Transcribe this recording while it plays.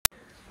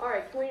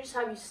just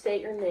have you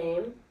state your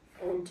name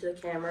into the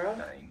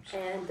camera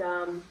and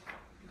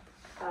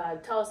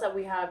tell us that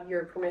we have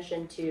your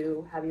permission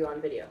to have you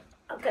on video.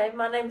 Okay,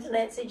 my name's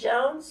Nancy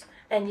Jones,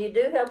 and you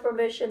do have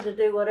permission to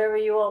do whatever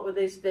you want with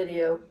this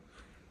video.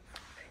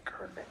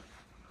 Perfect.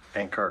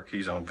 And Kirk,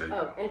 he's on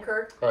video. Oh, and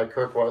Kirk? Hi,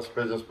 Kirk West,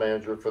 business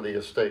manager for the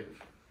estate.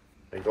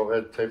 And go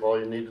ahead and tape all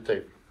you need to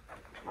tape.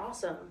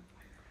 Awesome.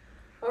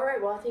 All right,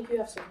 well, I think you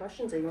have some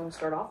questions that you want to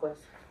start off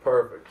with.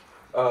 Perfect.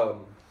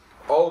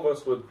 All of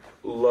us would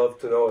love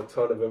to know a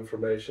ton of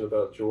information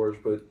about George,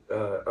 but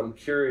I'm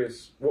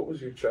curious, what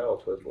was your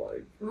childhood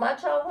like? My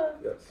childhood?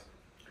 Yes.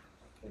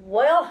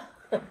 Well,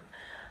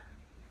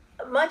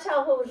 my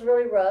childhood was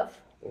really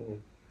rough.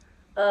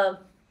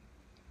 Mm-hmm.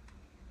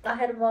 I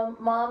had a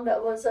mom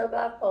that was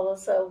bipolar,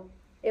 so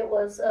it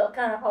was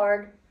kind of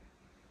hard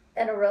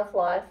and a rough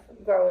life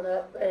growing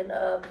up. And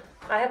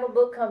I have a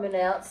book coming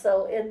out,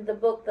 so in the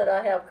book that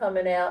I have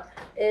coming out,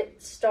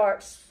 it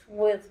starts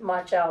with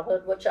my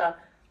childhood, which I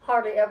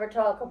hardly ever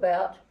talk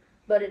about,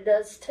 but it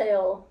does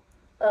tell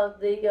of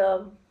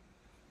the,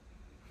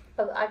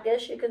 I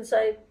guess you can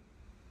say,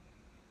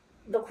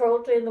 the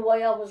cruelty and the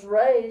way I was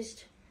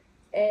raised.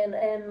 And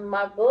in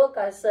my book,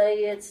 I say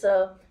it's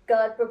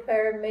God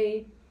prepared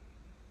me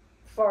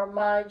for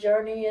my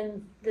journey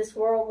in this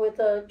world with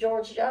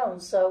George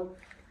Jones. So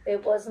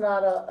it was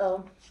not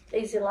a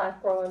easy life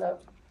growing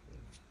up.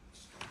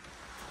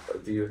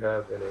 Do you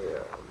have any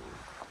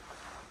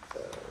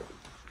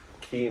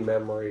key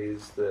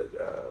memories that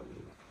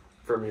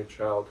from your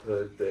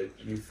childhood that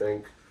you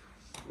think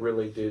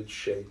really did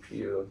shape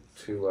you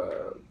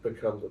to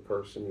become the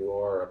person you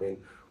are? I mean,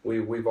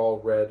 we've all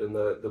read in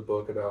the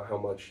book about how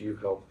much you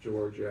helped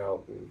George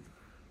out and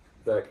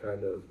that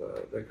kind of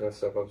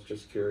stuff. I was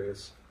just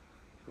curious,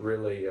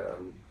 really,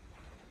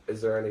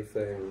 is there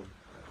anything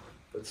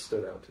that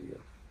stood out to you?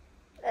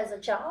 As a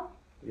child?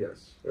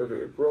 Yes.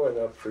 Growing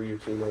up for you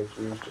teenage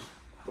years, just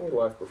your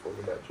life before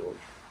you met George.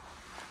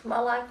 My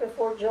life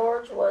before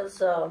George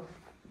was,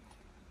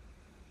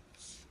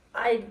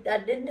 I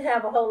didn't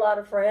have a whole lot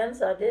of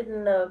friends. I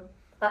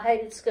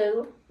hated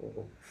school.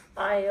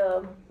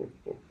 Mm-hmm.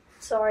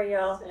 Sorry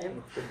y'all.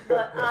 Same.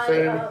 But You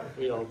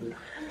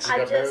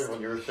got married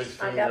when you were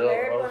 16 I got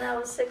married when I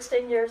was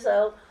 16 years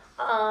old,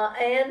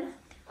 and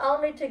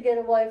only to get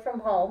away from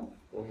home,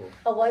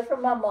 away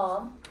from my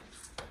mom.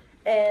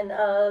 And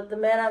the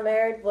man I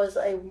married was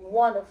a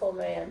wonderful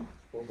man,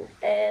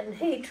 and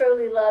he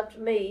truly loved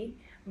me,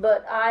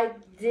 but I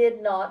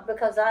did not,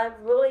 because I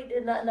really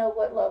did not know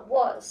what love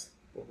was.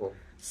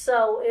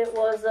 So it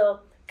was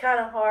kind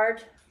of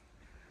hard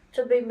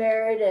to be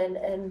married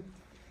and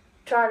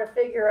try to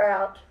figure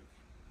out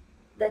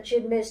that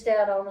you'd missed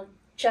out on a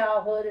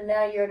childhood and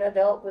now you're an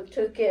adult with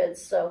 2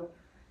 kids. So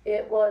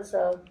it was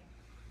I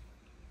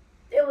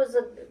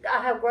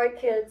have great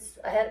kids.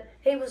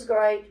 He was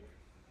great.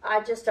 I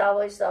just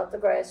always thought the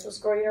grass was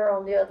greener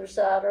on the other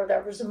side, or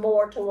there was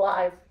more to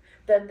life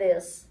than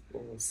this.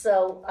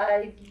 So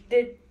I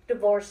did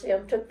divorce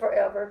him. Took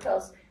forever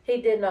because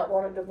he did not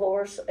want a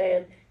divorce,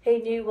 and he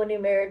knew when he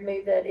married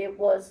me that it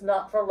was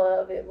not for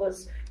love, it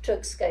was to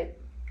escape.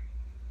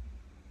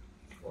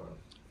 Wow.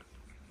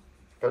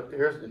 But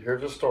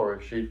here's a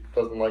story. She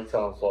doesn't like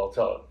telling, so I'll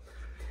tell it.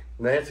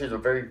 Nancy's a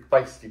very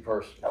feisty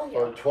person. Oh, yeah.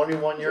 So at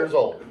 21 years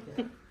old,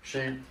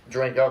 she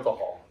drank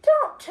alcohol.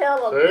 Don't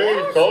tell them See,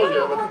 that. told I you.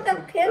 don't want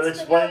them kids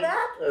to know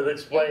that. It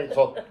explains.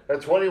 So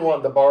at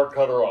 21, the bar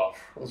cut her off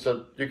and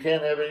said, "You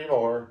can't have any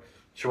more."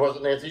 She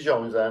wasn't Nancy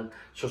Jones then,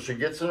 so she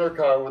gets in her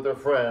car with her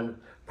friend,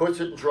 puts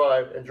it in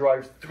drive, and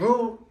drives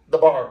through the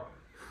bar,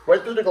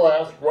 right through the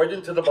glass, right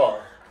into the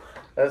bar,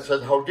 and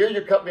said, "How dare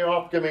you cut me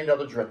off? Give me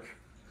another drink."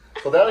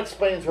 So that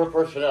explains her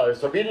personality.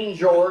 So meeting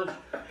George,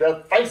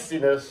 that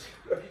feistiness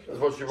is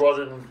what she brought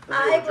in to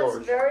I with George.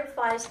 was very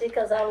feisty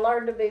because I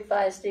learned to be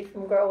feisty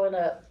from growing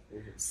up.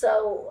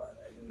 So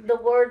the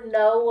word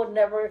no would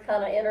never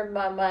kind of entered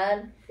my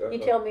mind. You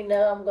tell me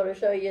no, I'm going to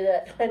show you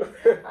that.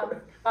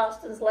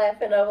 Austin's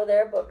laughing over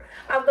there, but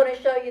I'm going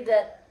to show you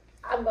that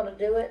I'm going to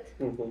do it.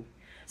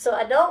 So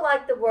I don't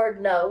like the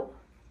word no,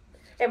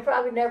 and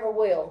probably never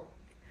will.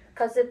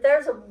 Because if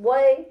there's a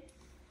way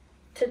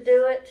to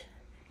do it,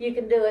 you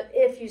can do it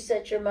if you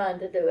set your mind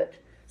to do it.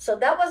 So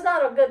that was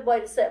not a good way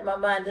to set my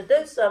mind to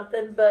do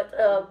something, but...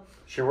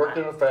 she worked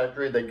in a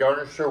factory. They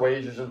garnished her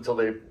wages until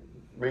they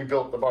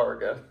rebuilt the bar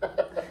again.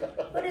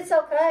 But it's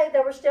okay. They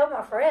were still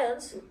my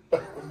friends.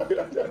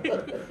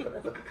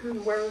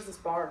 Where was this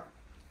bar?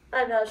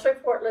 I know,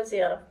 Shreveport,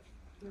 Louisiana.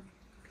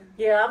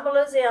 Yeah, I'm a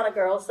Louisiana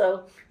girl,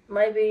 so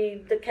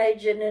maybe the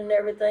Cajun and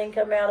everything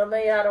come out of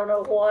me. I don't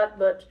know what,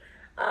 but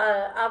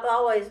I've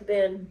always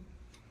been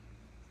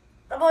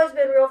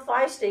real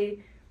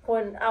feisty.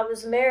 When I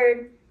was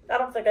married, I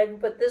don't think I can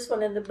put this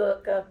one in the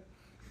book.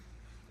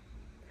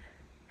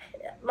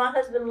 My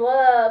husband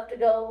loved to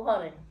go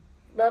hunting,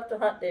 loved to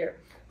hunt deer.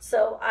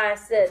 So I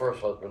said...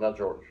 First husband, not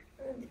George.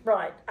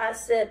 Right. I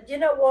said, you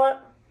know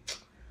what?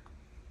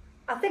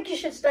 I think you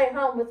should stay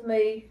home with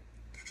me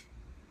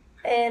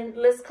and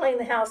let's clean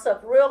the house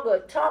up real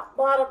good. Top,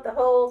 bottom, the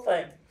whole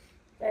thing.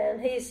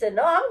 And he said,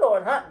 no, I'm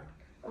going hunting.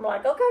 I'm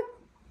like, okay.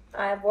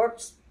 I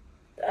worked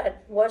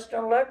at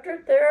Western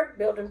Electric there,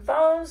 building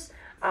phones.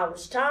 I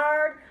was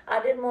tired.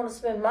 I didn't want to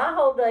spend my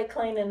whole day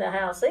cleaning the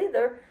house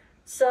either.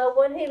 So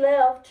when he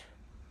left,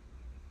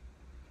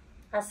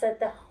 I set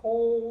the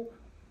whole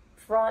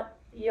front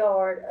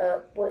yard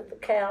up with the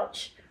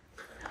couch,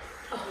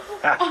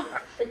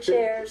 the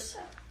chairs,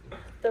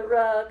 the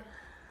rug.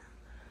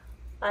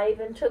 I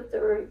even took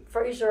the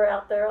freezer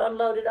out there,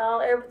 unloaded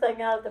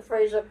everything out of the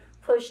freezer,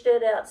 pushed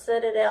it out,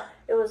 set it out.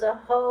 It was a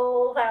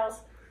whole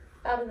house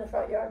out in the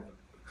front yard.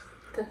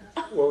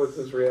 What was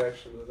his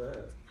reaction to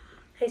that?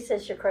 He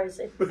says, you're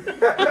crazy. You're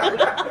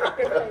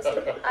crazy.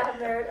 I have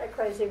married a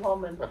crazy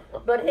woman.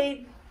 But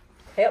he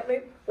helped me.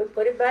 We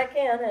put it back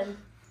in, and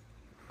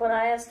when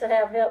I asked to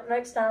have help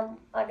next time,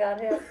 I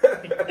got help.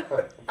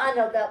 I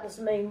know that was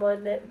mean,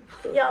 wasn't it?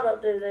 Y'all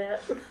don't do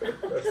that.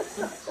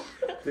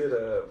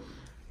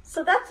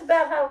 So that's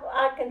about how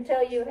I can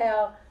tell you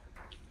how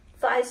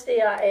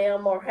feisty I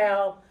am, or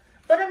how,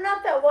 but I'm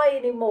not that way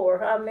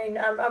anymore. I mean,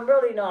 I'm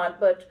really not,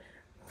 but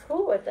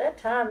at that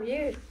time,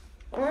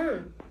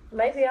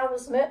 maybe I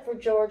was meant for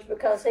George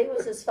because he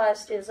was as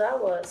feisty as I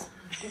was.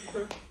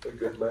 A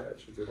good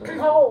match.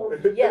 Oh,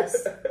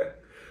 yes.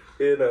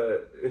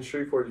 In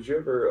Shreveport, did you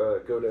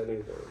ever go to any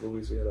of the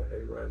Louisiana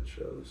Hayride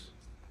shows?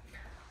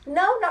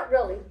 No, not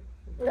really.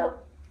 No.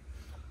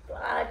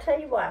 I tell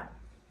you why.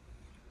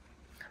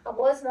 I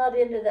was not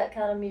into that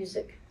kind of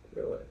music.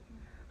 Really?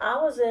 I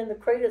was in the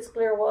Creedence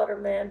Clearwater,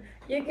 man.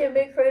 You give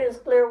me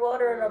Creedence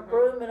Clearwater and a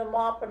broom and a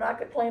mop, and I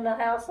could clean the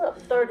house up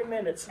in 30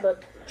 minutes,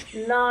 but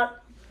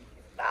not.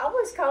 I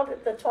always called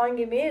it the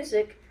twangy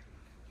music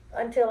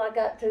until I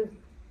got to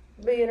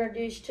be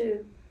introduced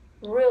to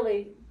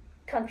really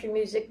country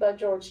music by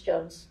George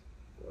Jones.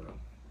 Wow.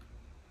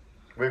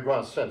 We've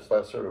gone since.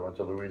 Last year we went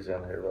to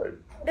Louisiana Hayride.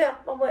 Yeah,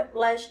 I went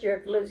last year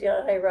to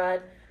Louisiana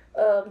Hayride.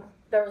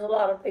 There was a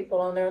lot of people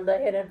on there, and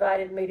they had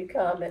invited me to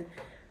come, and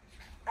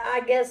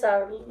I guess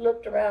I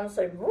looked around and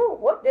said, whoa,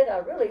 what did I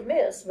really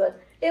miss? But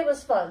it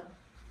was fun.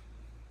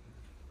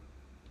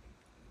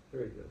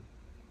 Very good.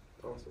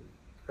 Awesome.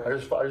 I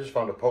just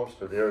found a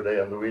poster the other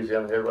day on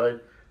Louisiana Hayride.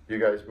 You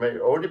guys may,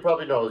 Odie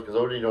probably knows because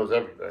Odie knows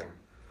everything.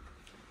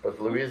 But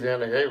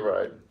Louisiana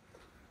Hayride,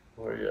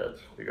 where you at?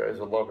 You guys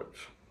will love it.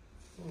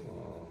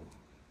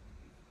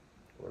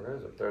 Where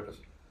is it? There it is.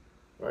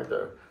 Right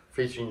there.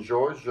 Featuring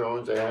George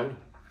Jones and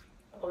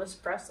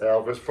Elvis Presley.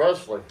 Elvis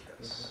Presley.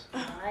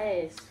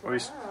 Nice.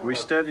 We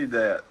studied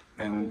that,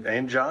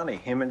 and Johnny,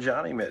 him and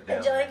Johnny met down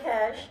And Johnny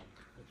there. Cash.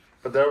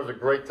 But that was a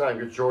great time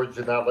because George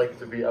did not like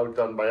to be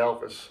outdone by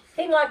Elvis.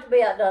 He liked to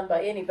be outdone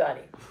by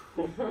anybody.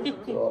 So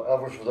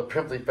Elvis was a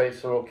pimply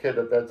faced little kid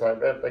at that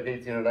time, like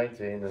 18 or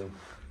 19, and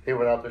he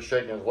went out there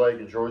shaking his leg,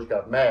 and George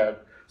got mad.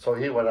 So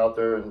he went out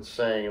there and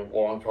sang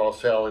Long Tall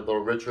Sally,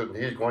 Little Richard,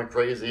 and he's going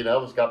crazy. And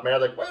Elvis got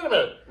mad, like, wait a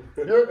minute,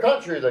 you're a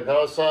country. He's like,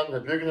 no, son,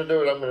 if you're going to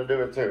do it, I'm going to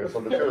do it too.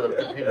 So the two of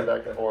them competed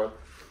back and forth.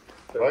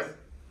 Right?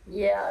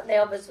 Yeah, and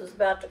Elvis was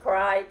about to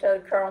cry. He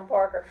told Colonel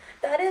Parker,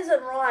 that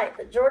isn't right.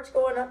 That George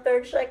going up there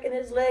and shaking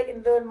his leg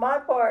and doing my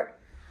part.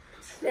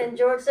 And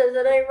George says,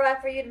 it ain't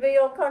right for you to be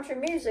on country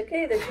music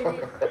either. You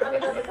need,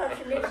 on the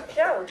country music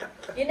show.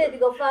 You need to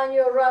go find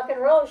you a rock and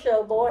roll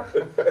show, boy.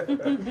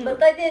 But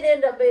they did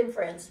end up being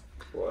friends.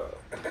 Wow.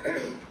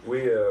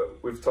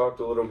 We've talked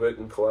a little bit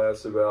in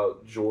class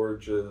about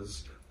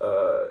George's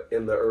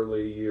in the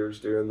early years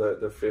during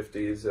the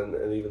 50s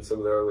and even some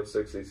of the early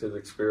 60s, his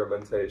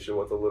experimentation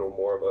with a little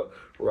more of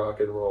a rock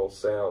and roll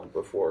sound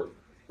before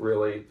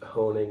really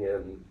honing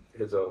in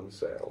his own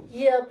sound.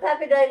 Yeah,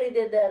 Pappy Daly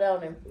did that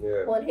on him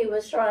when he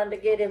was trying to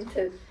get him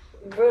to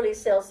really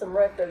sell some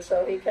records.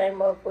 So he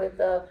came up with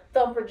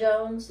Thumper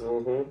Jones.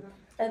 Mm-hmm.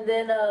 And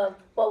then,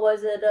 what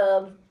was it?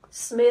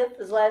 Smith,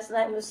 his last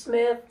name was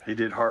Smith. He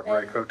did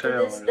Heartbreak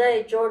Hotel. To this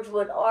day, George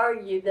would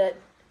argue that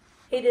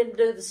he didn't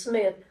do the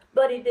Smith,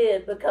 but he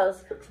did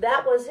because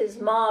that was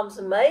his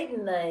mom's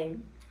maiden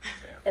name.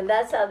 And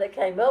that's how they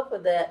came up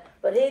with that.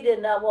 But he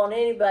did not want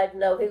anybody to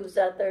know he was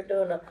out there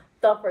doing a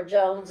Thumper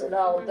Jones and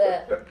all of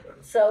that.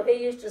 So he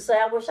used to say,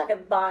 I wish I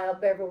could buy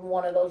up every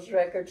one of those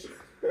records.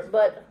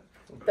 But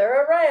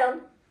they're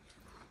around.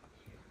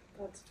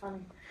 That's funny.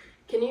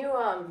 Can you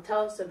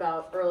tell us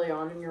about early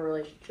on in your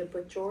relationship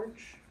with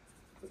George?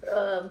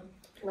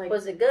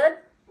 Was it good?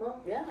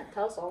 Well, yeah,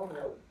 tell us all of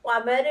it.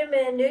 Well, I met him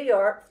in New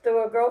York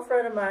through a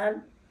girlfriend of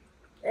mine,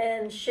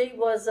 and she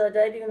was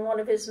dating one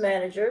of his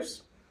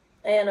managers,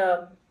 and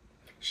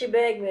she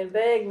begged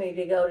me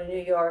to go to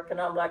New York, and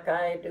I'm like,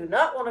 I do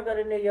not want to go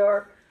to New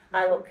York.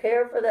 I don't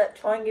care for that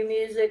twangy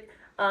music.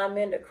 I'm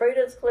into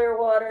Creedence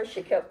Clearwater.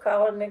 She kept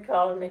calling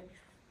me.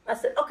 I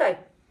said, okay,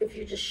 if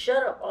you just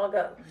shut up, I'll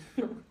go.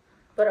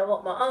 But I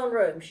want my own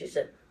room. She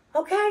said,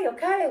 okay,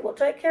 we'll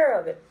take care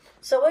of it.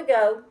 So we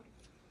go,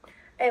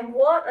 and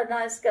what a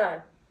nice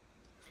guy.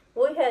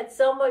 We had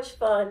so much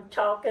fun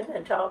talking,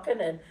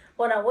 and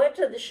when I went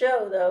to the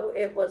show, though,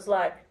 it was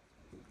like,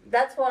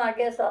 that's when I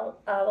guess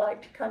I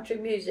liked country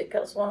music,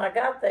 because when I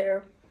got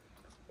there,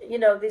 you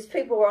know, these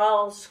people were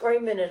all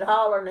screaming and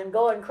hollering and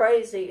going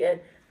crazy, and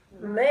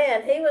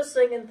man, he was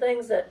singing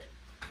things that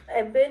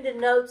and bending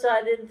notes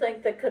I didn't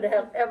think that could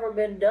have ever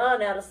been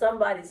done out of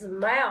somebody's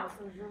mouth.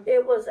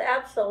 It was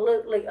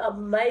absolutely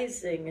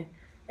amazing.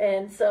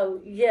 And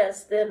so,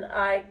 yes, then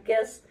I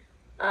guess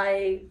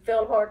I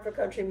felt hard for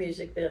country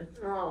music then.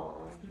 Oh.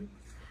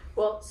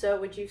 Well, so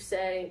would you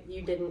say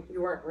you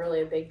weren't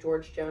really a big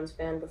George Jones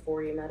fan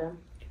before you met him?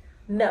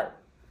 No.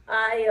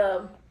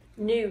 I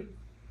knew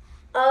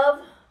of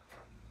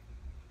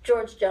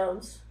George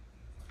Jones,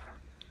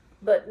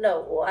 but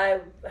no, I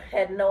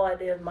had no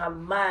idea in my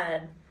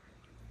mind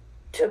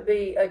to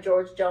be a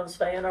George Jones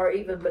fan or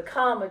even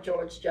become a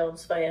George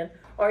Jones fan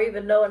or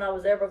even knowing I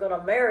was ever going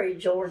to marry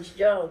George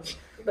Jones.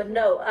 But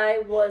no, I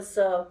was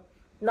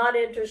not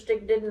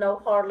interested, didn't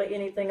know hardly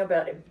anything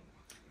about him.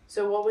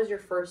 So what was your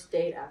first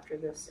date after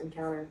this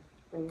encounter?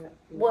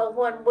 Well,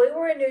 when we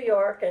were in New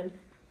York, and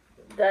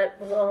that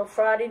was on a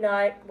Friday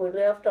night, we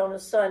left on a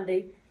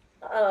Sunday,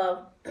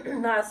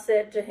 I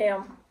said to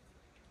him,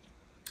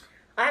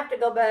 I have to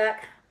go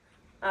back.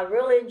 I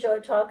really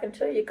enjoyed talking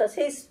to you because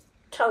he's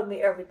told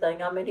me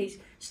everything. I mean, he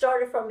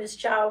started from his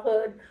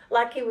childhood,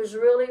 like he was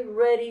really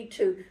ready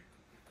to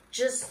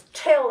just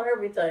tell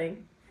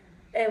everything.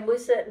 And we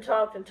sat and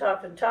talked and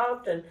talked and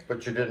talked.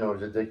 But you didn't know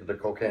he was addicted to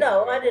cocaine?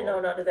 No, I didn't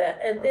know none of that.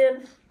 And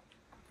then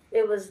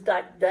it was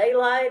like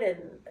daylight,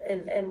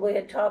 and we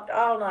had talked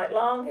all night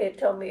long. He had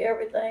told me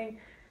everything.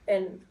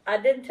 And I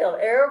didn't tell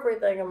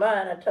everything of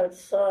mine. I told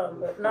some,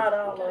 but not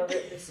all of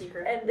it. The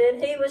secret. And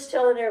then he was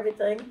telling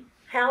everything,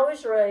 how he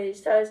was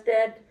raised, how his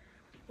dad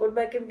would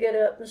make him get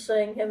up and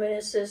sing, him and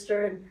his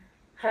sister, and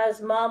how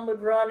his mom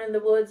would run in the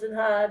woods and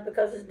hide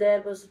because his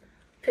dad was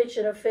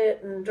pitching a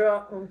fit and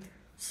drunk. And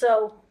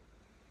so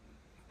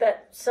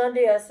that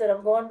Sunday I said,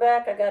 I'm going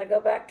back. I got to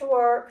go back to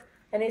work.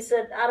 And he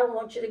said, I don't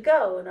want you to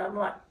go. And I'm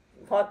like,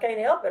 well, I can't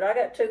help it. I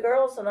got 2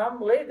 girls and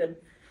I'm leaving.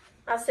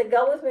 I said,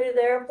 go with me to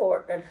the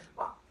airport. And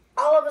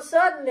all of a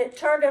sudden, it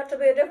turned out to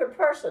be a different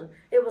person.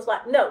 It was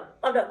like, no,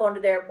 I'm not going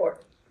to the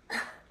airport.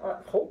 I'm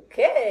like,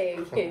 okay,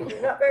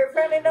 you're not very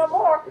friendly no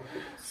more.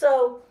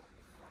 So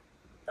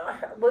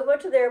we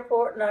went to the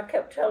airport, and I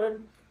kept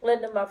telling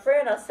Linda, my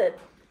friend, I said,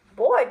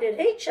 boy, did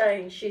he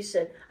change. She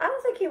said, I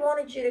don't think he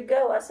wanted you to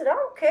go. I said, I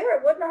don't care.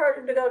 It wouldn't have hurt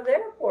him to go to the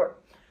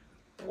airport.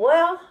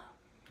 Well,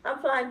 I'm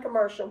flying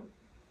commercial.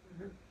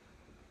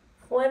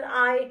 When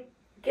I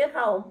get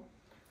home,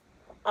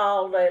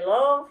 all day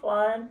long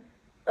flying,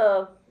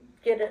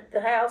 get at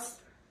the house,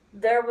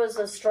 there was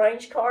a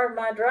strange car in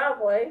my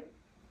driveway.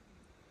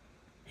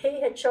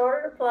 He had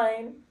chartered a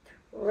plane,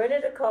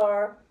 rented a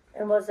car,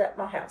 and was at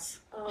my house.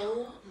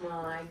 Oh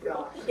my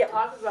gosh. Yeah.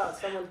 Talk about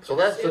someone. So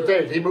that's the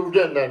date. He moved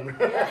in then.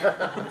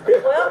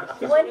 Well,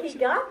 when he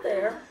got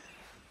there,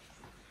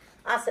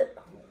 I said,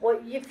 well,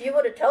 if you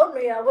would have told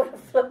me, I would have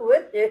flew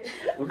with you.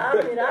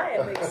 I mean, I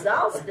am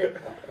exhausted.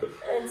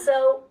 And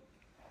so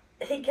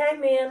he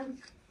came in,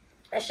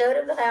 I showed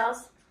him the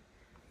house,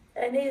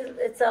 and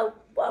so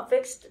I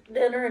fixed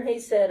dinner, and he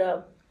said,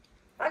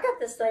 I got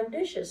the same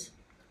dishes.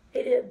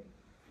 He did.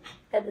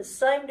 Had the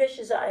same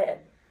dishes I had.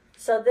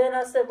 So then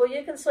I said, well,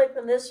 you can sleep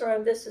in this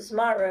room. This is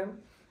my room,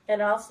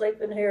 and I'll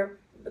sleep in here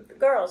with the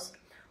girls.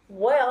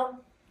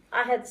 Well,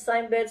 I had the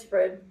same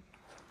bedspread.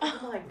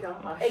 Oh my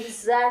gosh.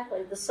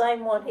 Exactly the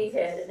same one he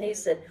had. And he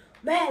said,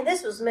 man,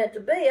 this was meant to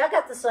be. I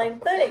got the same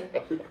thing.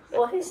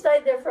 Well, he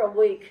stayed there for a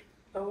week.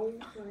 Oh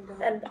my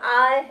God. And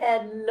I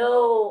had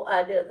no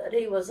idea that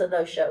he was a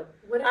no-show.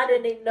 I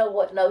didn't even know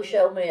what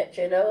no-show meant,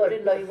 you know. I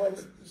didn't know you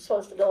wasn't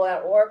supposed to go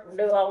out and work and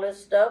do all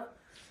this stuff.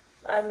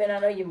 I mean, I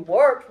know you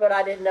worked, but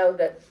I didn't know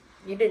that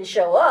you didn't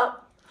show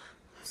up.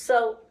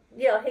 So,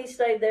 yeah, he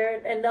stayed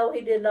there, and no, he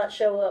did not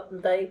show up.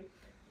 And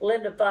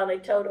Linda finally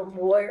told him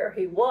where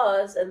he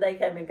was, and they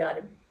came and got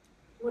him.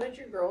 What did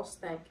your girls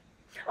think?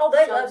 Oh,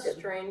 they Some loved him.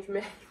 strange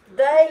man.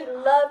 They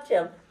loved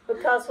him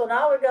because when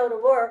I would go to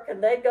work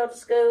and they'd go to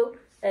school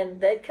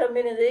and they'd come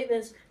in the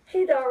evenings,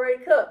 he'd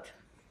already cooked.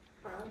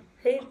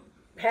 He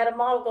had them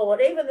all going.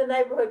 Even the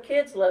neighborhood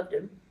kids loved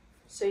him.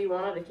 So you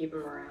wanted to keep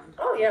him around?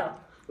 Oh, yeah.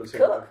 Was he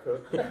Cook. a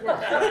good cook?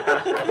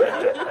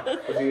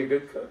 Was he a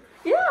good cook?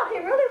 Yeah, he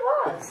really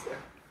was.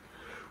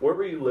 Where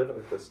were you living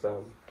at this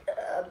time?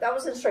 I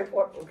was in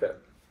Shreveport. Okay.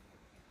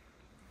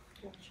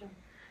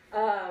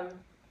 Gotcha.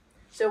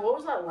 So what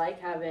was that like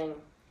having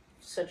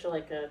such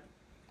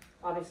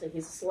obviously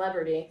he's a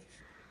celebrity,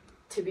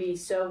 to be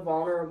so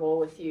vulnerable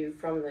with you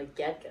from the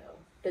get-go?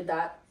 Did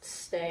that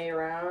stay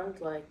around?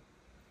 Like,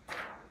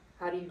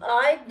 how do you...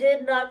 I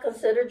did not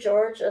consider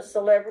George a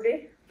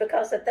celebrity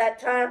because at that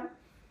time,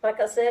 like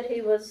I said,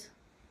 he was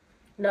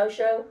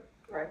no-show.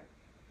 Right.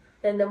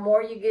 And the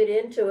more you get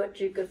into it,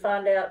 you could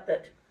find out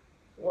that,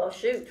 well,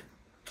 shoot,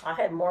 I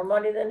had more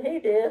money than he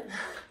did.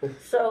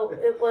 So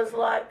it was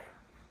like,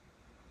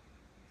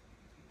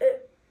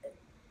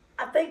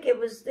 I think it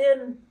was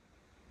then,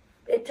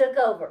 it took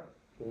over.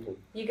 Mm-hmm.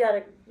 You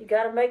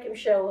gotta make him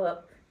show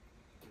up.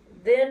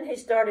 Then he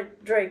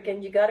started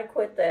drinking. You gotta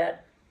quit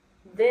that.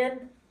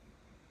 Then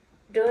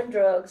doing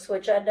drugs,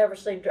 which I had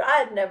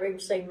never even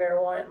seen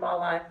marijuana in my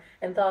life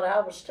and thought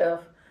I was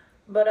tough.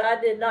 But I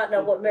did not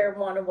know what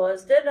marijuana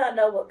was, did not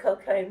know what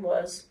cocaine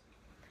was.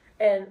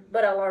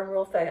 but I learned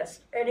real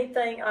fast.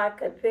 Anything I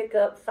could pick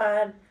up,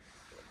 find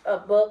a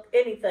book,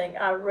 anything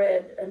I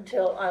read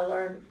until I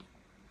learned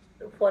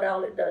what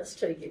all it does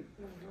to you.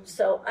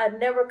 So I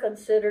never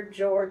considered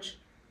George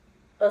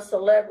a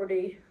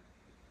celebrity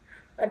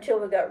until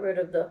we got rid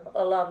of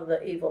a lot of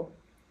the evil.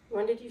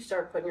 When did you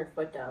start putting your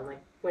foot down?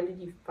 Like, when did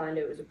you find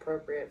it was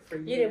appropriate for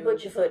you? You didn't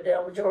put your foot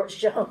down with George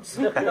Jones.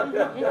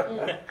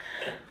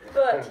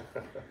 But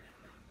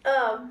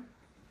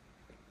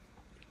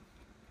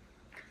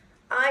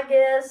I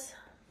guess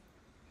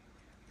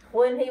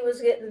when he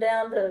was getting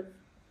down to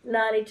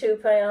 92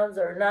 pounds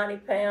or 90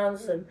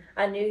 pounds, and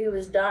I knew he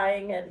was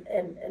dying, and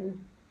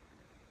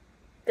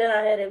then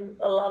I had him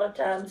a lot of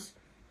times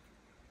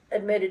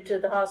admitted to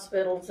the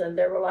hospitals, and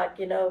they were like,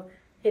 you know,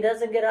 he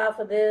doesn't get off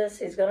of this,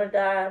 he's going to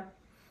die.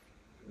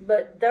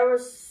 But there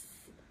was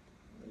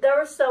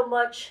so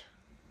much.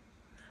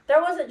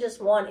 There wasn't just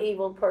one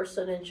evil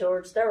person in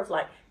George. There was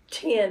like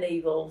 10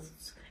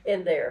 evils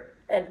in there.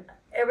 And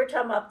every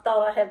time I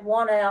thought I had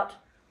one out,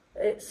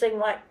 it seemed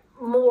like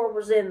more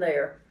was in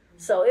there.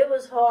 So it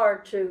was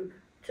hard to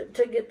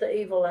get the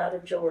evil out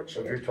of George.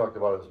 If you talked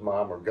about his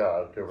mom or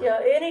God, they were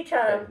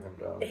anytime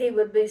he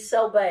would be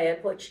so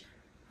bad, which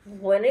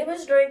when he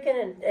was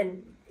drinking,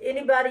 and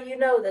anybody you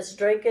know that's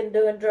drinking,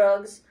 doing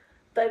drugs,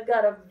 they've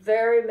got a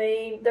very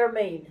mean, they're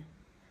mean.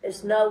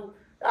 It's no,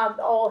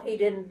 he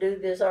didn't do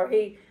this, or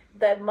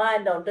that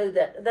mind don't do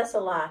that. That's a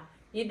lie.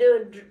 You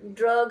doing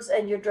drugs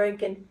and you're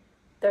drinking,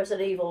 there's an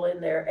evil in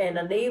there. And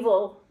an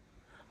evil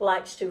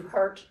likes to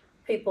hurt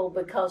people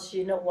because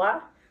you know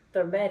why?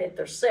 They're mad at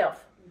themselves.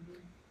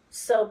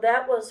 So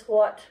that was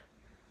what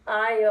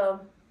I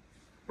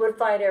would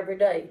fight every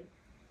day.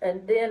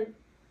 And then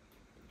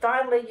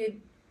finally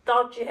you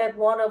thought you had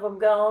one of them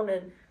gone,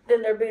 and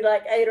then there'd be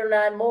like 8 or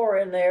 9 more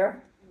in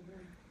there.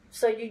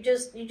 So you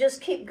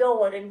just keep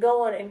going and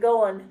going and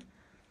going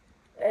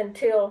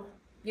until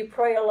you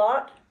pray a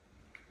lot.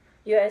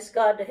 You ask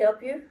God to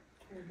help you.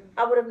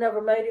 I would have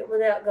never made it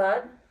without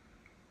God,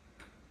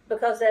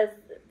 because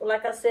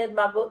like I said,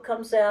 my book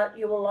comes out,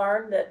 you will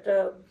learn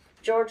that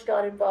George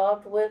got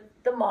involved with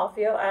the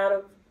mafia out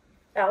of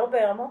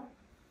Alabama,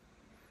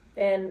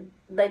 and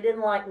they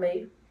didn't like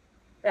me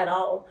at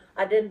all.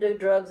 I didn't do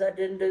drugs, I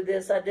didn't do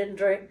this, I didn't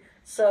drink,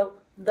 so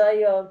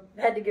they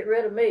had to get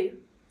rid of me,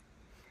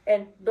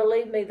 and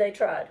believe me, they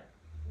tried.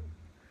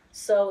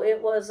 So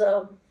it was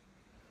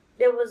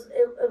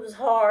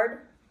hard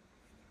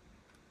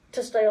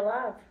to stay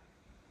alive.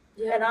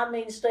 Yeah. And I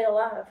mean stay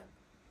alive.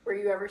 Were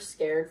you ever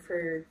scared for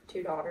your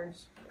 2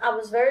 daughters? I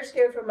was very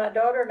scared for my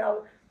daughter, and I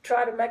would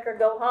try to make her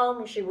go home,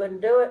 and she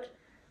wouldn't do it.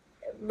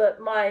 But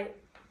I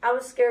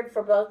was scared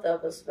for both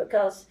of us,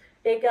 because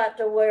it got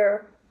to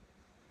where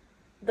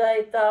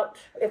they thought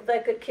if they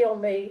could kill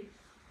me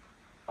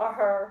or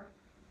her,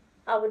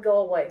 I would go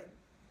away.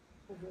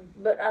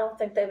 But I don't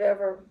think they've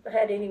ever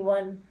had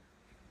anyone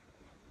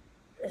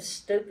as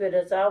stupid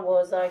as I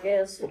was, I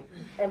guess,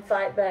 and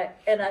fight back.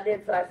 And I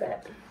did fight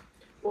back.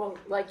 Well,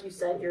 like you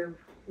said, your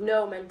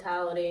no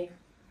mentality,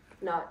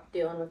 not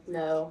dealing with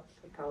no,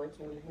 it probably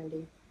came in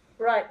handy.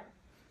 Right.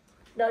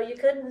 No, you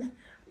couldn't.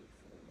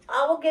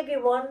 I will give you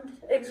one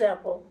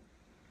example.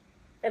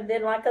 And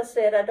then, like I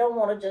said, I don't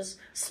want to just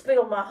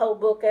spill my whole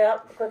book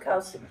out,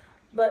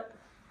 but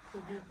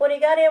when he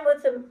got in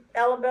with the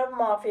Alabama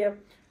Mafia,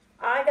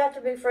 I got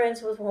to be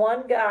friends with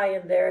one guy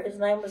in there. His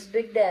name was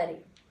Big Daddy.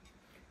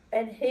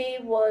 And he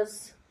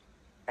was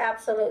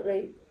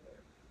absolutely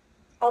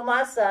on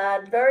my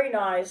side, very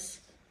nice.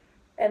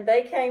 And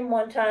they came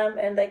one time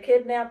and they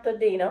kidnapped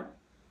Adina,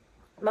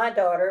 my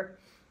daughter,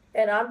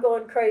 and I'm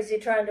going crazy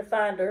trying to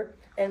find her.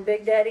 And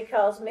Big Daddy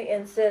calls me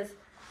and says,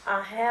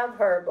 I have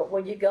her, but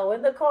when you go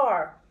in the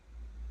car,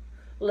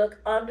 look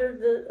under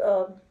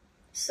the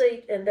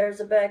seat and there's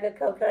a bag of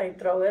cocaine,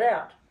 throw it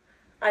out.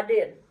 I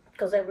did,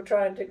 because they were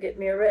trying to get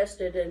me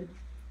arrested, and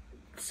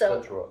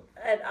so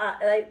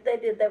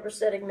they were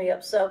setting me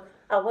up. So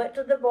I went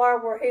to the bar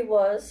where he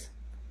was,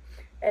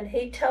 and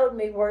he told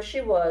me where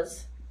she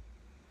was.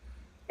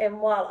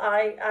 And while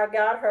I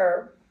got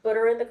her, put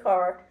her in the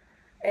car,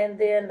 and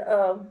then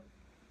a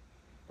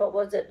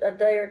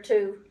day or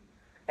 2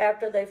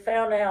 after they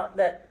found out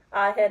that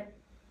I had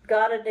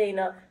got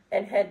Adina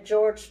and had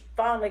George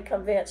finally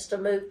convinced to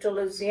move to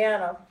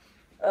Louisiana,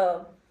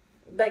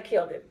 they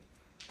killed him.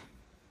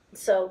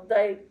 So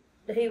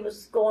he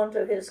was going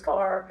to his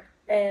car,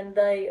 and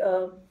they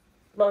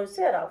blew his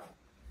head off.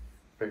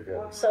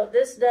 So to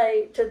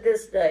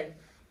this day,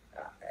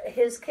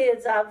 his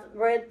kids, I've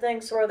read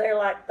things where they're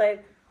like, they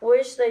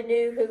wish they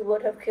knew who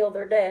would have killed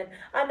their dad.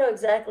 I know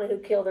exactly who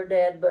killed their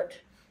dad, but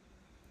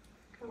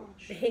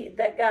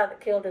that guy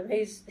that killed him,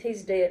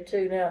 he's dead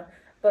too now.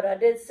 But I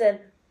did send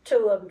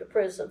 2 of them to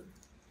prison.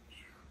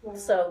 Wow.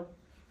 So,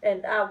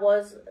 and I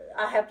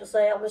have to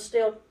say, I was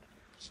still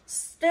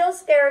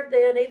scared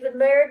then, even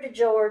married to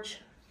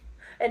George,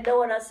 and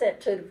knowing I sent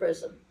 2 to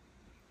prison.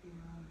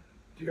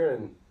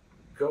 During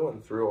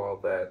going through all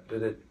that,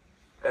 did it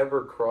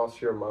ever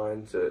cross your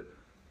mind to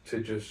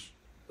just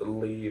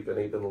leave, and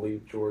even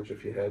leave George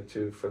if you had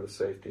to, for the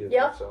safety of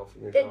yourself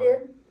and your daughter? It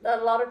did. a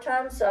lot of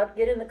times I'd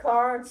get in the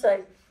car and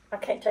say, I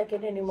can't take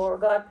it anymore.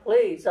 God,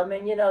 please. I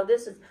mean, I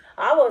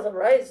wasn't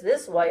raised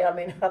this way. I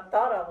mean, I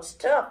thought I was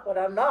tough, but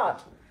I'm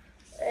not.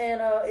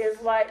 And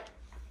it's like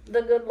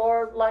the good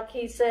Lord, like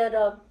he said,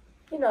 I'm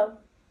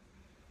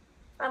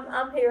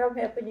here, I'm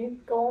helping you,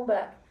 go on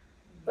back.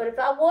 But if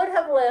I would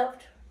have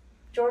left,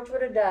 George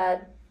would have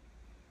died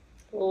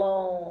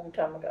long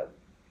time ago.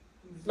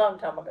 Long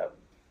time ago.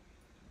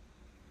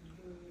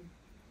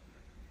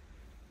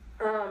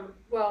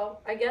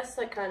 Well, I guess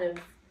I kind of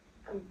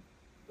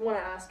want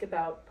to ask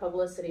about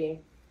publicity.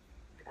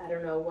 I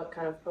don't know what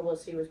kind of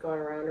publicity was going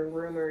around or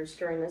rumors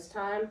during this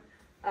time,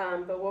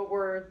 but what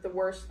were the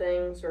worst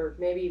things or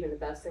maybe even the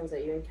best things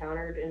that you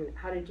encountered, and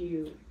how did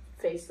you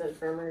face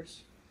those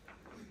rumors?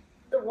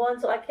 The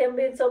ones like him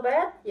being so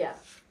bad? Yeah.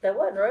 They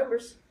wasn't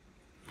rumors.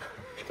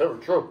 They were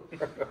true.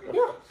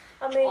 Yeah.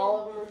 I mean,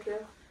 All of them were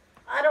true?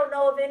 I don't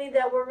know of any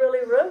that were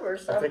really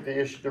rumors. I think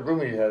the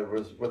rumor he had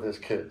was with his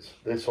kids.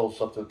 They sold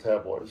stuff to the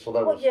tabloids, so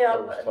that Well, was yeah,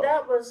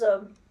 that was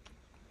tough.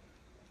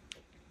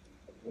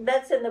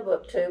 that's in the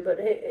book too. But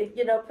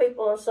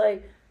people will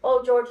say,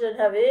 "Oh, George didn't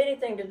have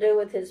anything to do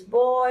with his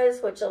boys,"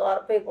 which a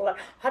lot of people are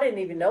like, I didn't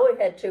even know he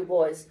had 2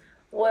 boys.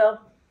 Well,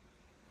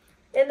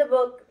 in the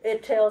book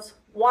it tells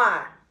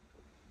why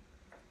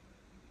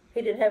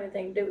he didn't have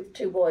anything to do with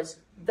 2 boys.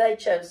 They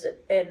chose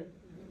it, and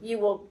you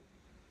will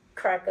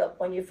crack up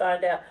when you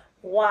find out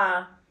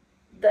why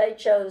they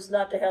chose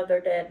not to have their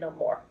dad no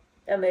more.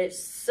 I mean,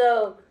 it's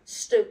so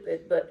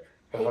stupid, but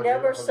he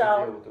never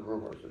saw. Deal with the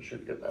rumors. It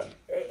should get that.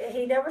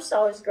 He never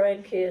saw his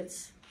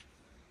grandkids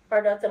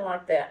or nothing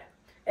like that.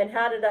 And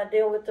how did I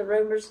deal with the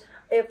rumors?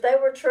 If they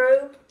were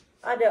true,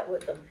 I dealt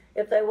with them.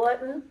 If they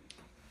wasn't,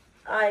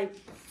 I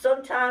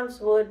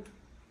sometimes would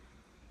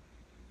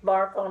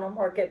bark on them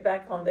or get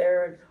back on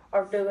there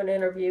or do an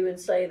interview and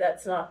say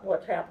that's not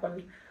what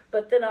happened.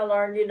 But then I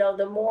learned,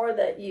 the more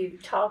that you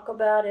talk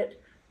about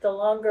it, the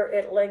longer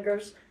it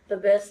lingers. The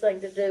best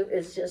thing to do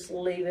is just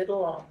leave it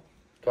alone.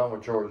 Tom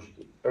with George,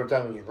 every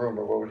time there's a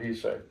rumor, what would he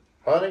say?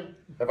 Honey,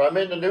 if I'm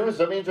in the news,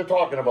 that means they're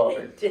talking about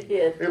me. He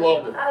did. He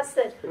loved it. I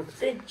said,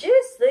 did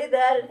you see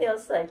that? And he'll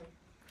say,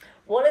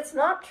 well, it's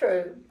not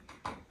true.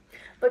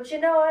 But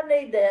I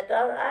need that.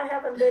 I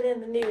haven't been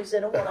in the news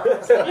in a while.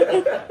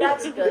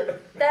 That's good.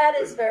 That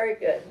is very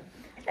good.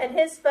 And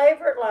his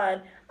favorite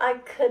line, I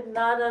could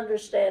not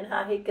understand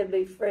how he could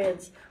be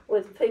friends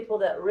with people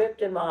that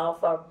ripped him off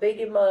or beat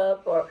him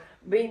up or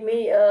beat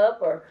me up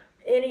or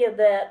any of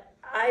that.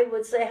 I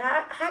would say,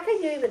 how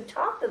can you even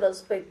talk to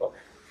those people?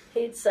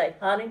 He'd say,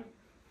 honey,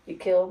 you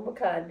kill them with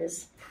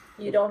kindness.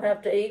 You don't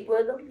have to eat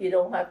with them. You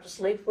don't have to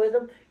sleep with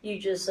them. You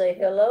just say,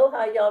 hello,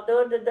 how y'all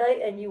doing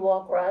today? And you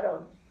walk right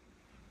on.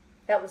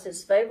 That was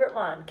his favorite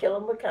line, kill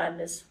them with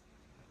kindness.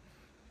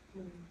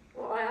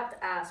 Well, I have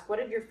to ask, what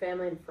did your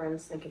family and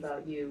friends think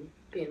about you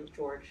being with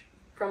George?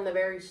 From the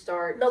very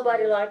start?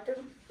 Nobody liked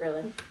him.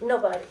 Really?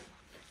 Nobody.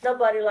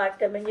 Nobody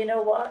liked him. And you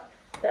know what?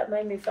 That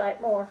made me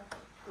fight more.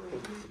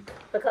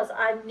 Because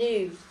I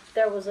knew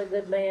there was a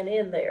good man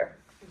in there.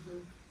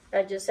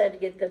 I just had to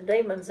get the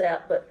demons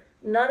out. But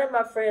none of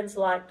my friends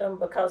liked him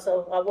because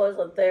I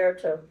wasn't there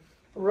to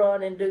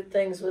run and do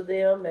things with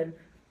them. And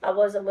I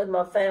wasn't with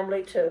my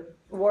family to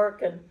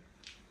work and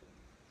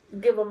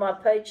give them my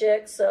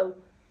paycheck. So,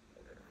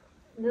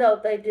 no,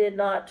 they did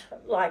not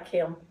like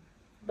him.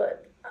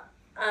 But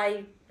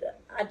I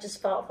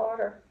just fought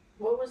harder.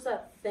 What was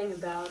that thing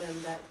about him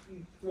that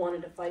you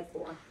wanted to fight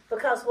for?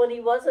 Because when he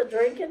wasn't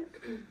drinking,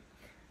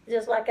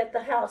 just like at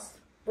the house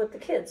with the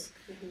kids,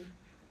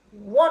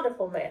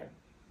 wonderful man.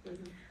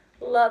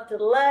 Loved to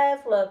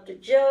laugh, loved to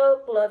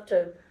joke, loved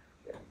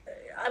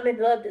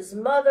his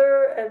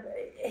mother.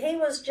 He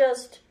was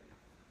just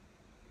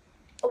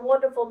a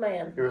wonderful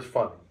man. He was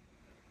funny.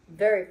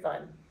 Very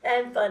fun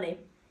and funny.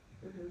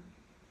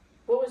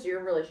 What was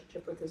your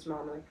relationship with his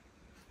mom like?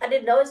 I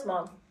didn't know his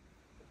mom.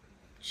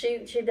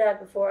 She died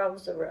before I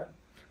was around.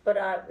 But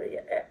I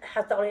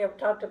thought he ever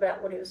talked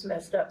about when he was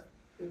messed up.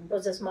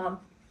 Was his mom.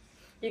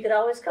 You could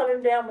always calm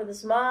him down with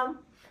his mom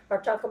or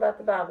talk about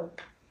the Bible.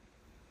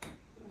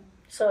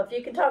 So if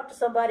you can talk to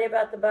somebody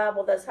about the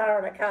Bible that's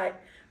higher than a kite,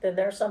 then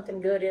there's something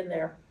good in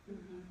there.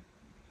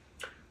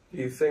 Do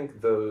you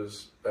think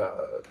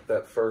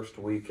that first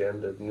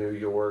weekend in New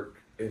York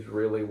is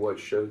really what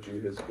showed you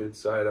his good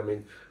side? I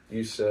mean,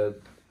 you said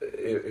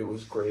it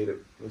was great, it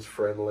was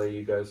friendly,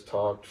 you guys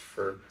talked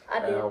for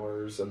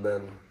hours, and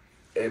then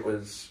it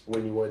was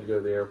when you went to go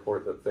to the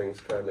airport that things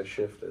kind of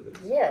shifted.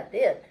 Yeah, it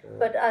did. Yeah.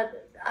 But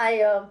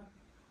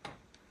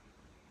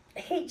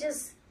he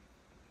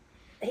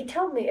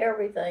told me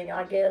everything,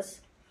 I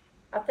guess.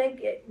 I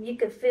think you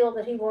could feel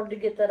that he wanted to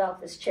get that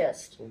off his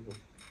chest.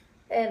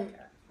 And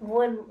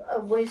when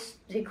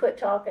he quit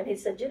talking, he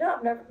said,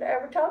 I've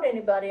never told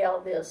anybody all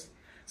this.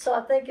 So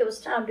I think it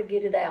was time to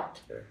get it out.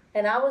 Sure.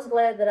 And I was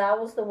glad that I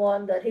was the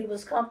one that he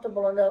was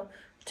comfortable enough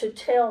to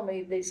tell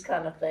me these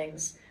kind of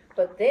things.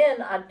 But then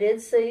I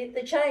did see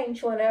the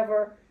change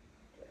whenever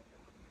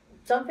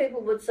some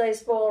people would say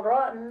spoiled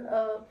rotten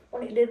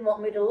when he didn't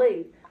want me to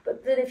leave.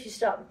 But then if you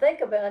stop and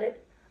think about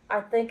it, I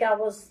think I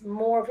was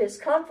more of his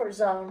comfort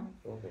zone,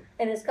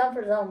 and his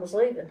comfort zone was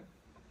leaving.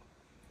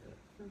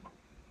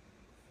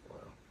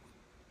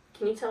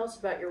 Can you tell us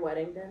about your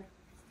wedding then?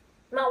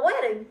 My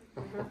wedding,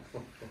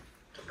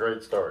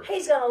 Great story.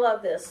 he's going to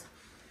love this.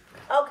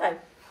 Okay.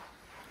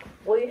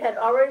 We had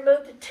already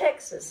moved to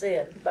Texas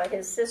in by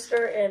his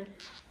sister and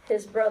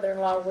his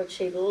brother-in-law, which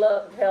he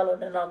loved,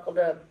 Helen and Uncle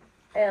Doug.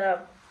 And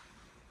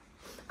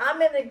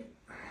I'm in the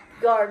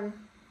garden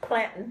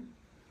planting,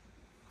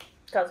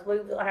 because we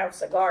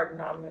have a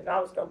garden. I mean, I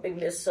was going to be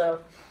this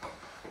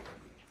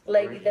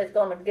lady that's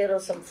going to get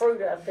us some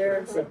fruit out there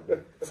and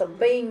some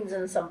beans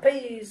and some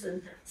peas.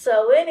 And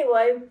so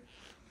anyway,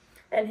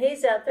 and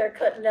he's out there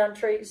cutting down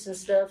trees and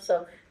stuff.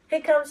 So he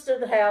comes to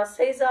the house.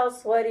 He's all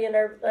sweaty and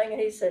everything. And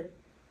he said,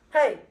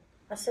 "Hey,"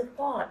 I said,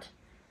 "What?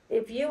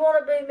 If you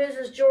want to be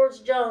Mrs.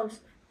 George Jones,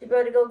 you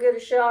better go get a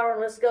shower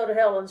and let's go to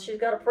Helen's. She's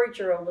got a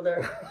preacher over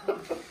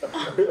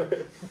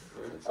there."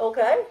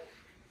 Okay.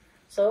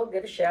 So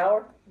get a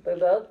shower.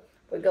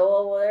 We go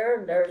over there,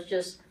 and there's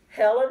just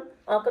Helen,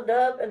 Uncle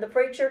Dub, and the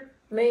preacher,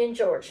 me and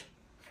George.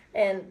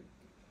 And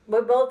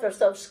we both are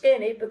so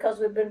skinny because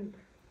we've been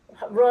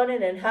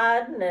running and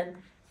hiding and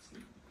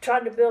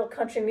trying to build a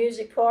country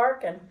music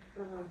park. And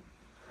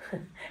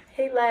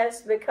he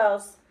laughs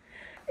because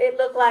it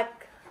looked like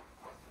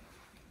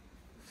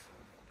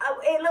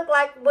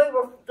we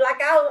were,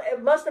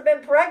 it must have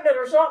been pregnant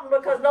or something,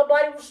 because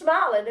nobody was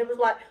smiling. It was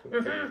like,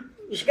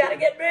 you got to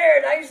get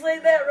married. I can see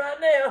that right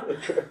now.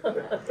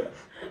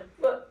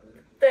 But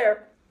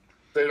there.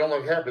 They don't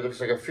look happy. It looks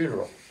like a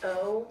funeral.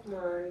 Oh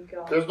my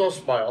God. There's no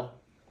smile.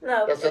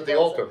 No. That's at the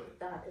altar.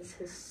 That is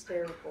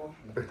hysterical.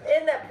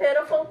 Isn't that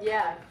pitiful?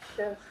 Yeah,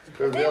 sure.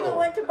 There's the Then other we one.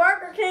 went to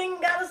Burger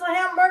King, got us a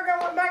hamburger,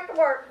 and went back to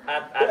work.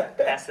 I'm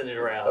passing it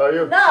around. Are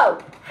you? No.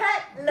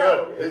 Heck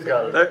no. Good. He's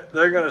got it.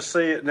 They're going to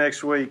see it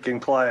next week in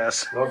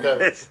class.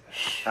 Okay.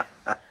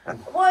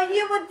 Well,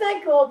 you would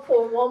think, oh,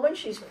 poor woman,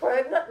 she's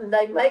pregnant, and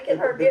they making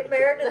her get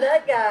married to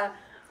that guy.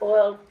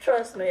 Well,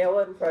 trust me, I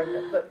wasn't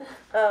pregnant, but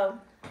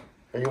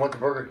And you went to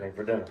Burger King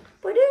for dinner.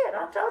 we did.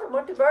 I told him,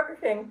 went to Burger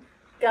King,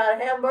 got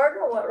a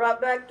hamburger, went right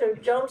back to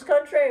Jones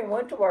Country, and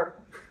went to work.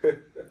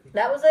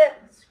 That was it.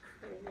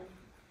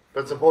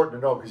 But it's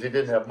important to know because he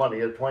didn't have money.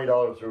 He had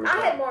 $20 through his I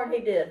had bank. more than he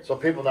did. So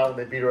people now, when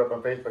they beat her up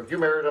on Facebook, you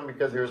married him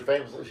because he was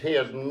famous. He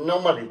has no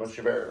money when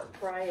she married him.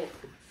 Right.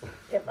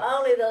 If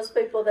only those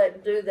people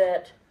that do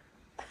that,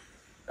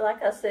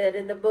 like I said,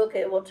 in the book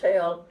it will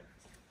tell,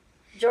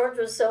 George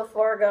was so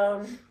far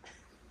gone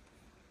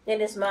in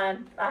his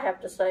mind, I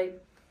have to say,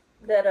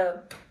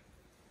 that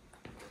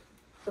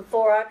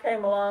before I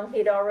came along,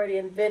 he'd already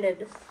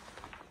invented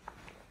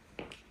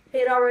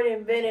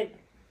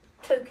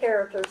two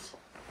characters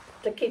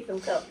to keep him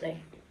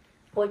company,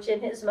 which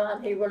in his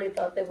mind he really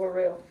thought they were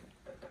real.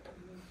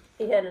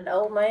 He had an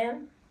old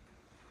man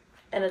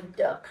and a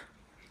duck.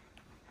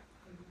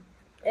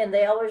 And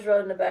they always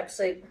rode in the back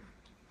seat.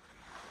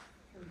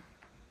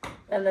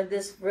 And then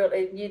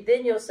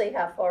then you'll see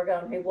how far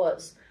gone he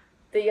was.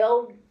 The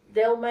old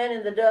man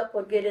and the duck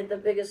would get in the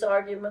biggest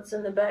arguments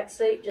in the back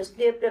seat, just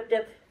dip,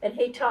 and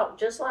he talked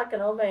just like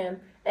an old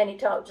man, and he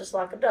talked just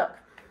like a duck.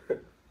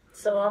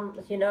 So I'm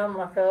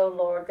like, oh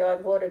Lord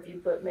God, what have you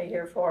put me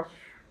here for?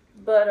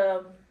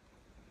 But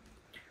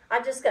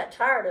I just got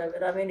tired of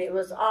it. I mean, it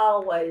was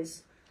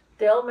always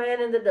the old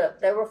man and the duck.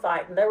 They were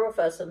fighting, they were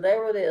fussing, they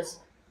were this.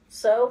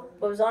 So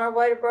we was on our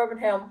way to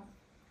Birmingham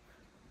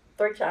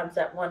 3 times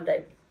that one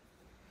day.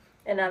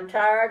 And I'm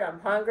tired, I'm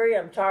hungry,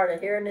 I'm tired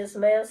of hearing this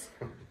mess.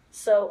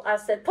 So I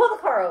said, pull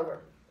the car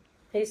over.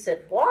 He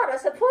said, what? I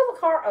said, pull the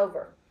car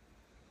over.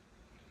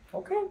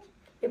 Okay.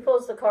 He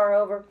pulls the car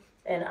over,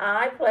 and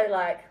I play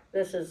like,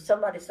 this is,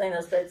 somebody seen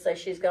us, they'd say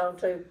she's gone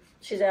too,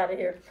 she's out of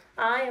here.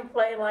 I am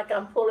playing like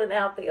I'm pulling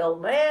out the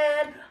old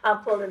man, I'm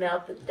pulling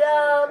out the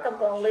duck, I'm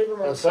going to leave him on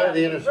the Inside side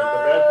the of interstate, the the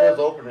back road. door's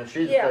open and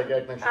she's Yeah, like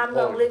acting she's I'm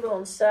going to floating. leave him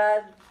on the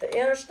side the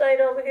interstate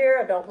over here.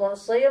 I don't want to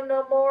see him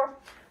no more.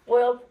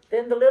 Well,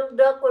 then the little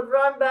duck would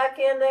run back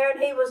in there, and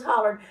he was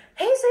hollering,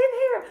 he's in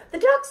here, the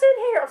duck's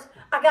in here.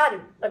 I got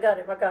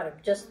him.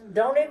 Just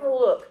don't even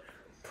look.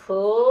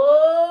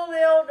 Pull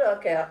the old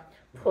duck out.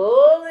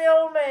 Pull the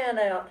old man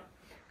out.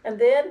 And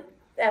then,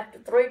 after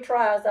 3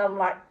 tries, I'm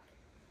like,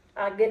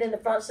 I get in the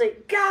front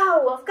seat,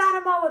 go, I've got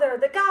them over there,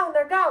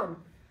 they're gone.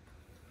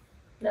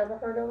 Never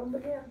heard of them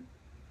again.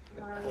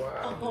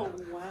 Wow. Oh,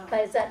 wow.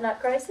 Now, is that not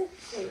crazy?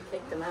 So you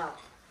kicked him out.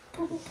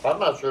 I'm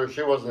not sure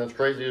she wasn't as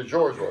crazy as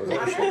George was.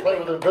 She played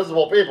with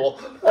invisible people.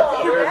 Well,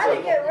 I had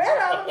to get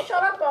rid of them.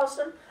 Shut up,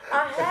 Austin.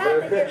 I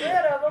had to get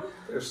rid of them.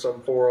 There's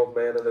some poor old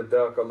man and a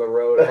duck on the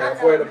road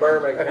halfway to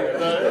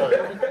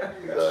Birmingham.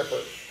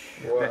 Exactly.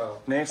 Wow.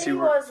 Nancy, He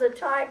was the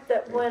type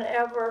that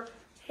whenever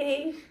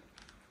he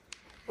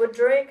would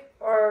drink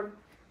or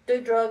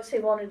do drugs, he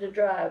wanted to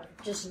drive.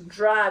 Just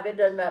drive. It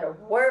doesn't matter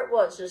where it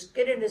was. Just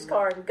get in his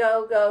car and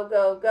go, go,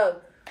 go, go.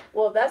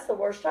 Well, that's the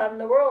worst time in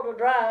the world to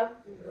drive,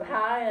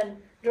 high and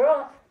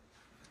drunk.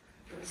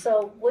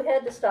 So we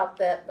had to stop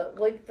that, but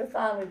we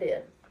finally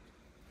did.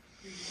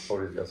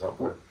 Odie's got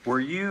something. Were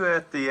you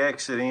at the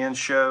Exit In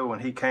show when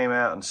he came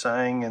out and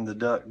sang in the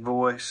duck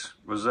voice?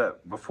 Was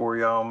that before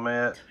y'all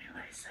met?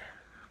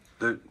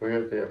 We were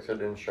at the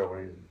Exit In show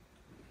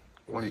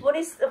When he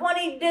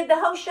did the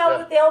whole show Yeah.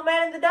 with the old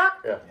man and the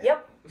duck? Yeah.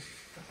 Yep.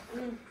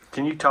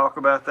 Can you talk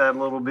about that a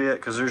little bit?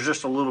 Because there's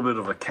just a little bit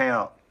of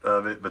account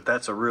of it, but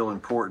that's a real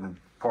important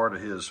part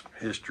of his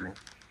history.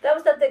 That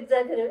was at the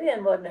Executive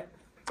Inn, wasn't it?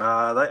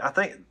 I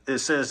think it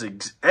says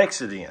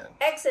Exit In.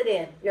 Exit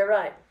Inn, you're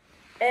right.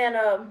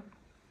 And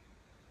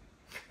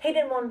he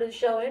didn't want to do the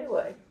show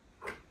anyway.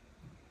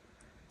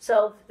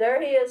 So there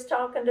he is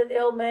talking to the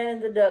old man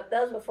and the duck.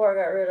 That was before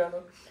I got rid of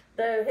him.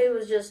 There he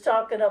was just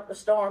talking up a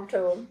storm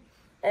to him.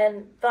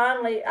 And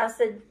finally I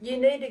said, you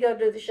need to go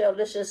do the show.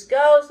 Let's just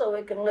go so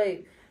we can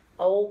leave.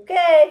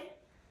 Okay.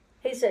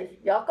 He said,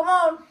 y'all come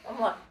on. I'm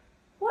like,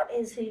 what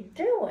is he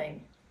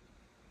doing?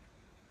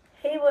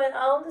 He went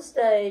on the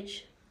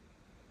stage.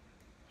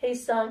 He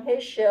sung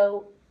his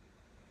show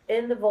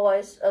in the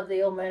voice of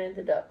the old man and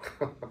the duck.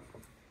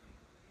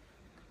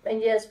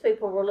 And yes,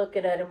 people were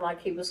looking at him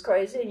like he was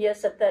crazy. And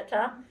yes, at that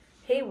time,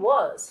 he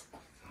was.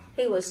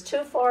 He was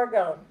too far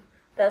gone.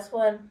 That's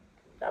when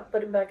I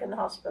put him back in the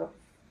hospital.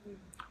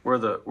 Were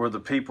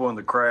the people in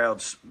the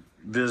crowds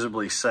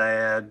visibly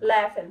sad,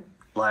 Laughing,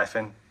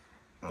 laughing?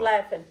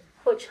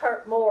 which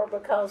hurt more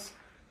because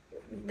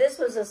this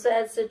was a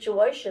sad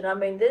situation. I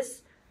mean,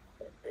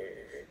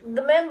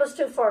 the man was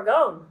too far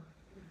gone.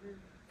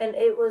 And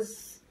it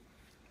was,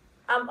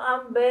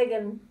 I'm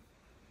begging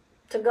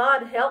to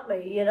God, help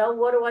me, you know,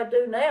 what do I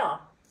do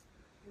now?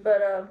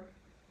 But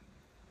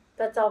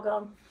that's all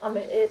gone. I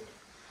mean, it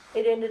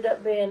ended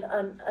up being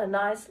a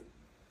nice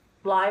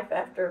life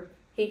after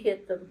he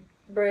hit the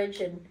bridge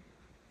in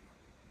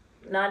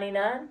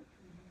 99.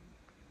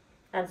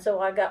 And so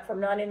I got from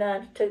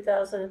 99 to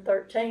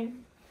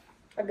 2013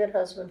 a good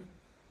husband.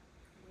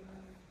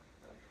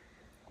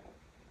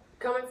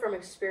 Coming from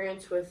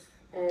experience with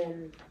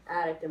an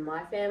addict in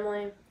my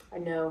family, I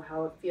know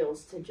how it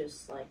feels to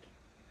just like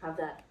have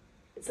that.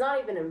 It's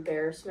not even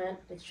embarrassment.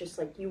 It's just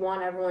like you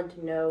want everyone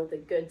to know the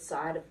good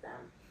side of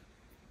them.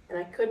 And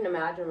I couldn't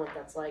imagine what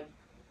that's like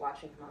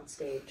watching him on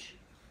stage.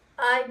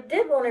 I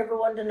did want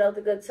everyone to know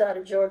the good side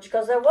of George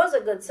because there was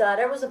a good side.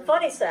 There was a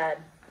funny side.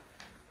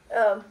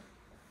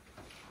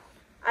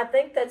 I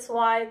think that's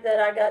why that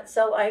I got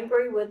so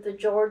angry with the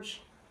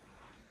George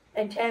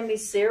and Tammy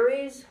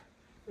series.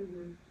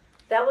 Mm-hmm.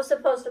 That was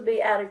supposed to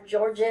be out of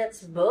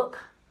Georgette's book,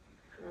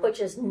 which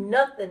is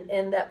nothing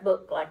in that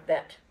book like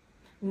that.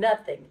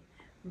 Nothing.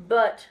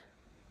 But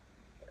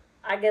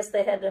I guess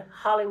they had to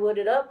Hollywood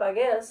it up, I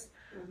guess.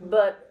 Mm-hmm.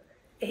 But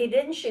he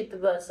didn't shoot the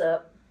bus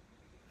up.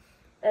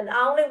 And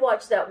I only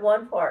watched that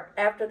one part.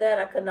 After that,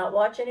 I could not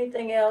watch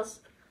anything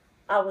else.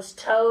 I was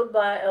told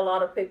by a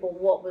lot of people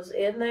what was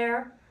in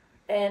there,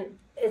 and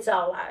it's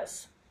all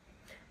lies.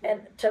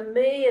 And to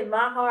me, in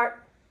my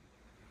heart,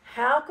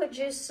 how could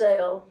you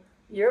sell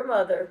your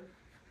mother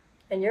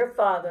and your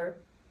father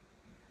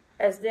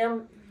as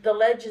them, the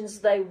legends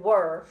they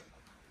were,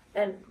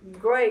 and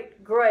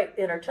great, great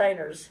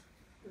entertainers,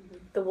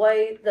 the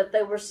way that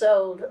they were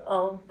sold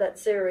on that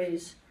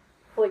series,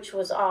 which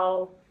was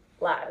all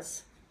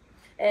lies.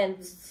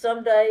 And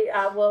someday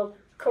I will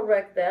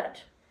correct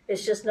that.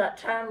 It's just not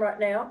time right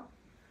now.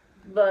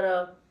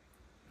 But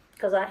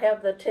because I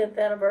have the 10th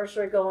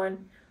anniversary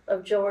going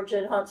of George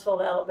in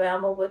Huntsville,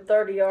 Alabama, with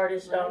 30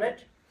 artists on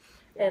it.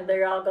 And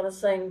they're all going to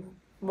sing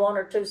one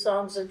or two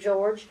songs of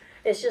George.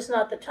 It's just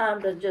not the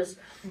time to just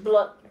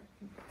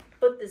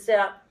put this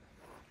out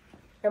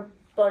and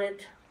put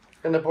it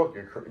In the book,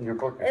 in your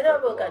book. in the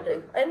book. I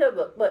do in the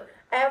book. But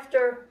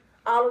after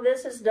all of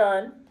this is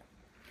done,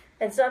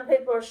 and some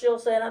people are still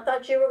saying, "I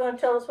thought you were going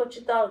to tell us what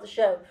you thought of the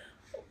show."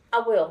 I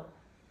will.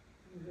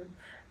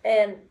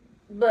 Mm-hmm.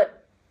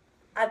 But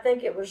I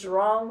think it was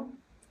wrong,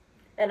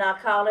 and I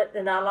call it,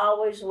 and I'll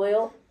always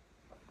will,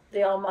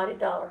 the almighty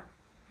dollar.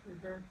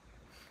 Mm-hmm.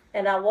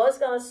 And I was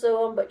going to sue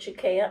them, but you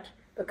can't,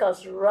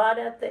 because right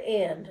at the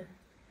end,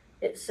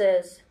 it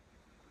says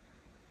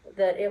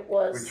that it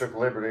was... We took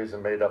liberties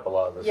and made up a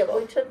lot of this yeah,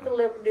 stuff. we took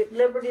the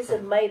liberties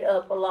and made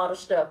up a lot of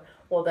stuff.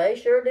 Well, they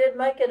sure did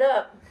make it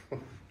up.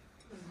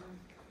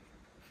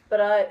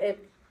 But if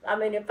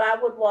I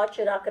would watch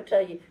it, I could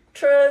tell you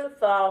true,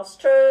 false,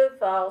 true,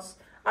 false.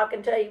 I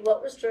can tell you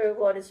what was true,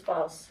 what is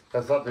false.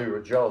 That's not that you were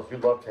jealous. You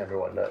loved Tammy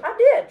Wynette. I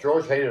did.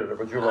 George hated her,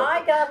 but you loved I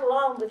her. got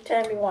along with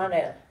Tammy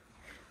Wynette.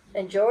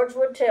 And George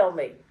would tell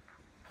me,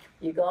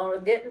 you're going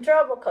to get in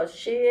trouble because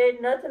she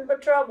ain't nothing but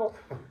trouble.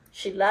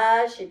 She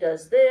lies, she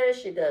does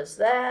this, she does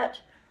that.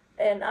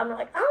 And I'm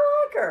like, I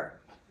like her.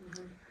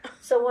 Mm-hmm.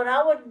 So when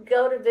I would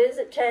go to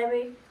visit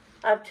Tammy,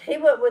 he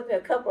went with me a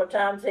couple of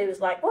times. He was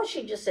like, well,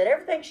 she just said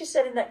everything she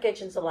said in that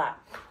kitchen's a lie.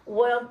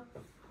 Well,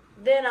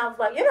 then I was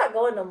like, you're not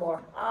going no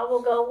more. I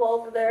will go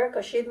over there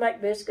because she'd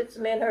make biscuits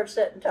and me and her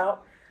sit and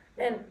talk.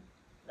 And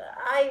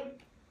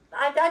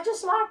I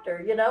just liked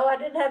her, you know. I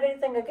didn't have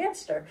anything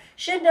against her.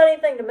 She hadn't done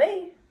anything to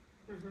me.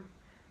 Mm-hmm.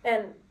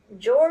 And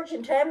George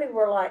and Tammy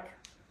were like,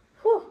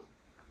 whew.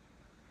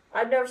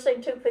 I've never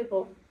seen two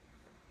people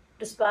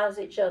despise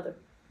each other.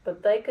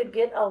 But they could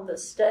get on the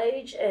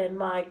stage, and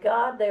my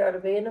God, they ought to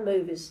be in the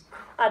movies.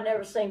 I'd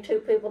never seen two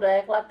people to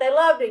act like they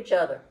loved each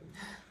other.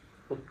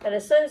 And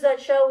as soon as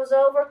that show was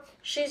over,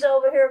 she's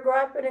over here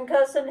griping and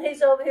cussing,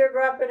 he's over here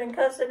griping and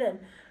cussing, and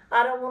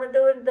I don't want to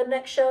do it the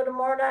next show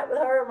tomorrow night with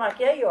her. I'm like,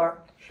 yeah, you are.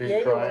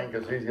 She's crying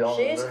because he's yelling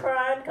She's at her.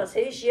 crying because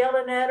he's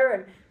yelling at her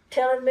and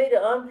telling me to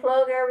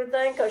unplug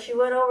everything because she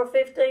went over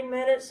 15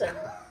 minutes. And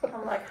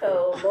I'm like,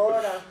 oh,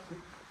 Lord,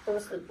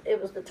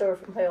 it was the tour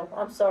from hell.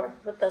 I'm sorry,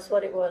 but that's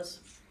what it was.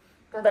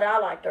 But I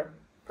liked her.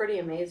 Pretty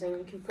amazing.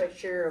 You can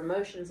put your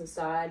emotions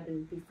aside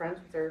and be friends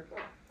with her,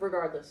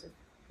 regardless if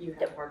you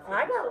have hard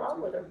feelings. I got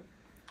along with her.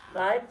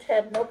 I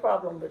had no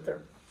problem with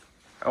her.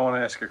 I want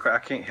to ask I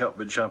can't help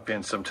but jump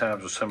in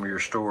sometimes with some of your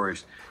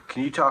stories.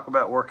 Can you talk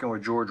about working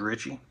with George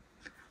Ritchie?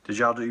 Did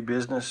y'all do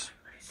business?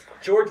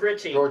 George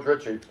Ritchie. George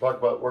Ritchie. Talk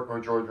about working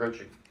with George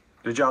Ritchie.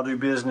 Did y'all do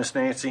business,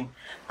 Nancy?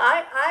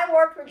 I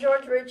worked with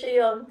George Ritchie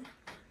on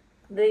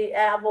the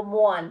album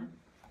One.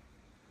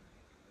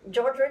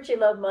 George Ritchie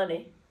loved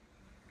money,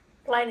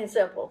 plain and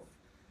simple.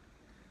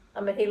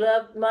 I mean, he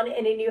loved money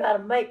and he knew how to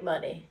make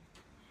money.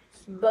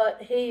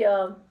 But he,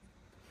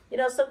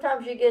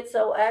 sometimes you get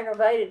so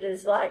aggravated,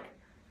 it's like,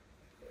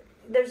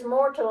 there's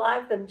more to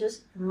life than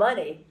just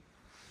money.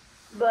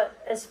 But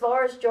as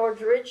far as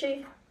George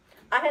Ritchie,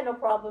 I had no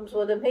problems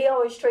with him. He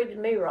always treated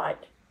me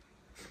right.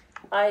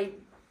 I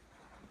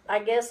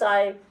guess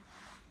I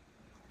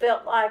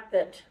felt like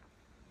that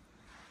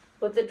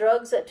with the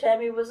drugs that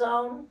Tammy was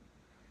on,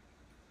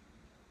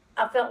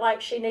 I felt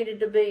like she needed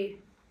to be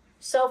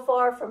so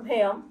far from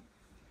him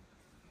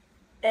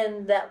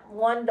and that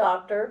one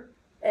doctor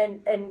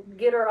and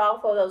get her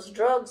off of those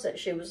drugs that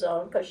she was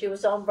on, because she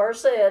was on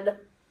Versed.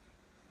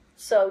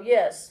 So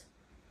yes,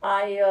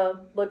 I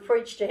would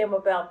preach to him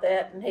about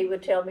that, and he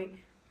would tell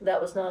me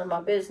that was none of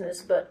my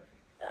business, but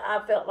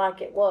I felt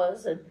like it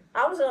was. And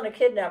I was going to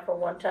kidnap her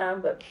one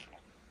time, but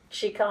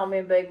she called me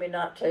and begged me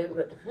not to.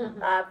 But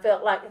I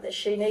felt like that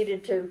she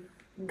needed to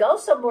go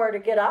somewhere to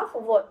get off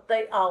of what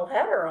they all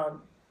had her on.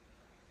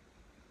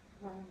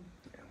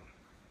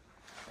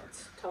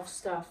 That's tough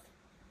stuff.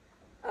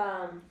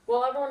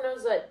 Well, everyone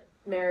knows that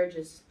marriage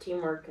is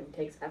teamwork and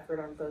takes effort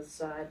on both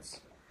sides.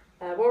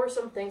 What were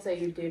some things that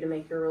you do to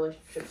make your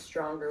relationship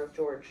stronger with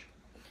George?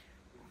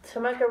 To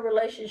make a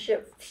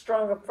relationship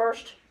stronger,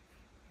 first,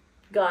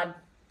 God.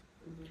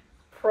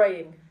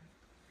 Praying.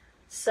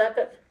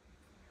 Second,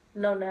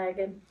 no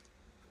nagging.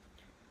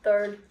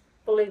 Third,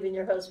 believe in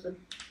your husband.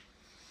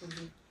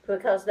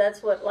 Because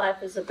that's what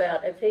life is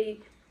about.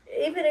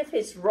 Even if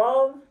he's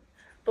wrong,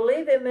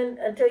 believe him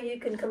until you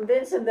can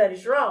convince him that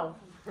he's wrong.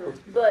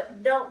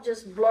 But don't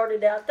just blurt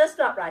it out. That's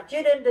not right.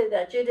 You didn't do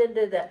that. You didn't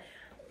do that.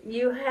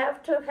 You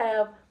have to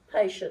have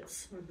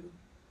patience.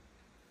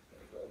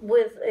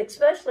 With,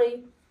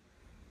 especially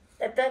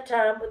at that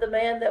time, with a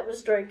man that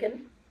was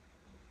drinking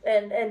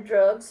and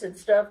drugs and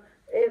stuff.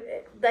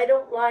 They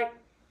don't like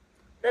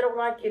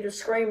you to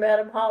scream at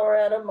him, holler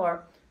at him,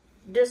 or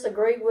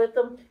disagree with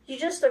them. You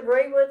just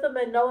agree with them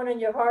and knowing in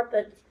your heart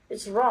that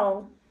it's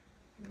wrong.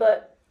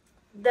 But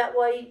that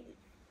way,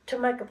 to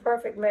make a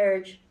perfect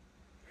marriage,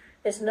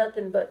 it's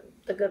nothing but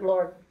the good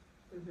Lord.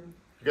 You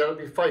got to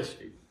be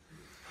feisty.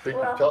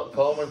 Well,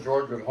 Tell them when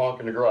George would honk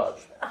in the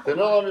garage. They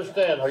don't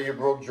understand how you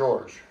broke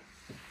George.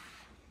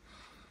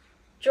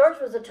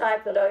 George was the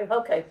type that,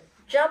 okay,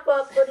 jump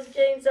up, put his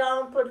jeans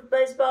on, put his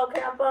baseball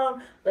cap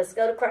on, let's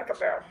go to Cracker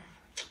Barrel.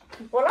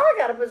 Well, I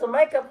got to put some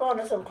makeup on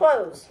and some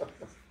clothes.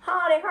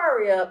 Honey,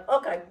 hurry up.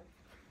 Okay.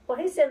 Well,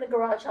 he's in the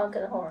garage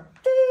honking the horn.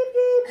 Beep,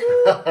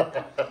 beep,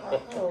 beep.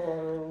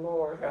 Oh,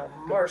 Lord, have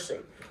mercy.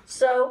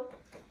 So,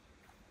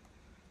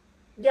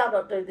 y'all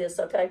don't do this,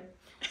 okay?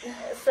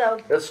 So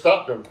It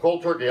stopped him.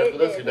 Cold turkey. After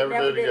this, he never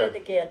did it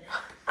again.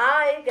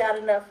 I got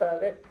enough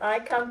of it. I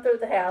come through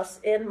the house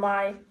in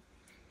my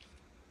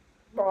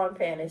bra and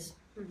panties.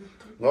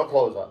 No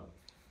clothes on.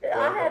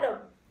 I had a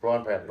Bra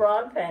and panties. bra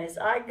and panties.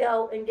 I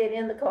go and get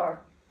in the car.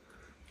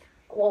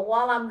 Well,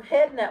 while I'm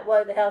heading that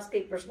way, the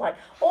housekeeper's like,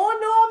 "Oh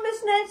no,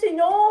 Miss Nancy,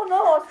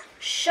 no,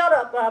 shut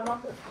up,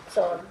 Mama."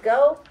 So I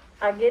go,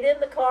 I get in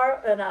the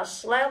car, and I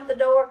slam the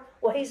door.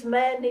 Well, he's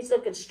mad and he's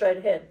looking straight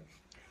ahead.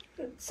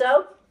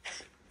 So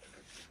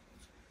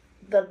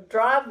the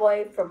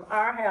driveway from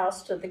our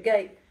house to the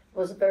gate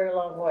was a very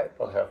long way.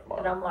 About half a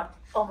And mile. I'm like,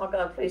 oh my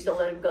God, please don't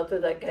let him go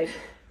through that gate.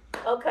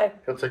 Okay,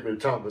 It'll take me to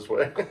town this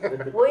way.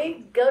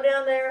 we go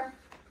down there,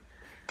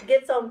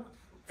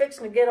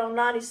 fixing to get on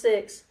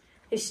 96.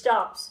 He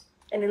stops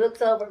and he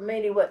looks over at me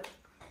and he went,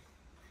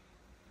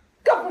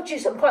 "Go put you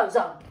some clothes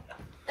on."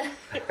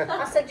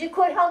 I said, "You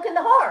quit honking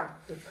the horn."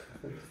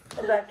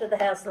 Went back to the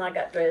house and I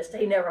got dressed.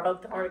 He never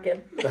honked the horn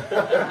again. So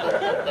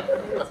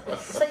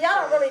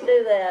y'all don't really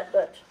do that,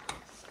 but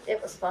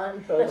it was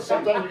fun.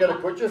 Sometimes you got to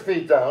put your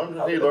feet down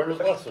and he learned his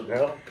lesson, you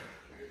know?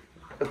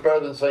 It's better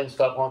than saying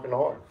stop honking the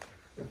horn.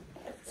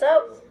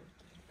 So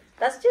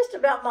that's just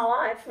about my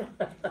life.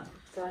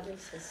 That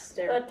is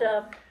hysterical.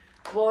 But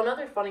Well,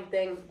 another funny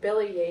thing,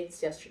 Billy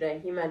Yates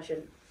yesterday,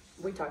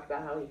 we talked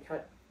about how he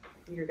cut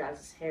your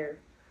guys' hair.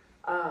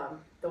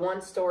 The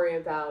one story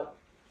about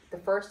the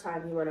first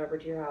time he went over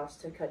to your house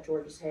to cut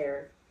George's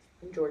hair,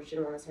 and George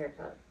didn't want his hair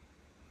cut.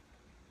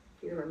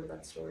 Do you remember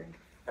that story?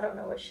 I don't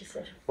know what she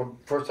said. Well,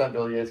 first time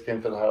Billy Yates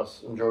came to the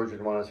house and George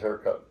didn't want his hair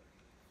cut.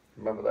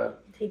 Remember that?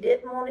 He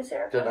didn't want his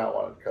hair cut? Did not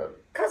want it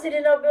cut. Because he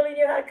didn't know Billy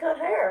knew how to cut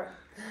hair.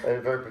 They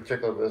were very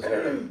particular with his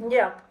hair.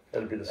 Yeah.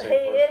 It had to be the same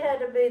It person. had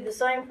to be the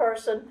same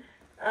person.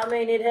 I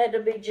mean, it had to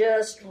be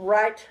just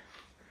right.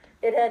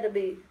 It had to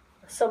be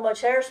so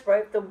much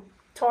hairspray. If the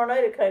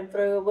tornado came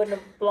through, it wouldn't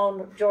have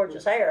blown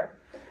George's hair.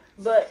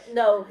 But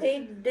no, he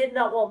did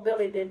not want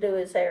Billy to do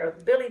his hair.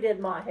 Billy did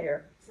my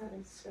hair. That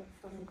is so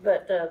funny.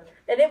 But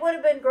and it would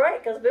have been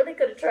great because Billy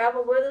could have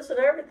traveled with us and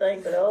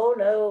everything. But oh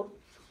no,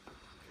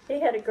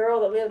 he had a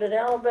girl that lived in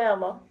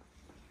Alabama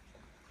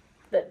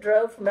that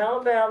drove from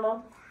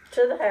Alabama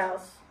to the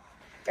house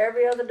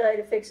every other day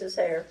to fix his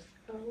hair,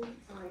 Oh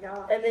my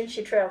god. and then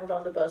she traveled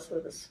on the bus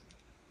with us.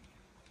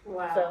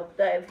 Wow. So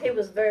Dave, he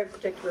was very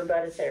particular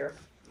about his hair.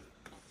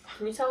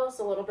 Can you tell us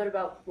a little bit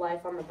about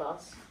life on the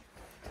bus?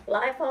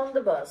 Life on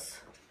the bus.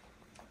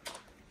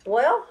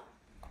 Well,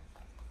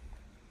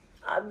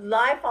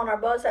 life on our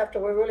bus after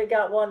we really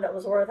got one that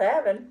was worth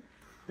having,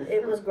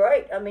 it was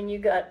great. I mean, you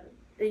had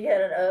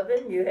an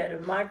oven, you had a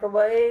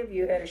microwave,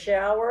 you had a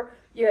shower,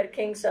 you had a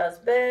king size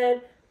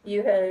bed,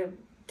 you had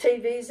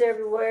TVs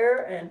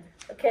everywhere, and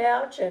a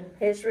couch, and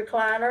his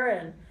recliner,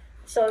 and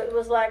so it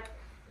was like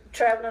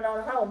traveling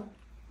on home.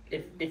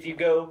 If you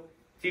go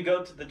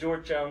to the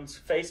George Jones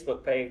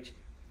Facebook page,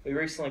 we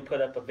recently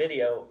put up a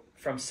video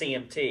from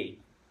CMT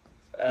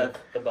of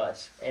the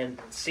bus, and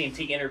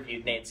CMT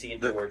interviewed Nancy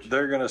and George.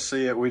 They're going to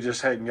see it. We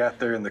just hadn't got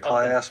there in the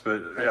class,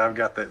 but I've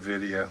got that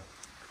video.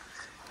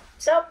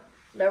 So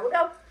there we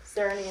go. Is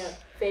there any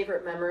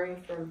favorite memory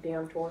from being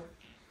on tour?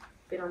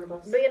 Being on the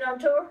bus? Being on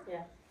tour.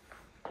 Yeah.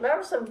 There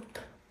were some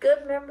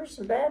good members,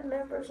 some bad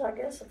members, I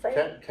guess. A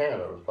favorite.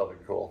 Canada was probably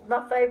cool.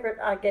 My favorite,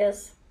 I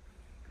guess,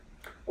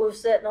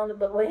 was sitting on the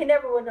bus. Well, he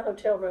never went in a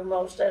hotel room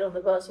while we stayed on the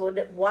bus.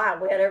 Why?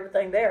 We had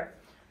everything there.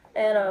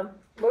 And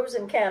we was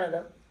in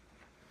Canada.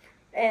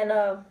 And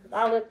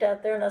I looked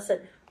out there and I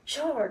said,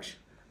 George,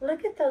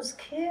 look at those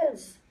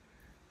kids.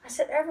 I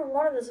said, every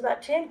one of there's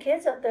about 10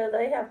 kids out there,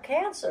 they have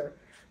cancer.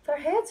 Their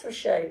heads were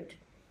shaved.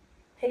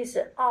 He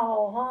said,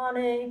 oh,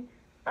 honey.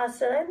 I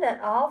said, isn't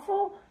that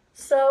awful?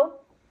 So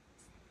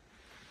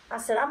I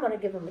said, I'm going to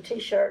give him a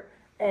T-shirt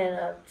and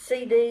a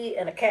CD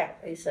and a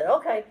cap. He said,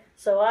 okay.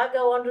 So I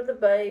go under the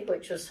bay,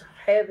 which was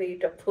heavy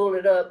to pull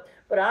it up,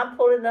 but I'm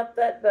pulling up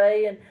that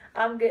bay and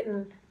I'm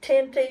getting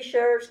 10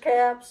 T-shirts,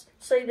 caps,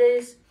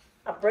 CDs.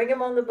 I bring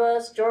them on the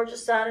bus. George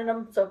is signing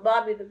them. So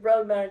Bobby, the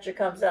road manager,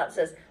 comes out and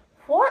says,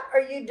 what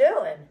are you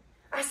doing?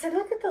 I said,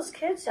 look at those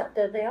kids out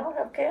there. They all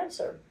have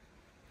cancer.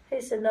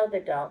 He said, no, they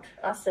don't.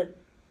 I said,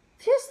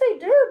 yes, they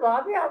do,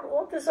 Bobby. I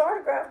want this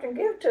autographed and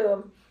give to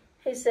them.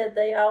 He said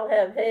they all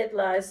have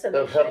headlights. And They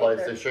have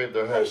headlights, they shave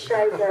their They heads.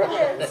 shave their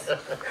heads.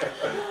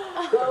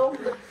 Oh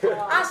my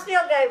god. I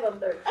still gave them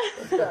their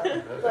stuff.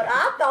 But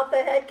I thought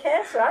they had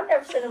cancer. I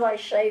never seen anybody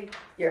shave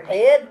your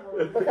head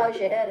because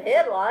you had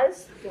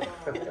headlights.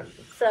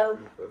 So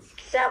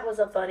that was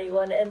a funny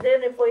one. And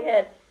then if we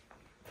had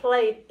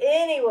played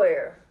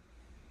anywhere,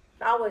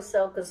 I always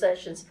sell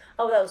concessions.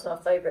 Oh, that was my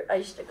favorite. I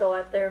used to go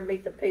out there and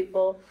meet the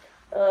people,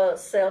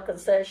 sell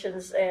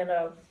concessions and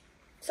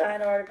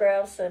sign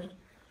autographs. And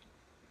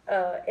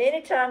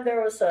anytime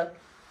there was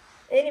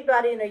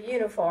anybody in a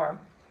uniform,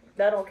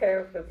 I don't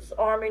care if it was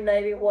Army,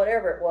 Navy,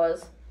 whatever it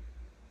was,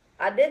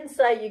 I didn't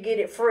say you get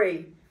it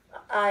free.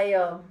 They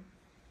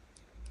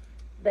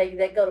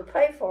go to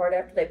pay for it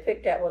after they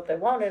picked out what they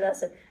wanted. I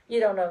said, you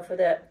don't know for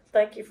that.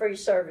 Thank you for your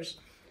service.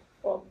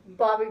 Well,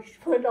 Bobby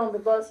went on the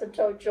bus and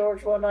told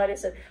George one night, he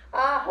said,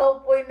 I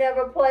hope we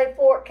never play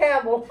Fort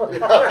Campbell.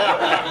 Give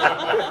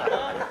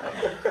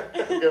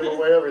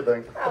away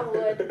everything. I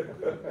would.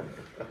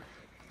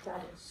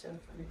 That is so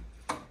funny.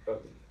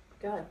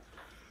 Go ahead.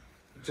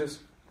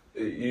 Just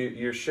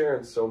you're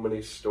sharing so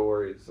many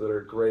stories that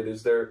are great.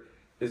 Is there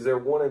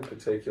one in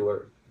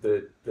particular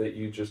that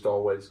you just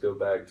always go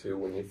back to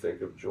when you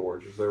think of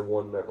George? Is there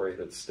one memory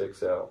that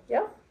sticks out?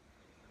 Yeah.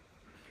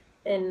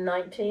 In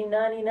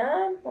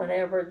 1999,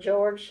 whenever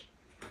George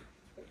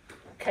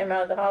came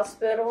out of the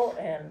hospital,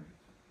 and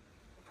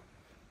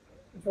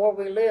where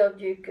we lived,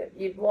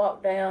 you'd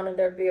walk down and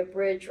there'd be a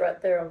bridge right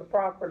there on the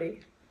property.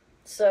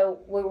 So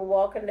we were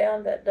walking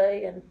down that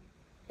day, and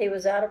he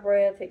was out of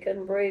breath. He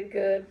couldn't breathe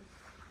good,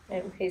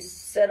 and he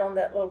sat on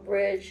that little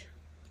bridge,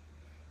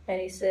 and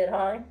he said,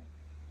 "Honey,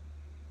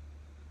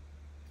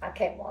 I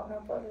can't walk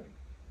no further."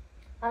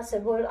 I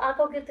said, "Well, I'll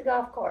go get the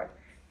golf cart."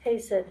 He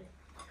said,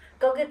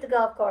 "Go get the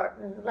golf cart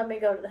and let me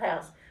go to the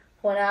house."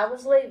 When I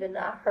was leaving,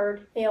 I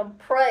heard him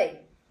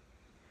pray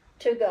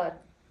to God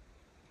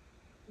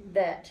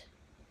that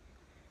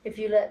if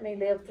you let me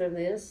live through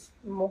this,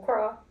 I'm gonna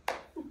cry,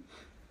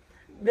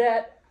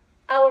 that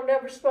I will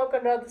never smoke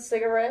another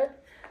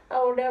cigarette, I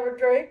will never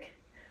drink,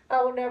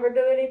 I will never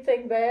do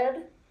anything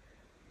bad.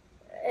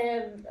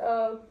 And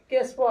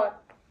guess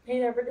what? He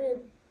never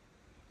did.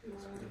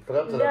 But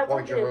up to that Never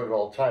point, you did. heard it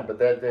all the time. But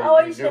that day, Oh,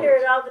 I you used knew to hear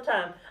it. it all the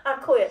time. I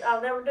quit.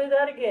 I'll never do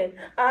that again.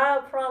 I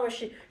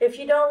promise you. If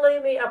you don't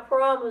leave me, I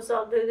promise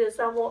I'll do this.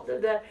 I won't do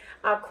that.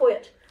 I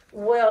quit.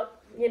 Well,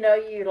 you know,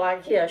 you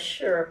like, yeah,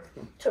 sure.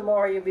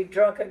 Tomorrow you'll be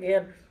drunk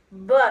again.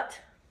 But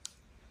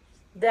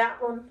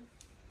that one,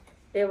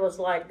 it was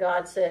like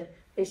God said,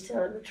 he's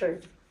telling the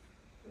truth.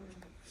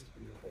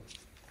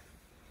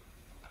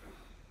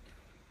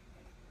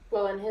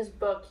 Well, in his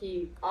book,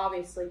 he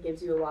obviously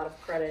gives you a lot of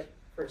credit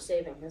for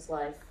saving his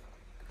life,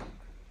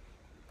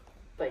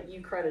 but you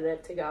credit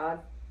it to God.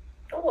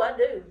 Oh, I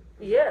do.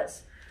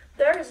 Yes.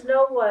 There is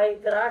no way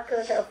that I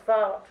could have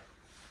thought.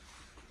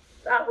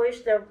 I wish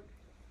there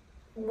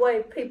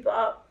way people,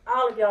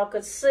 all of y'all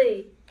could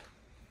see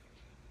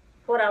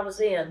what I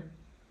was in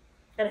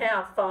and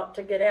how I fought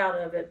to get out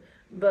of it.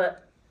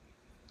 But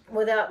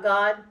without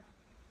God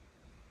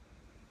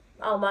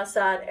on my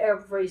side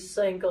every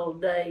single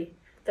day,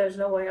 there's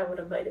no way I would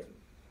have made it.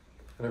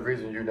 And the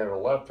reason you never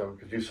left him,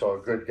 because you saw a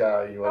good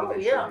guy, you wanted to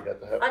make sure he got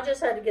to heaven. I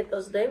just had to get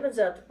those demons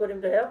out to put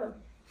him to heaven.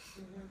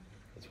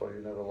 That's why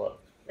you never left.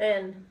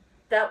 And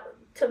that,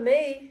 to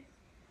me,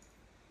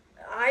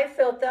 I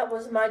felt that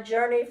was my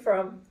journey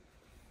from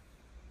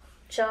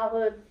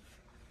childhood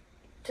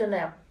to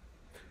now.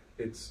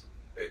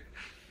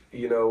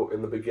 You know,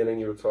 in the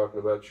beginning you were talking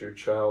about your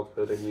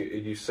childhood, and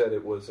you said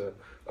it was a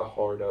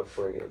hard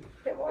upbringing.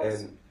 It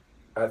was. And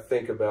I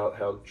think about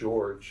how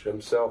George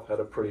himself had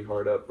a pretty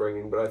hard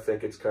upbringing, but I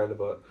think it's kind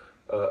of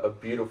a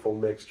beautiful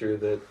mixture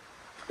that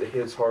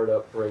his hard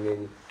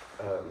upbringing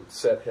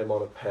set him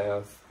on a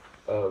path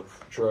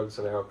of drugs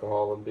and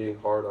alcohol and being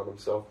hard on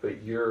himself,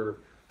 but your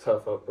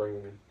tough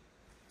upbringing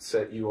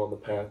set you on the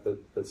path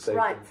that saved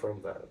him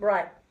from that.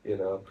 Right. You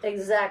know?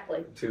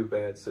 Exactly. Two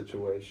bad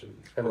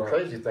situations. And the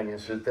crazy thing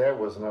is, his dad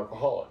was an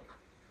alcoholic.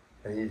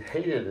 And he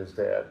hated his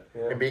dad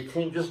and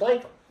became just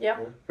like him.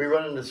 Yep. We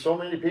run into so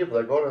many people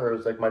that go to her.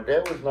 It's like, my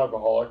dad was an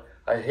alcoholic.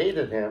 I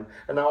hated him.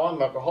 And now I'm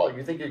an alcoholic.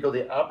 You think you go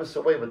the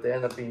opposite way, but they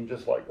end up being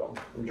just like him.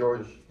 And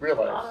George A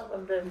realized, lot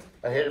of them do.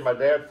 I hated my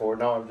dad for it.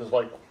 Now I'm just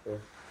like him.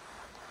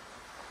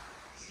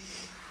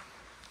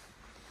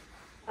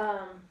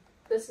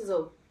 This is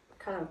a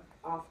kind of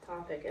off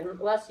topic,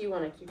 unless you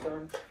want to keep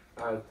going.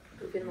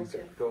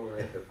 Go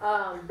right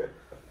ahead.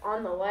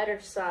 On the lighter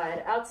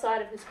side,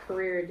 outside of his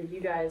career, did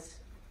you guys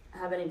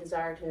have any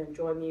desire to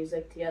enjoy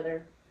music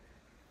together?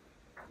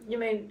 You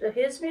mean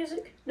his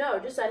music? No,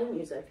 just any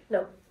music.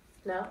 No.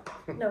 No?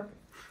 No.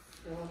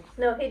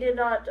 No, he did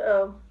not.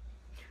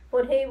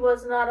 When he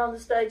was not on the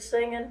stage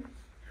singing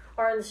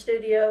or in the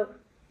studio,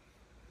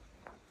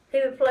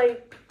 he would play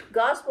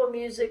gospel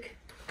music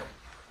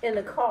in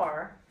the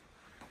car,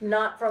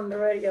 not from the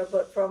radio,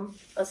 but from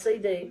a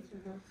CD.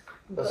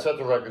 Let's set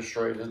the record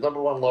straight. His number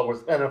one love was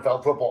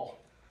NFL football.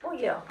 Oh,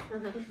 yeah.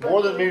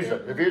 More than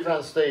music. If he was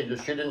on stage,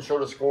 if she didn't show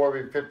the score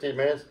every 15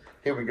 minutes,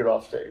 he would get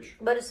off stage.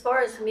 But as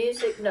far as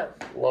music, no.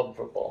 Loved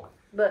football.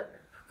 But,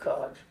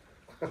 God,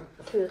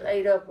 he was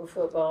ate up with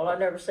football. I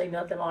never seen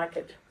nothing like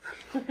it.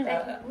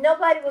 And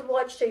nobody would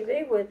watch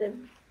TV with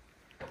him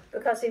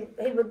because he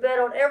would bet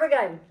on every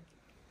game.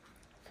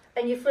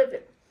 And you flip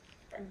it.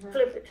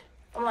 Flip it.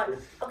 I'm like,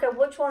 okay,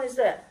 which one is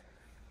that?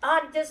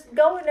 Just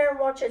go in there and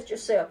watch it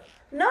yourself.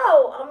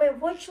 No, I mean,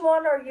 which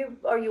one are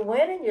you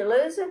winning? You're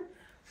losing?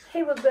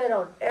 He would bet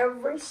on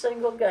every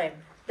single game.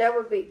 There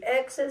would be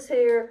X's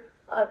here,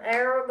 an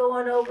arrow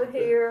going over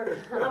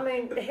here. I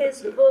mean,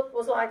 his book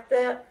was like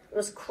that. It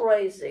was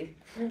crazy.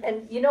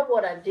 And you know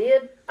what I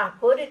did? I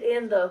put it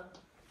in the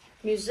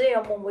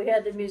museum when we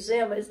had the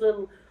museum, his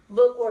little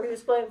book where he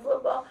was playing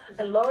football.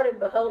 And Lord and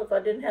behold, if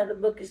I didn't have the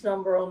bookie's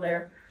number on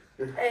there.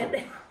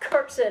 And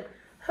Kirk said,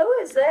 "Who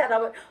is that?" I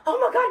went, "Oh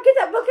my God, get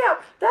that book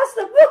out. That's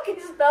the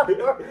bookie's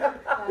number."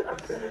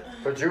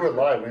 But you would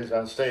lie when he was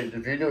on stage.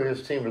 If you knew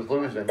his team was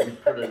losing,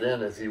 you'd put it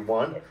in as he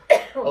won.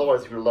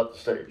 Otherwise, he would have left the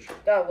stage.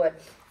 I would.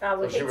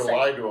 So she he'd would say,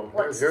 lie to him.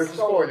 "What's Here's the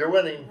score? score. You're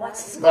winning.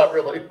 What's the Not score?"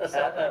 really. So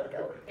I would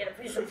go get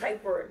a piece of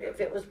paper, and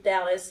if it was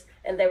Dallas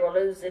and they were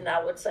losing,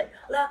 I would say,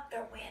 "Look,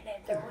 they're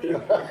winning. They're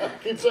winning."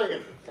 Keep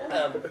singing.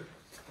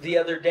 The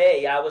other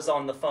day, I was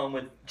on the phone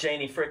with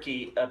Janie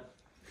Fricky, a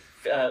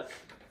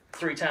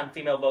three-time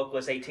female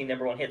vocalist, 18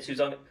 number one hits, who's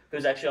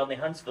actually on the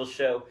Huntsville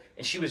show,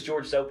 and she was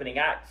George's opening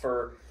act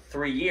for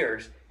 3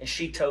 years. And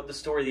she told the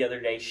story the other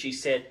day. She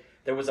said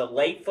there was a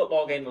late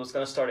football game that was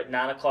going to start at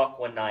 9 o'clock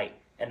one night,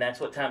 and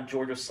that's what time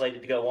George was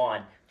slated to go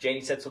on.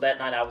 Janie said, so that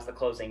night I was the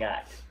closing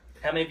act.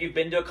 How many of you have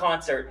been to a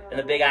concert and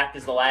the big act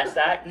is the last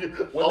act? When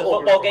the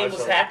football game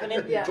was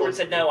happening, George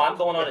said, no, I'm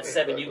going on at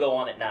 7, you go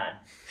on at 9.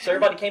 So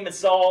everybody came and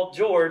saw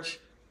George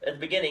at the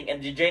beginning,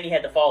 and Janie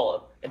had to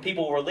follow. And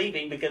people were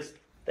leaving because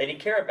they didn't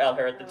care about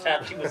her at the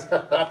time. She was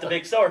not the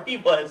big star. He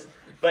was.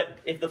 But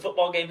if the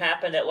football game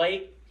happened at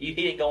late, he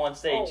didn't go on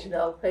stage.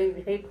 Oh, no.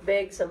 He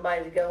begged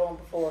somebody to go on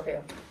before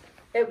him.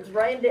 It was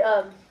Randy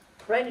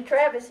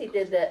Travis, he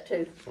did that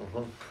too.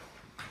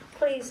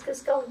 Please,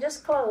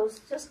 just close.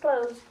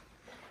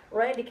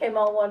 Randy came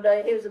on one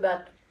day. He was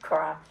about to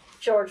cry.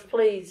 George,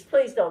 please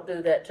don't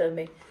do that to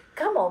me.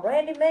 come on,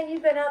 Randy, man,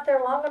 you've been out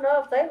there long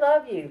enough. They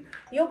love you.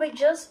 You'll be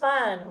just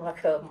fine. I'm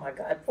like, oh my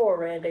God, poor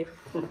Randy.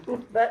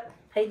 But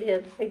he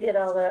did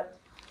all that.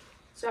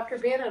 So after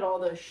being at all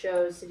those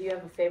shows, did you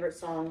have a favorite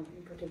song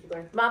in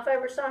particular? My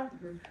favorite song?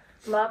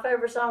 My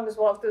favorite song is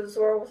Walk Through This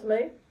World With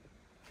Me.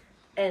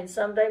 And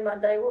Someday My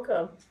Day Will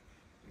Come.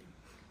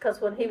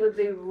 Because when he would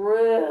be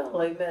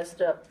really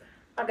messed up,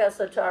 I got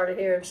so tired of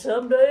hearing,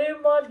 someday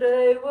my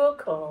day will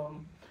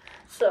come.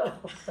 So,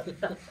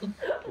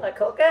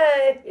 like,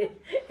 okay,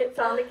 it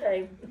finally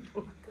came.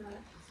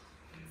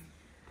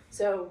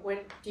 So, when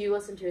do you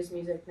listen to his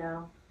music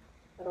now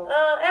at all?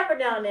 Every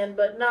now and then,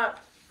 but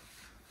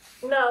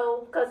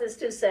no, because it's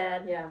too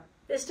sad. Yeah,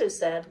 It's too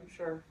sad. I'm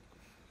sure.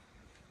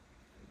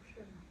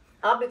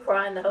 I'll be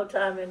crying the whole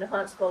time in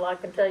Huntsville, I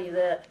can tell you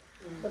that,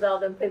 with all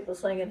them people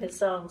singing his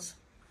songs.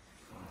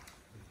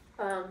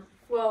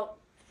 Well,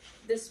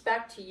 this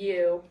back to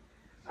you.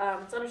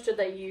 It's understood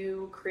that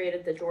you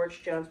created the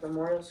George Jones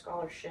Memorial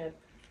Scholarship.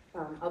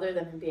 Other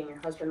than him being your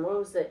husband, what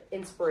was the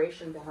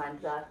inspiration behind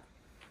that?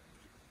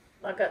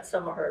 I got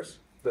some of hers.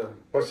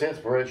 What's the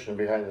inspiration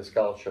behind the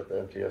scholarship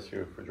at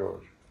MTSU for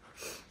George?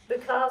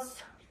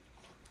 Because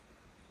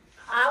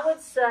I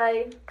would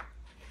say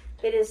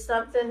it is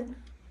something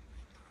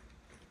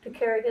to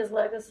carry his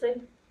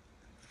legacy.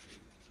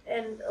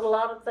 And a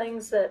lot of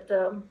things that,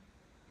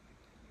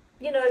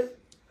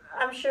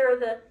 I'm sure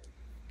that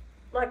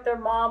like their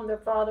mom, their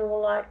father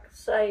will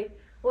say,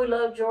 we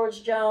love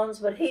George Jones,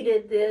 but he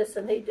did this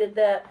and he did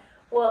that.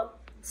 Well,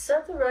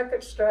 set the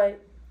record straight.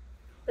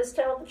 Let's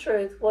tell the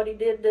truth, what he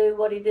did do,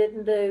 what he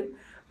didn't do.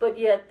 But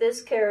yet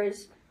this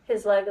carries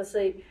his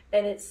legacy,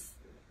 and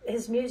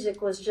his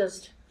music was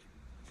just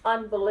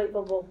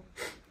unbelievable.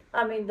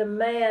 I mean, the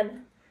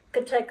man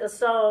could take a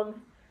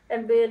song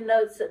and be in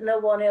notes that no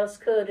one else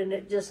could, and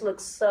it just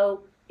looks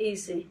so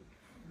easy.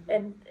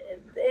 And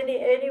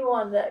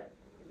anyone that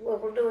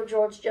will do a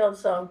George Jones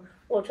song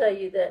will tell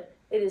you that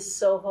it is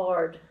so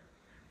hard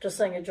to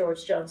sing a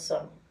George Jones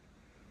song.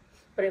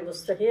 But it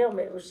was to him,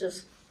 it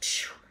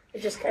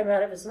just came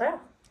out of his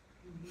mouth.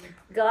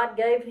 God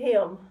gave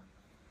him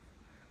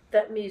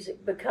that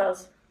music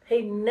because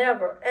he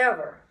never,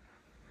 ever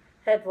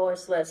had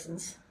voice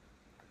lessons.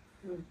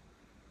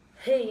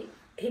 He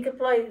could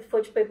play,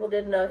 which people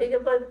didn't know, he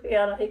could play the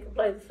piano, he could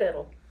play the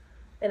fiddle.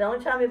 And the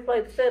only time he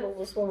played the fiddle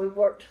was when we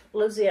worked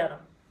Louisiana,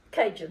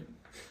 Cajun.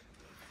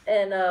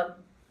 And,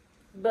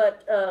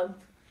 but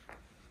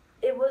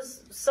it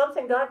was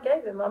something God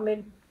gave him. I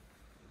mean,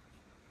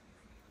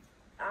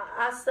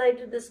 I say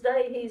to this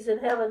day, he's in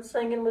heaven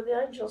singing with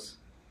the angels.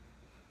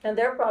 And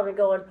they're probably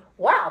going,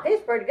 wow, he's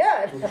pretty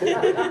good.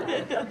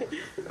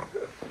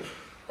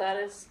 That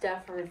is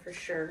definitely for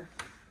sure.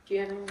 Do you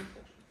have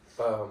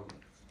any?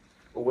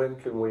 When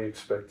can we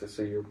expect to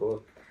see your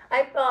book?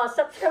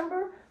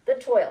 September the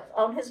 12th,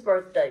 on his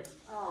birthday.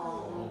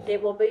 Oh.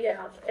 It will be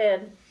out.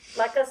 And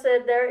like I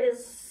said, there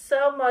is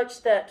so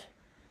much that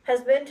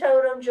has been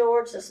told on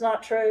George that's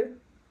not true.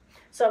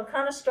 So I'm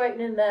kind of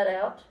straightening that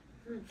out.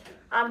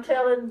 I'm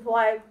telling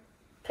why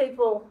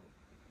people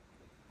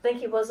think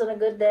he wasn't a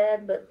good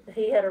dad, but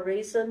he had a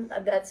reason.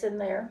 That's in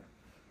there.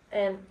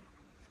 And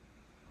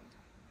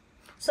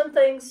some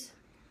things,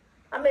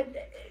 I mean,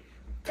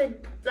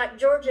 like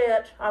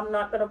Georgette, I'm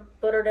not going to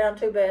put her down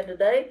too bad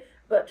today,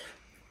 but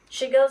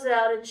she goes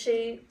out and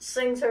she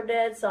sings her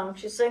dad's songs.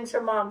 She sings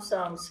her mom's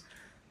songs.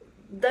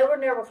 They were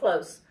never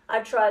close. I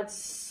tried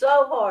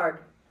so hard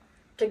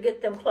to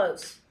get them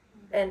close.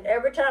 And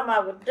every time I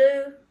would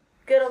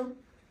get them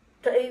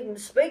to even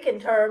speak in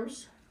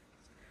terms,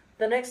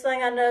 the next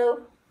thing I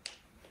know,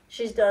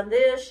 she's done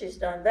this, she's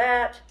done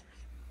that.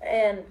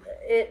 And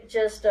it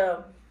just,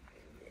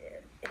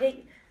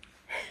 he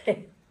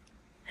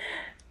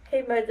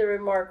made the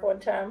remark one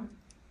time,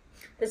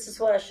 this is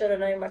what I should have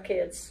named my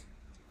kids.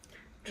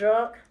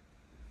 Drunk,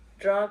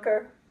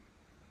 drunker,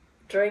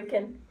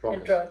 drinking,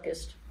 and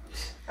drunkest.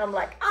 I'm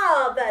like,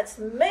 oh, that's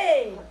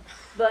me.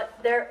 But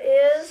there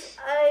is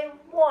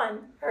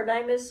one. Her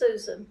name is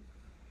Susan.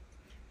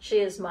 She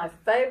is my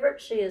favorite.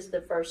 She is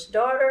the first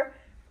daughter.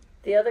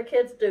 The other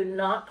kids do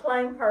not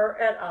claim her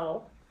at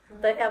all.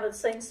 They haven't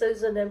seen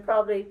Susan in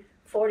probably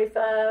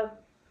 45,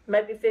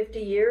 maybe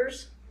 50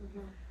 years.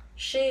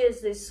 She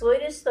is the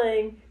sweetest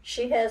thing.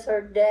 She has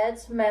her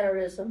dad's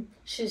mannerism.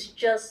 She's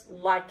just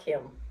like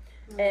him.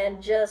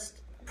 And just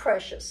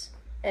precious.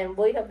 And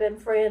we have been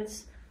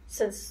friends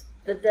since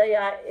the day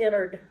I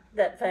entered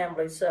that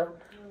family. So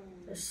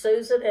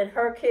Susan and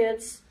her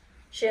kids,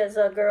 she has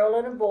a girl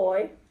and a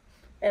boy,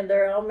 and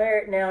they're all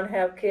married now and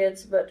have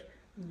kids, but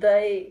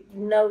they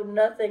know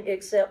nothing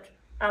except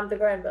I'm the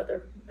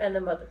grandmother and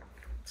the mother.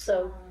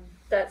 So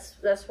that's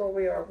where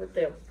we are with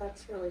them.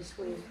 That's really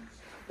sweet.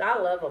 I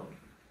love them.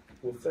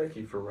 Well, thank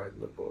you for writing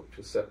the book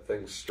to set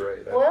things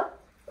straight.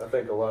 I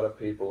think a lot of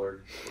people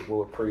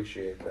will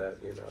appreciate that,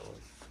 you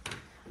know.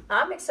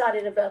 I'm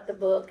excited about the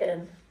book,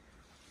 and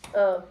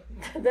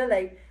then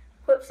they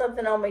put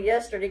something on me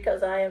yesterday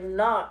because I am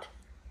not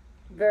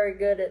very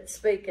good at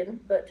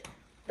speaking, but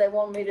they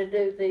want me to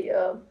do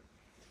the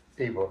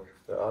ebook,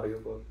 the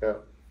audiobook. yeah.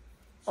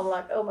 I'm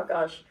like, oh my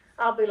gosh,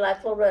 I'll be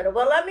like Loretta.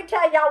 Well, let me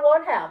tell y'all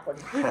what happened.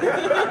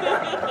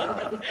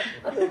 I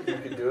think you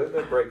could do it.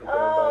 They'll break it down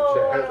Oh,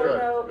 by I chapter. don't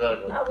know.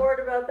 Exactly. I worried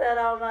about that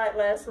all night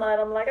last night.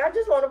 I'm like, I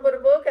just want to put a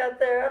book out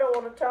there. I don't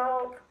want to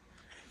talk.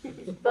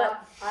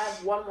 But I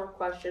have one more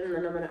question, and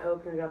then I'm going to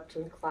open it up to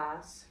the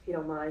class, if you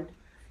don't mind.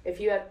 If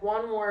you had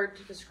one word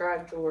to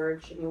describe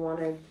George, and you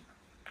wanted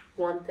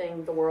one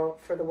thing for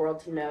the world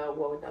to know,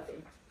 what would that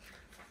be?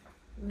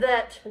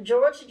 That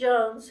George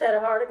Jones had a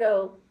heart of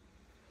gold.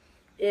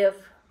 If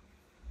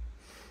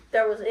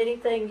there was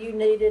anything you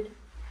needed,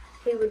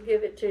 he would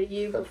give it to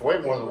you. That's way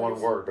more than one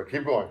word, but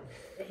keep going.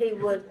 He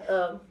would.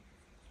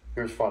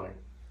 He was funny.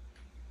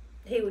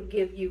 He would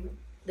give you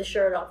the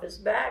shirt off his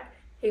back.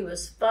 He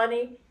was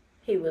funny.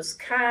 He was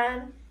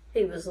kind.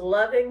 He was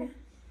loving.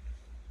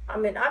 I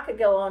mean, I could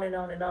go on and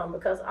on and on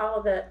because all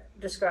of that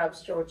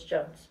describes George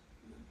Jones.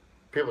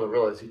 People don't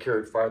realize he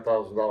carried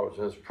 $5,000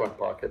 in his front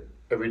pocket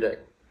every day.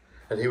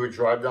 And he would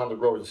drive down the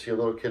road and see a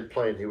little kid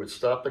playing. He would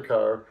stop the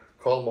car,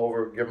 call him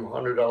over, give him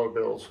 $100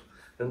 bills.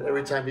 And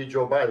every time he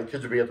drove by, the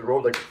kids would be at the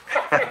road like,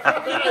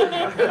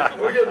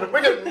 we're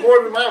getting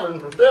more than mom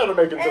and dad are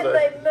making And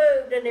today. they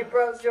moved, and it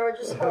broke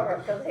George's heart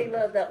because he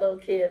loved that little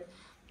kid.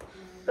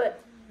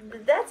 But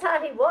that's how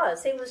he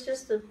was. He was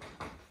just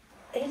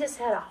he just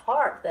had a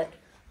heart that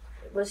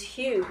was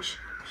huge,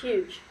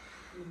 huge.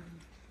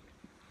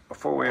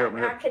 Before we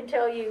open I up, can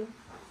tell you,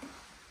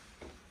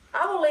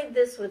 I will leave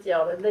this with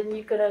y'all, and then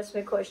you can ask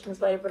me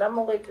questions later, but I'm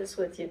going to leave this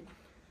with you.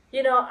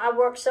 You know, I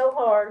worked so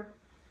hard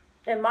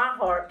in my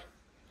heart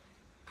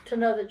to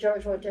know that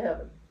George went to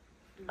heaven.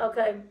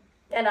 Okay?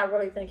 And I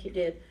really think he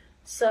did.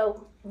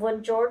 So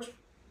when George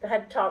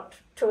had talked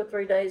 2 or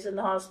 3 days in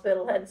the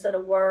hospital, hadn't said a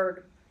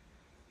word,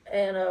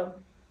 and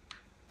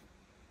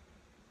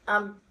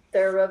I'm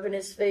there rubbing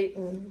his feet,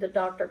 and the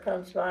doctor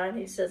comes by, and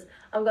he says,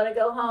 I'm going to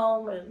go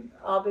home, and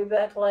I'll be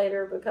back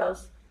later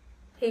because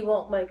he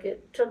won't make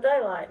it till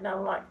daylight. And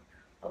I'm like,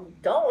 oh,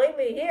 don't leave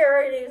me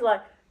here. And he's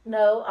like,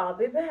 no, I'll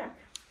be back.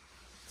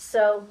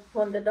 So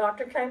when the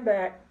doctor came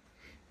back,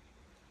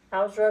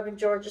 I was rubbing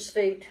George's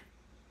feet,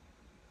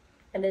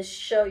 and to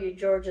show you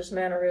George's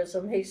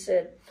mannerism, he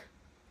said,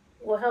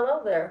 well,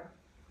 hello there.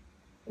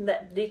 In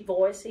that deep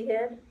voice he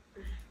had.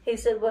 He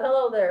said, well,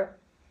 hello there.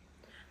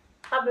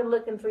 I've been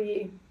looking for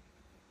you.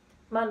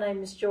 My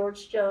name is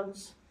George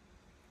Jones.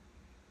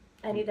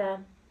 And he died.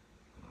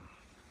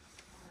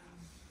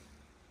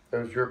 It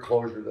was your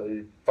closure that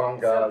he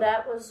found So God.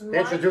 that was He my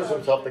introduced closure.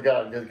 himself to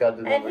God and God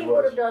didn't know And who he he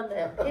would was. have done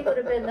that. He would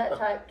have been that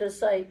type to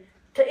say,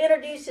 to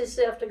introduce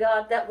himself to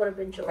God, that would have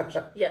been George.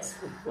 Yes.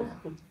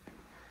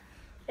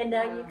 And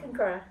now you can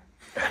cry.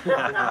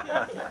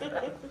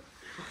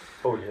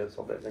 Oh, he had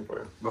something for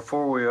you.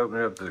 before we open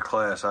it up to the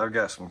class, I've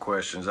got some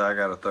questions I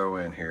got to throw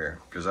in here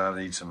because I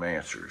need some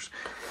answers.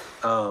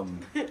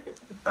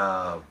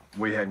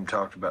 We hadn't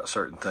talked about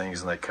certain things,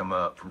 and they come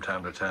up from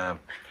time to time.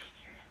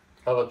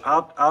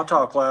 I'll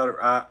talk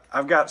louder.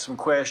 I've got some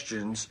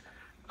questions.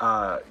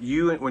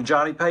 When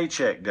Johnny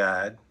Paycheck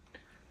died,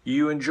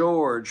 you and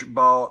George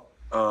bought.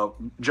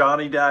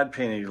 Johnny died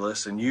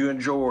penniless, and you and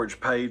George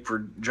paid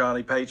for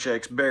Johnny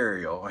Paycheck's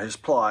burial, his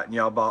plot, and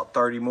y'all bought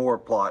 30 more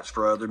plots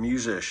for other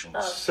musicians.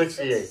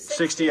 68.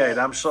 68,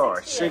 I'm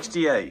sorry,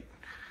 68.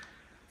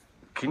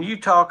 Can you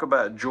talk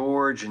about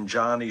George and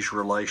Johnny's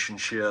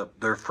relationship,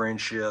 their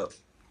friendship?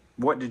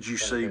 What did you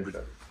see?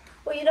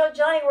 Well, you know,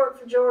 Johnny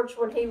worked for George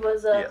when he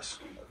was Yes,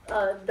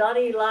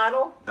 Donnie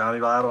Lytle. Donnie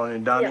Lytle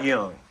and Donnie Yeah.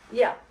 Young.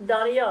 Yeah,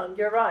 Donnie Young,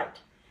 you're right.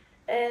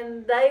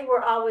 And they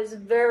were always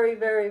very,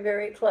 very,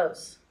 very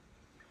close.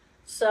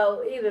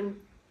 So even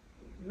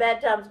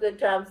bad times, good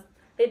times,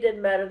 it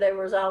didn't matter. It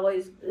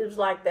was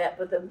like that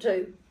with them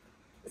too.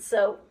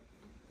 So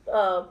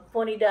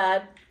when he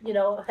died, you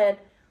know, had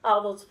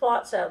all those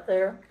plots out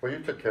there. Well, you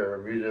took care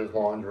of him. You did his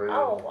laundry.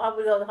 Oh, I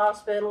would go to the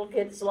hospital,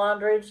 get his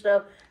laundry and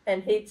stuff,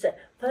 and he'd say,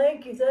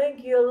 thank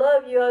you, I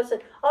love you. I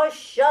said, oh,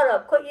 shut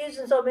up, quit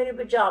using so many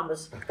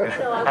pajamas. You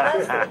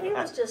know, he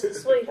was just a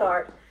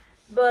sweetheart.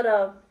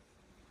 But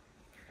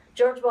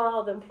George bought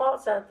all them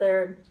plots out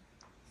there, and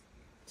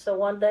so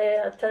one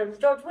day I told him,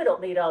 George, we don't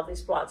need all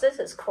these plots. This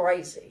is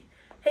crazy.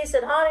 He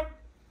said, honey,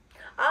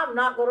 I'm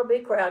not going to be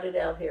crowded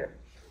out here.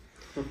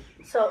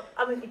 So,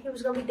 I mean, he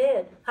was going to be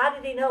dead. How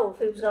did he know if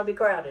he was going to be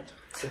crowded?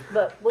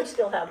 But we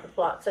still have the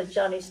plots, and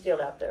Johnny's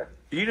still out there.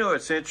 You know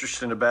what's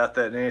interesting about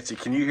that, Nancy?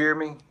 Can you hear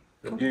me?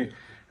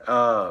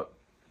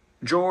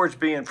 George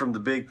being from the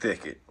Big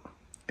Thicket.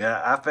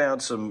 Yeah, I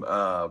found some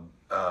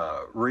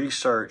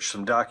research,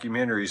 some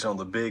documentaries on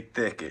the Big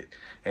Thicket,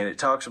 and it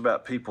talks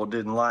about people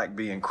didn't like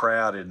being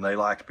crowded and they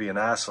liked being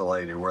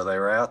isolated where they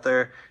were out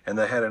there, and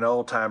they had an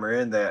old timer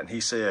in that, and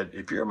he said,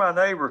 if you're my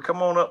neighbor,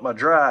 come on up my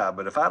drive,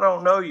 but if I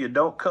don't know you,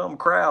 don't come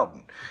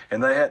crowding.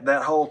 And they had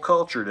that whole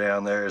culture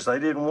down there is they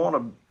didn't want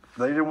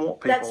people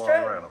That's all true.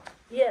 around them.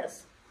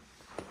 Yes.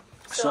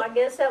 So So- I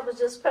guess that was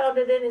just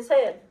pounded in his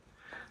head.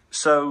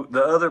 So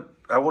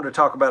I want to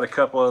talk about a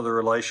couple other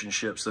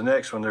relationships. The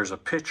next one, there's a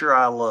picture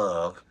I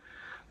love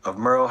of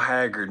Merle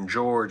Haggard and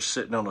George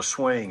sitting on a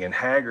swing, and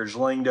Haggard's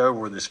leaned over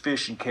with his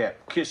fishing cap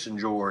kissing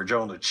George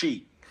on the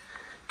cheek.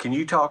 Can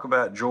you talk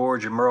about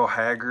George and Merle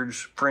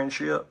Haggard's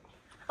friendship?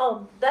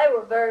 Oh, they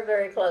were very,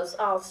 very close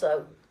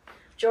also.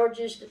 George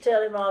used to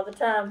tell him all the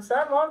time,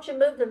 son, why don't you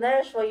move to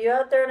Nashville? You're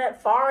out there in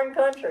that foreign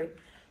country,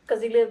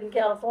 because he lived in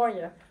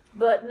California.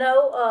 But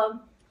no,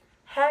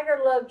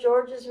 Haggard loved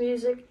George's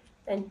music,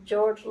 and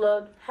George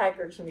loved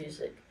Haggard's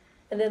music.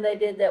 And then they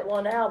did that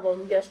one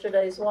album,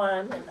 Yesterday's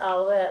Wine, and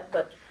all of that.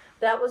 But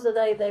that was the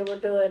day they were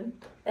doing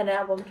an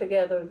album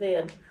together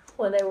then,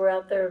 when they were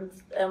out there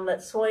on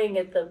that swing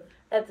at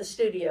the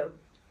studio.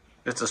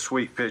 It's a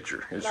sweet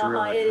picture. It's it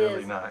really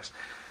is. nice.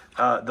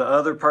 The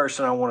other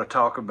person I want to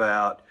talk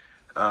about,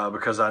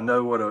 because I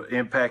know what an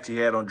impact he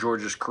had on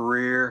George's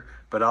career,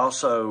 but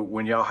also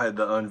when y'all had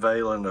the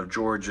unveiling of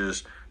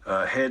George's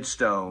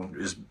headstone,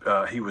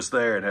 he was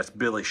there, and that's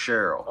Billy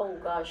Sherrill. Oh,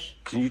 gosh.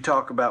 Can you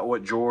talk about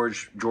what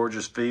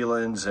George's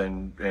feelings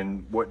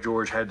and what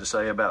George had to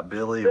say about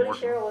Billy? Billy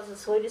Sherrill was the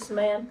sweetest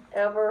man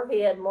ever.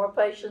 He had more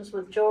patience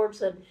with George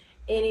than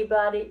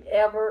anybody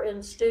ever in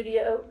the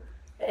studio.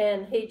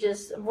 And he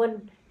just,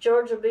 when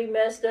George would be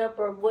messed up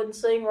or wouldn't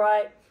sing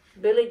right,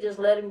 Billy just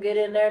let him get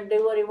in there and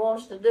do what he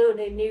wants to do. And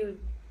he knew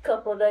a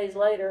couple of days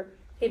later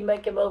he'd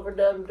make him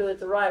overdub and do it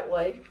the right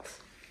way.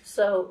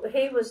 So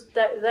they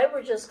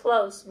were just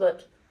close.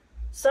 But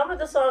some of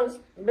the songs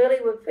Billy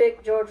would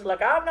pick, George was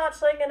like, I'm not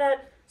singing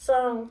that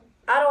song.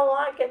 I don't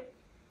like it.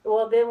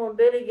 Well, then when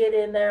Billy get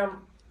in there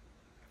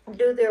and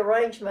do the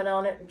arrangement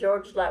on it, and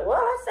George was like, well,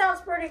 that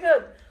sounds pretty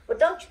good. But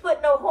don't you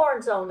put no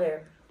horns on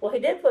there. Well, he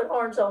did put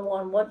horns on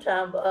one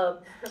time.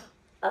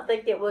 I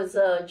think it was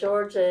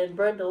George and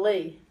Brenda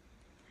Lee.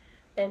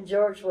 And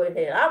George went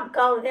in. I'm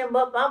calling him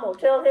up. I'm going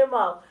to tell him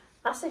off.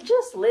 I said,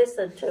 just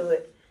listen to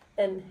it.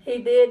 And he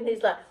did. And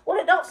he's like, well,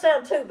 it don't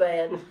sound too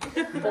bad.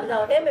 But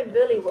no, him and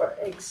Billy were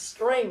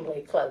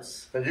extremely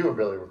close. And you and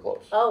Billy were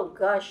close. Oh,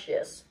 gosh,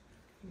 yes.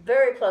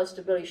 Very close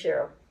to Billy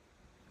Sherrill.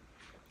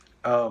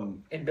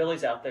 And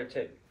Billy's out there,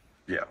 too.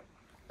 Yeah.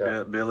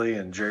 Yeah. Billy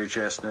and Jerry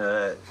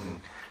Chestnut.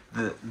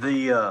 And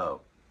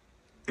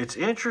it's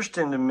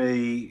interesting to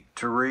me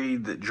to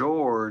read that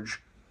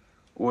George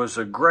was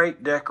a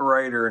great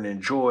decorator and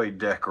enjoyed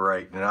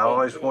decorating. And I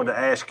always wanted to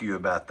ask you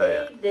about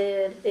that.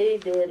 He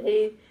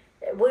did.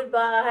 We'd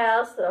buy a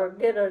house or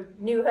get a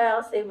new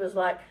house. He was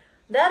like,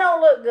 that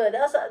don't look good.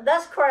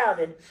 That's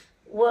crowded.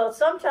 Well,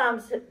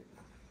 sometimes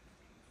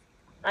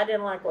I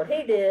didn't like what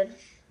he did,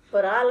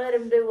 but I let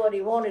him do what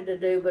he wanted to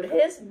do. But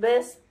his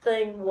best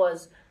thing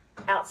was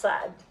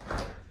outside.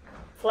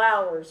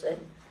 Flowers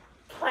and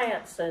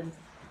plants, and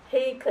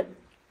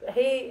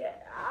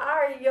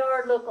our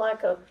yard looked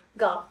like a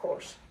golf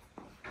course.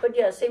 But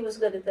yes, he was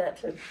good at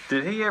that too.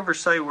 Did he ever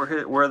say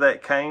where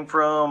that came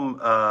from?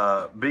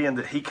 Being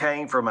that he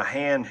came from a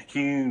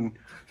hand-hewn,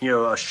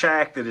 a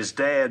shack that his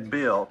dad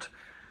built.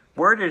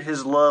 Where did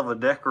his love of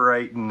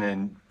decorating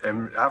and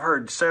I've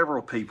heard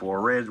several people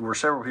where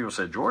several people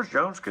said George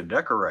Jones could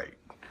decorate.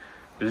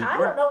 I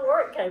don't know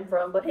where it came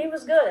from, but he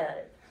was good at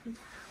it.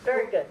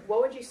 Very good.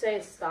 What would you say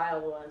his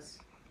style was?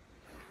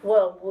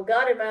 Well, we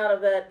got him out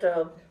of that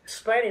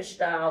Spanish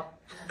style.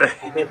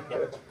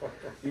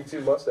 You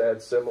two must have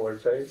had similar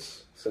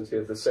tastes since you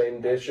had the same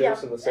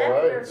dishes and the same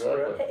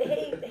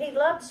He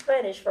loved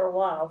Spanish for a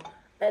while.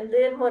 And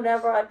then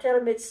whenever I tell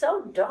him it's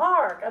so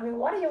dark, I mean,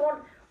 why do you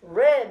want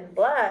red and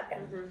black?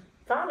 And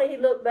finally he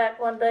looked back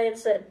one day and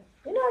said,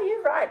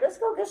 you're right, let's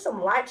go get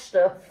some light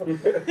stuff.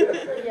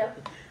 Yeah,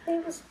 he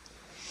was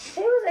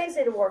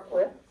easy to work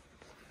with.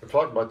 We're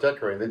talking about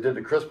decorating. They did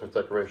the Christmas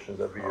decorations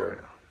every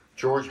year.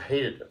 George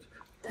hated it.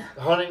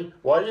 Honey,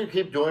 why do you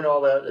keep doing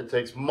all that? It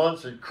takes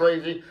months. It's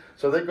crazy.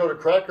 So they go to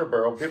Cracker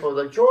Barrel. People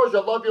are like, George, I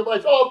love your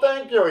lights. Oh,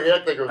 thank you. He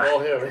acted like it was all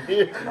him.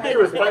 He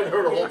was fighting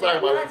her the whole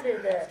time. I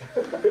did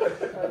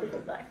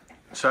that.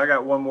 So I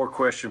got one more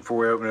question before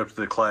we open up to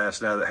the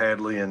class now that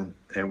Hadley and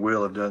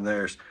Will have done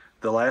theirs.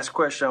 The last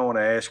question I want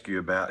to ask you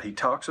about, he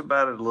talks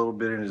about it a little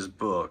bit in his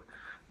book,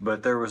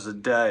 but there was a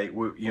day,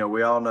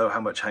 we all know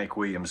how much Hank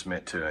Williams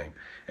meant to him.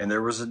 And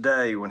there was a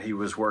day when he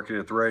was working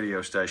at the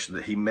radio station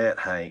that he met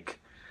Hank.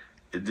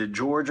 Did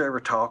George ever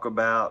talk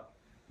about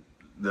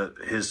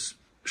his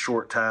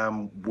short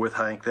time with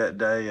Hank that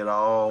day at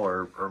all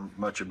or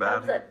much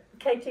about it?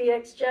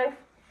 KTXJ?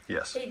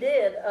 Yes. He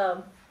did.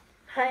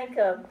 Hank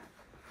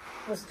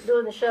was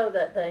doing the show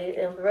that day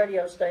in the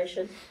radio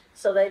station.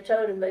 So they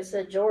told him, they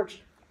said,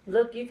 George,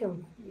 look, you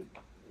can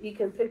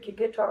pick your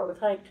guitar with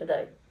Hank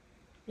today.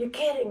 You're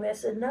kidding me. I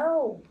said,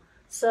 no.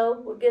 So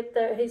we get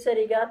there. He said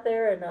he got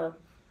there and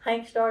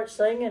Hank started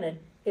singing and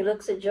he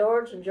looks at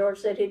George and George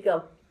said he'd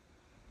go.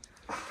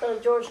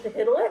 Told George to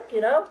hit a lick,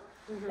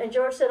 And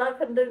George said I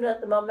couldn't do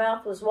nothing. My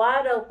mouth was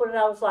wide open and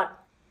I was like,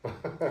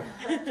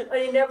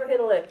 but he never hit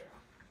a lick.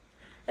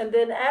 And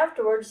then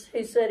afterwards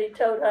he said he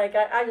told Hank,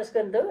 I just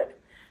couldn't do it.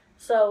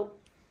 So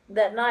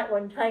that night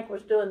when Hank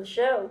was doing the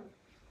show,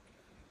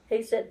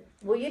 he said,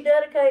 will you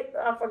dedicate,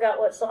 I forgot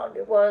what song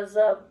it was,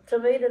 to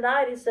me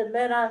tonight? He said,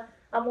 man,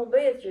 I'm going to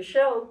be at your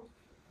show.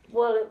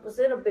 Well, it was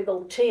in a big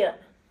old tent.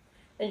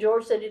 And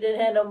George said he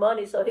didn't have no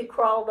money, so he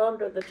crawled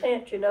under the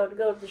tent, you know, to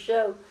go to the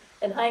show.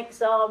 And Hank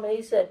saw him, and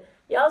he said,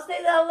 "Y'all see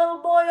that little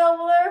boy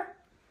over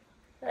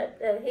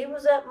there? He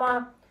was at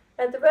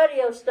the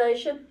radio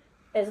station.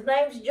 His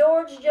name's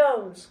George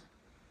Jones.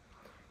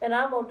 And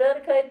I'm going to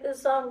dedicate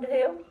this song to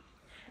him.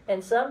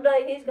 And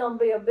someday he's going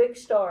to be a big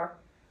star."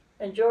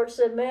 And George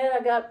said, "Man,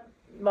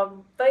 my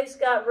face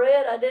got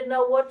red. I didn't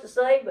know what to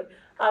say, but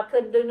I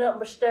couldn't do nothing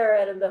but stare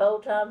at him the whole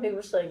time he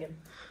was singing."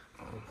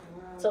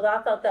 So I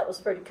thought that was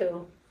pretty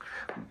cool.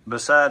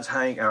 Besides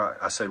Hank,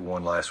 I said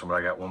one last one, but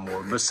I got one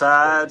more.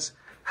 Besides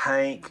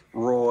Hank,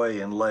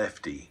 Roy, and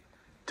Lefty,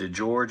 did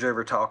George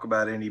ever talk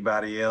about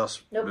anybody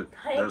else? Nope,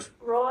 Hank,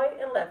 Roy,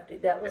 and Lefty,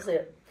 that was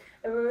it.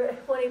 And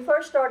when he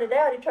first started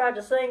out, he tried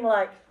to sing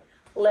like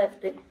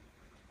Lefty.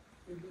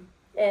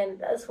 And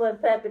that's when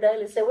Pappy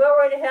Daly said, "We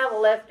already have a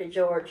Lefty,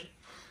 George."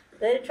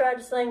 Then he tried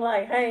to sing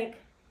like Hank.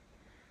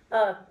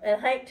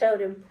 And Hank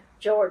told him,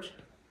 "George,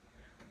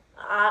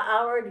 I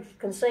already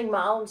can sing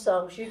my own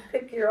songs. You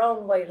pick your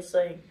own way to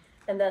sing."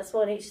 And that's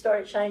when he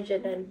started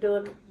changing and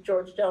doing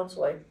George Jones'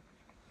 way.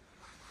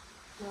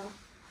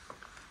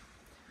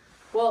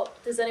 Well,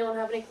 does anyone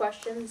have any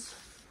questions?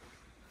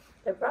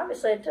 They probably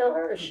say, "Tell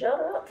her to shut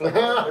up." I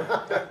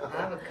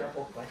have a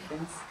couple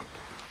questions.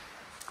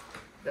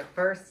 The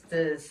first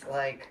is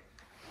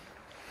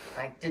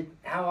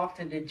how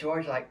often did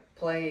George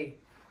play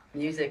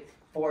music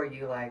for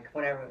you,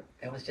 whenever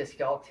it was just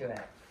y'all two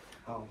at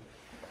home?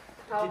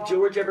 Did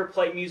George ever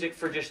play music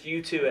for just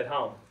you two at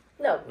home?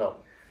 No. No.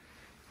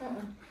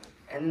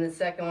 And the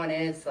second one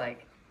is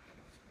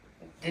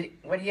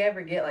would he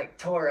ever get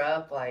tore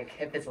up,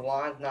 if his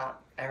lawn's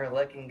not ever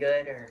looking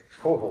good, or?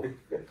 Oh.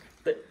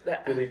 Did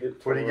he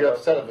get Would he get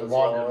upset if the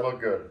lawn didn't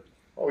look good?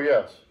 Oh,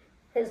 yes.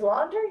 His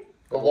laundry?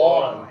 The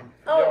lawn.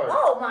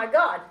 Oh my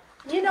God.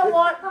 You know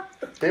what?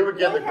 They would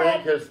get the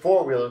grandkids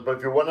four-wheelers, but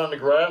if you went on the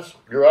grass,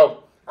 you're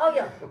out. Oh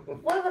yeah. We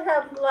would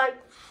have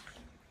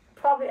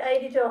probably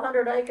 80 to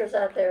 100 acres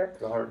out there.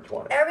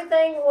 120.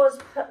 Everything was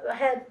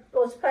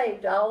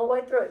paved all the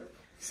way through.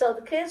 So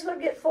the kids would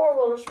get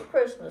four-wheelers for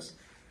Christmas.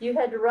 You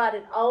had to ride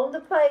it on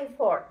the paved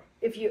part.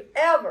 If you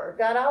ever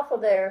got off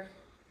of there,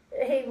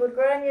 he would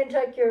ground you and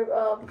take your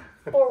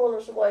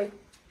four-wheelers away.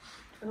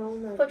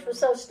 Which was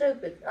so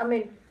stupid. I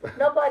mean,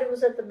 nobody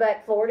was at the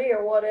back 40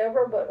 or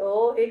whatever, but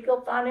he'd go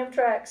find them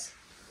tracks.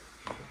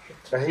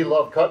 And he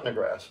loved cutting the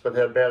grass, but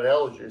had bad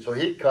allergies. So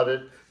he'd cut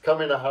it,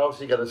 come in the house,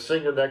 he got to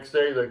sing the next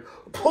day, she's like,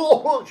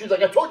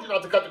 "I told you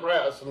not to cut the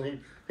grass."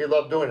 And he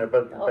loved doing it,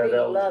 but Oh, bad he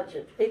allergies. loved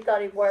it. He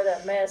thought he'd wear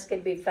that mask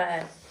and be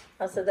fine.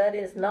 I said, "That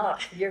is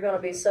not. You're going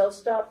to be so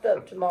stopped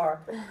up tomorrow."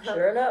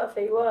 Sure enough,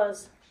 he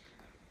was.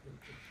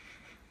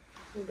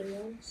 Anybody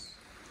else?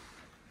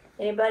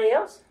 Anybody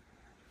else?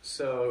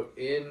 So,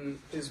 in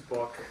his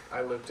book,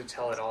 I Live to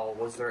Tell It All,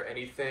 was there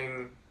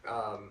anything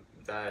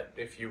that,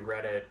 if you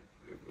read it,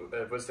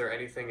 was there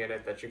anything in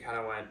it that you kind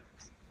of went,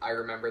 "I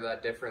remember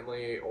that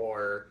differently,"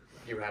 or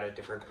you had a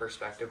different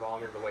perspective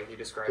on it, the way he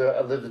described it?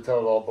 I Live to Tell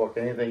It All book,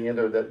 anything in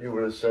there that you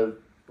would have said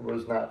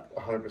was not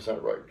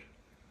 100% right?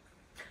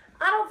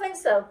 I don't think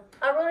so.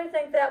 I really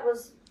think that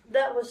was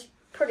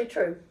pretty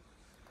true.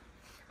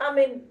 I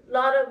mean, a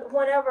lot of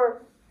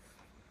whenever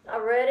I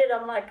read it,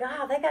 I'm like,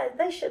 "God,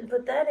 they shouldn't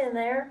put that in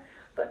there,"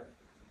 but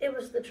it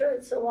was the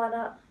truth, so why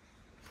not?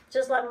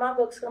 Just like my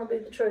book's going to be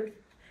the truth.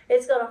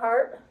 It's going to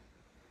hurt,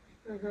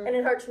 and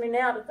it hurts me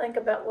now to think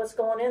about what's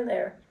going in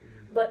there,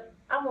 but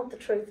I want the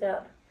truth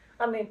out.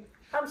 I mean,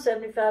 I'm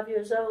 75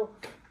 years old.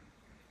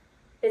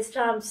 It's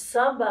time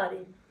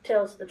somebody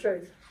tells the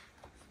truth.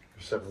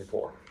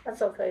 74.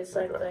 That's okay,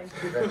 same Okay. thing.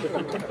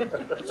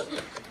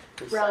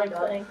 Round Same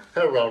up. thing.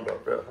 Round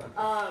up, yeah.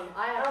 I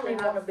I don't actually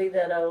even want to have be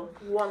that old.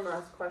 one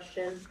last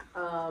question.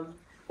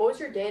 What was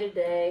your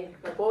day-to-day,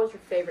 what was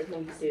your favorite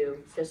thing to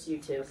do, just you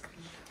two?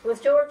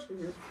 With George?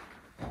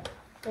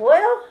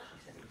 Well,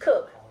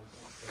 cook.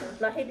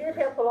 Now, he did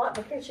help a lot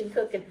in the kitchen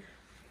cooking,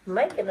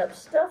 making up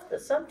stuff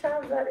that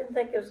sometimes I didn't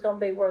think it was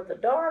going to be worth a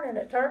darn, and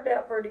it turned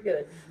out pretty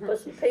good. Put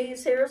some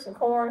peas here, some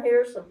corn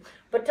here, some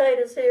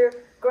potatoes here,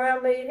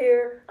 ground meat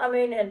here,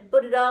 and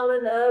put it all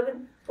in the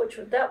oven,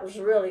 that was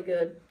really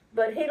good.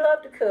 But he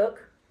loved to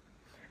cook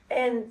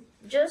and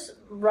just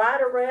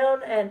ride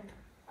around and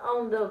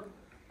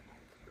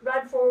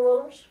ride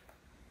four-wheelers.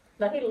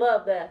 Now, he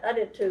loved that. I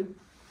did too,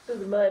 through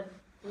the mud.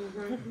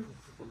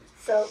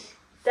 So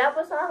that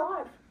was our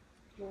life.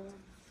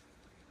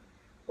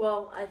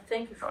 Well, I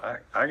think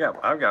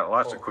I've got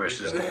lots of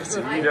questions,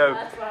 Nancy.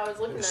 that's what I was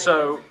looking at.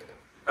 So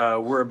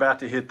we're about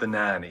to hit the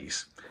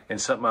 90s,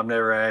 and something I've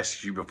never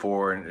asked you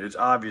before, and it's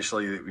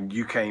obviously that when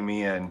you came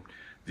in,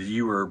 that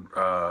you were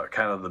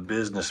kind of the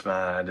business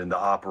mind and the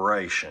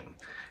operation.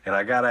 And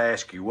I got to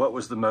ask you, what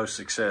was the most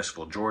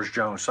successful, George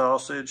Jones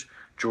sausage,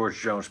 George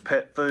Jones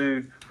pet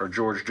food, or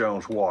George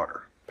Jones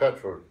water? Pet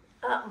food.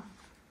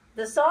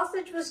 The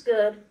sausage was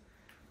good.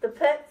 The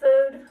pet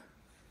food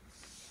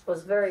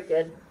was very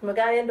good. We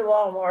got into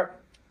Walmart,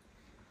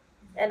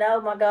 and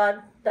oh my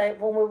God,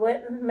 when we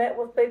went and met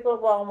with people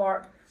at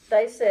Walmart,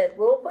 they said,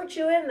 "We'll put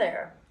you in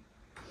there.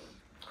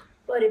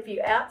 But if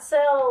you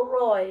outsell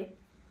Roy,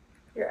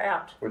 you're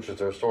out. Which is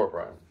their store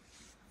brand.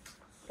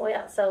 We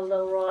outsold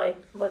little Roy.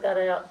 We got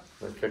out.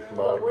 They kicked them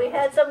But out. we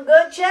had some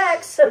good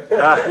checks.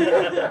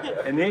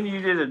 And then you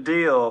did a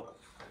deal.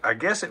 I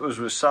guess it was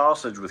with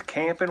sausage with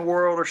Camping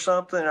World or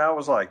something. I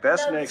was like,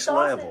 that's No, next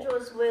sausage level.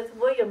 was with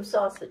Williams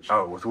Sausage.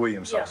 Oh, with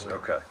Williams Yeah. sausage.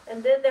 Okay.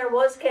 And then there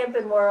was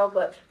Camping World,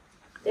 but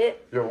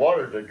Your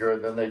water did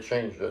good, then they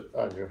changed it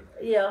on you.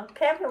 yeah,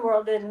 Camping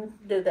World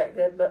didn't do that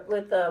good. But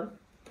with the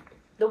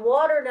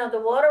water, now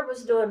the water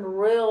was doing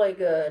really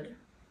good.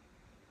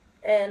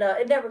 And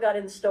it never got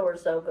in the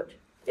stores though, but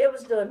it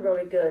was doing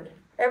really good.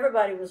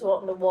 Everybody was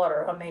wanting the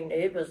water. I mean,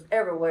 it was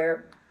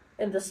everywhere.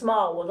 In the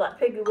small ones, like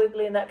Piggly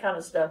Wiggly and that kind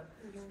of stuff.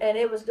 And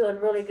it was doing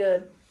really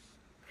good.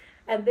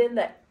 And then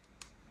that,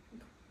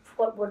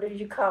 what did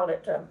you call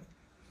it?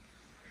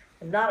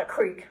 Not a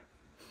creek.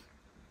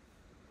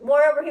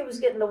 Wherever he was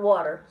getting the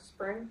water,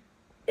 Spring?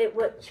 it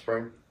would,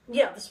 Spring.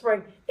 yeah, the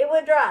spring, it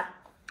went dry.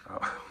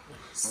 Oh.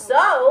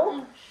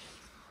 So,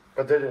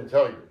 But they didn't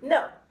tell you.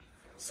 no.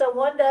 So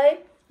one day,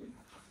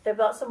 they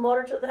brought some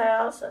water to the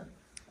house, and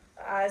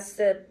I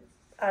said,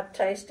 I'd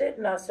taste it,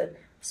 and I said,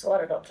 this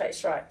water don't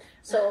taste right.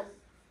 So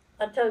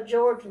I told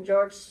George, and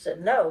George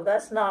said, no,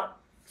 that's not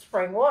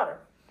spring water.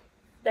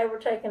 They were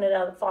taking it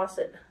out of the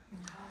faucet.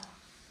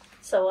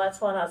 So that's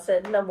when I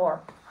said, no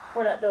more.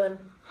 We're not doing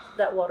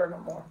that water no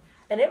more.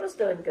 And it was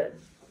doing good.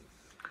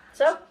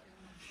 So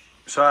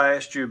I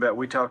asked you about,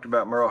 we talked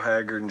about Merle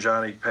Haggard and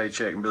Johnny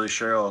Paycheck and Billy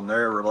Sherrill and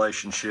their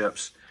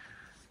relationships.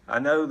 I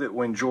know that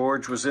when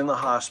George was in the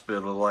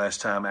hospital the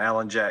last time,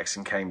 Alan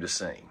Jackson came to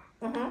sing.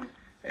 Mm-hmm.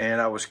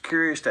 And I was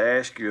curious to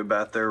ask you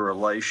about their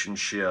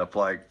relationship.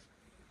 Like,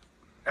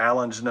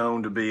 Alan's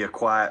known to be a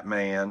quiet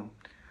man.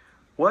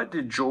 What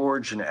did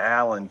George and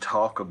Alan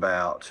talk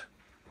about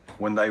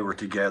when they were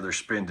together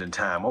spending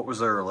time? What was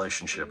their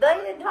relationship They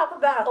like? didn't talk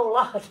about a whole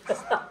lot.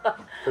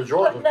 Because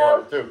George was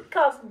no, quiet too.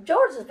 because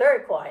George is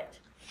very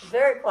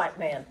quiet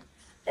man.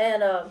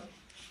 And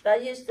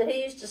he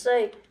used to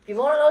say, if you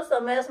want to know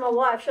something, ask my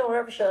wife, she'll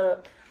never shut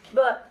up.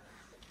 But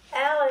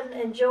Alan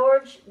and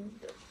George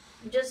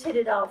just hit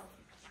it off.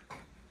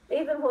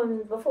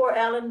 Even before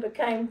Alan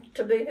became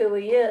to be who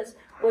he is,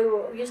 we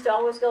used to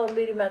always go and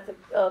meet him at the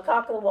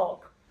Cock of the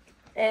Walk.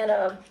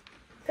 And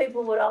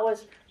people would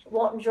always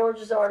want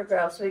George's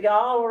autographs. We got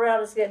all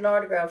around us getting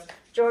autographs.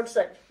 George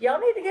said, y'all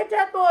need to get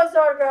that boy's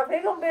autograph.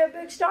 He's going to be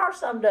a big star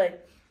someday.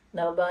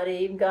 Nobody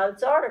even got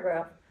his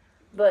autograph.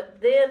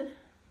 But then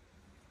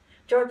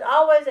George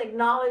always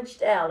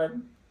acknowledged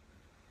Alan.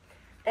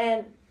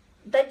 And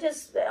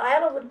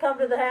Alan would come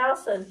to the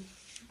house and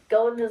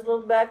go in his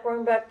little back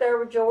room back there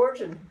with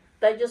George, and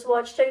they just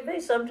watched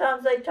TV.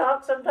 Sometimes they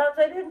talked, sometimes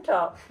they didn't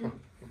talk.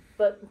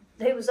 But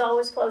he was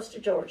always close to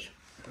George.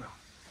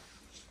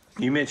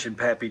 You mentioned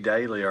Pappy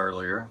Daly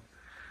earlier.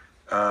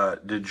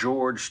 Did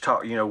George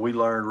talk? You know, we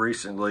learned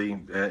recently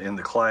in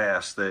the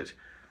class that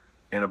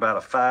in about a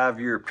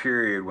 5-year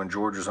period when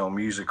George was on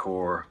Music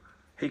Corps,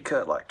 he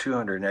cut like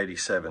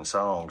 287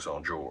 songs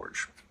on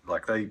George.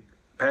 Like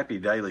Pappy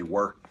Daly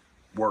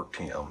worked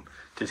him.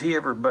 Did he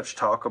ever much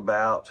talk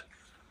about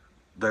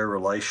their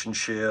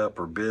relationship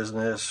or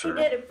business? He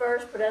did at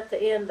first, but at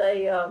the end,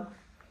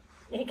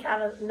 he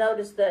kind of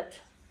noticed that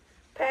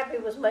Pappy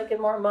was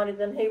making more money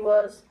than he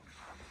was.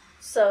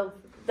 So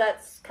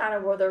that's kind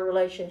of where their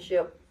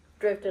relationship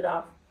drifted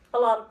off. A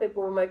lot of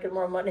people were making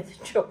more money than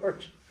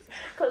George.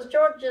 Because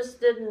George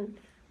just didn't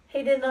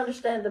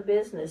understand the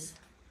business.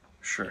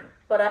 Sure.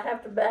 But I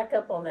have to back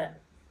up on that.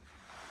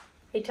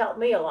 He taught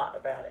me a lot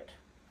about it.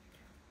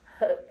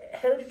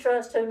 Who to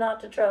trust, who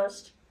not to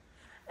trust.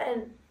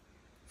 And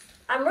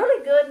I'm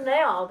really good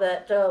now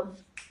that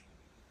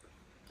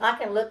I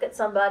can look at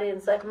somebody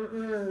and say,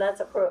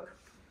 that's a crook.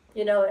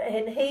 You know,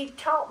 and he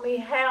taught me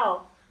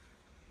how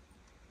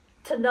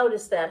to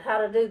notice that, how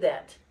to do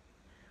that.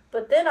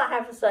 But then I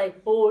have to say,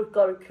 we've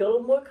got to kill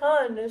him with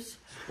kindness.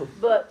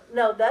 But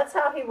no, that's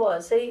how he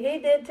was. He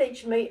did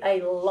teach me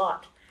a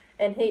lot.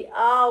 And he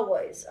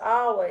always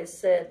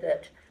said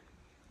that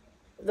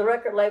the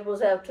record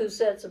labels have 2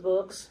 sets of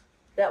books.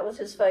 That was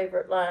his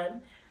favorite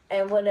line.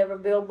 And whenever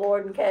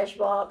Billboard and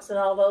Cashbox and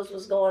all those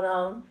was going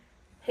on,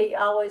 he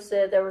always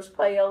said there was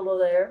payola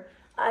there.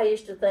 I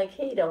used to think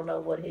he don't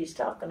know what he's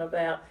talking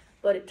about.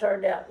 But it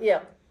turned out, yeah,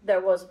 there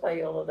was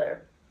payola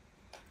there.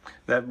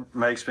 That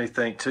makes me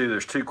think, too,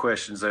 there's 2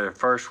 questions there. The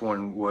first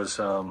one was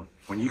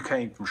when you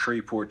came from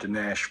Shreveport to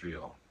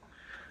Nashville,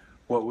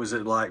 what was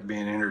it like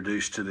being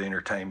introduced to the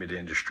entertainment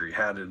industry?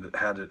 How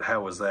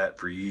was that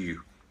for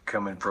you,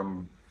 coming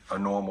from a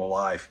normal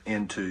life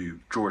into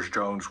George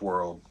Jones'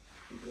 world?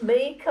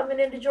 Me coming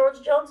into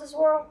George Jones's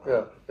world?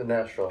 Yeah, in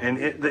Nashville. And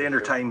the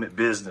entertainment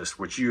business,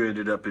 which you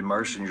ended up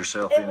immersing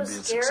yourself in and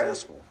being scary.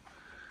 successful.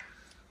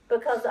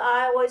 Because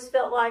I always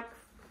felt like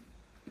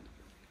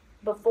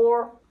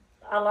before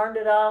I learned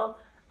it all,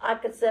 I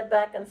could sit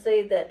back and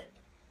see that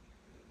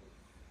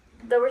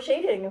they were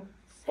cheating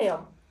him.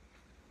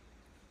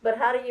 But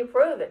how do you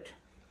prove it?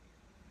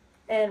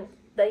 And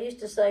they used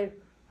to say,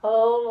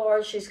 Oh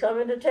Lord, she's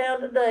coming to town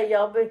today.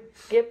 Y'all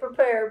get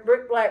prepared.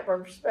 Rick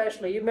Blackmon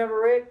especially. You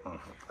remember Rick?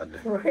 I do.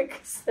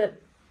 Rick said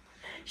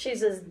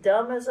she's as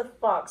dumb as a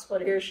fox,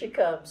 but here she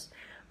comes.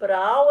 But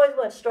I always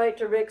went straight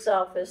to Rick's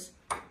office,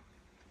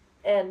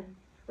 and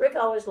Rick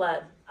always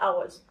lied.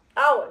 Always.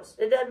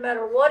 It doesn't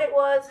matter what it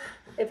was.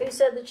 If he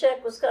said the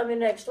check was coming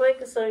next week,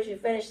 as soon as you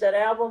finished that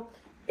album,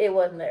 it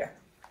wasn't there.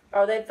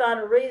 Or they'd find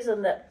a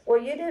reason that,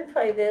 well, you didn't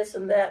pay this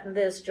and that and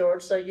this,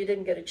 George, so you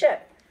didn't get a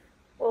check.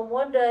 Well,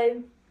 one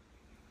day,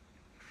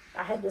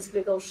 I had this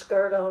big old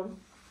skirt on,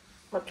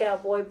 my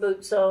cowboy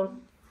boots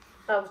on.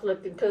 I was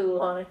looking cool,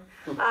 honey.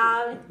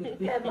 I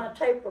had my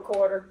tape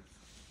recorder.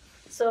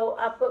 So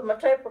I put my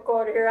tape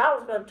recorder here. I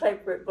was going to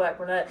tape Rick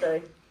Blackmon that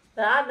day.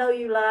 Now, I know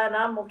you lying.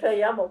 I'm going to tell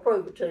you, I'm going to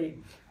prove it to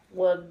you.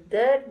 Well,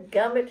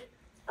 dadgummit,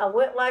 I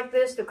went like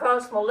this to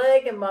cross my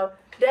leg, and my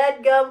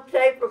dadgum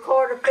tape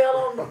recorder fell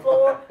on the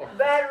floor.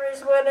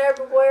 Batteries went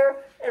everywhere,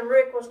 and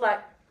Rick was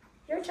like,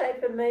 "You're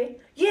taping me?"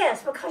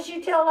 "Yes, because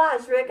you tell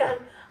lies, Rick.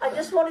 I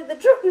just wanted the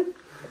truth."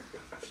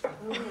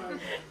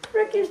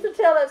 Rick used to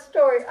tell that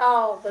story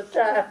all the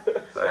time.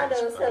 I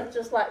know it sounds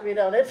just like me,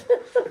 don't it?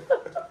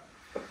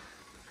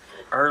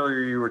 Earlier,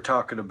 you were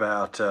talking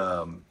about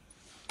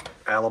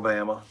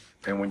Alabama,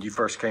 and when you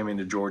first came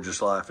into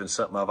George's life, and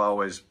something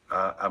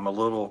I'm a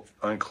little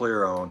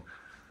unclear on.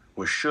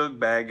 Was Shug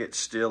Baggett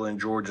still in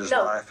George's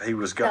life? He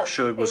was gone. No,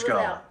 Shug was he was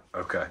gone. out.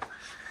 Okay.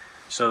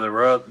 So there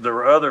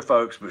were other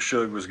folks, but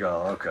Shug was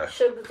gone. Okay.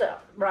 Shug was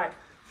out, right.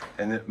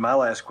 And my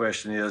last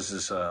question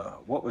is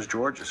what was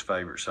George's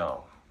favorite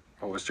song?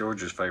 What was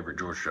George's favorite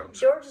George Jones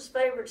song? George's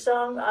favorite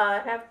song, I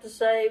have to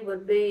say,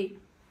 would be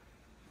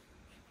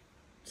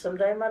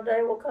 "Someday My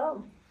Day Will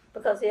Come,"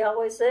 because he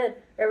always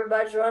said,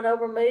 "Everybody's run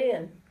over me,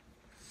 and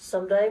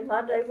someday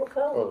my day will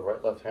come." Oh, the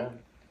right left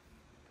hand.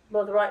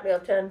 Well, the right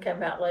left hand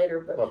came out later,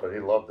 but No, but he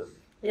loved it.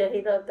 yeah,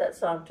 he loved that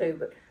song too.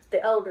 But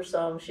the older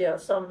songs, yeah,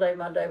 "Someday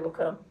My Day Will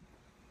Come."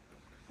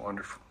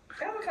 Wonderful.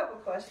 I have a couple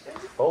of questions.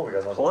 Oh, we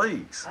got another.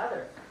 Please.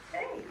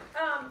 Hey,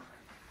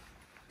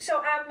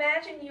 so I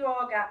imagine you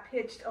all got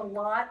pitched a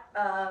lot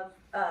of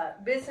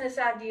business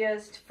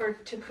ideas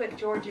to put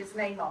George's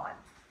name on.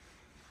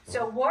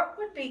 So what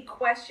would be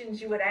questions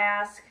you would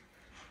ask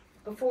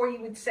before you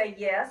would say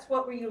yes?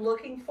 What were you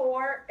looking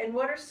for? And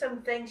what are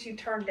some things you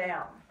turned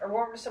down? Or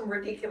what were some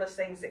ridiculous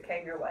things that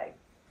came your way?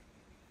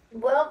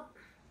 Well,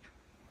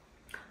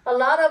 a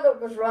lot of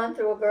it was run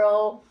through a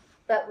girl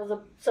that was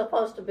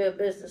supposed to be a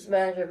business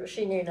manager, but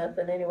she knew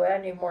nothing anyway. I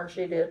knew more than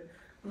she did.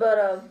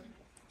 But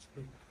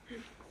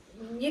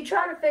you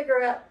try to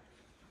figure out,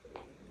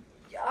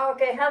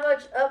 okay, how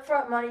much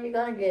upfront money you're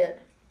going to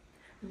get.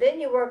 Then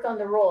you work on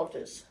the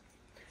royalties.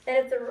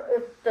 And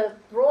if the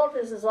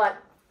royalties is like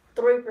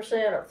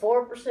 3% or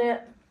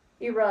 4%,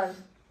 you run.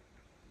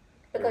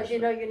 Because you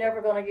know you're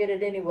never going to get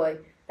it anyway.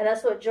 And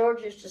that's what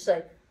George used to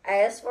say.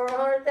 Ask for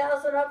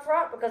 $100,000 up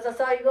front because that's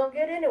all you're going to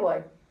get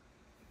anyway.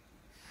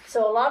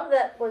 So a lot of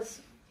that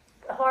was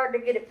hard to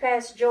get it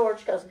past George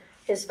because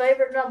his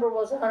favorite number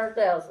was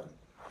 100,000.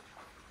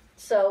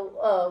 So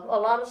a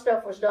lot of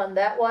stuff was done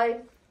that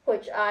way,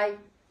 which I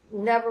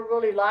never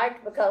really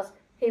liked because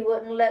he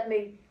wouldn't let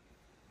me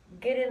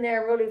get in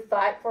there and really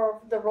fight for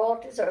the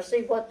royalties or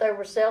see what they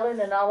were selling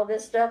and all of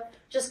this stuff.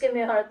 Just give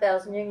me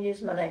 100,000. You can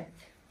use my name.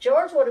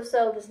 George would have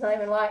sold his name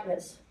and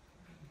likeness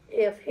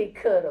if he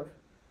could have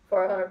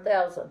for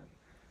 100,000.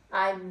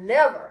 I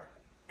never,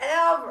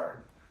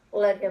 ever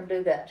let him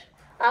do that.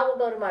 I will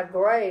go to my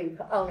grave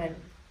owning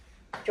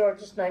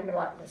George's name and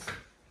likeness.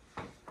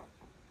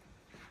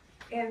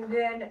 And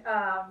then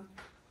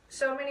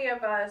so many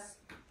of us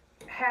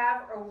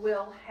have or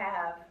will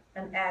have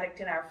an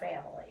addict in our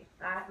family.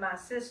 My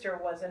sister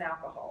was an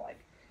alcoholic.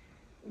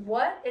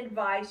 What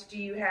advice do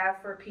you have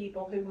for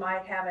people who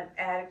might have an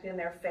addict in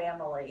their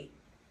family,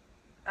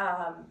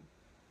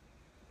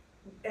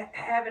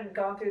 haven't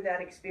gone through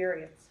that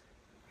experience?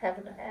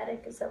 Having an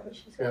addict, is that what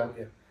she said?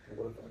 Yeah.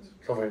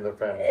 Somebody in their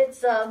family.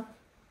 It's,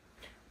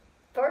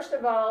 first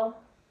of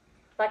all,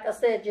 like I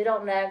said, you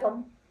don't nag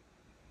them.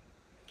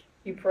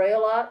 You pray a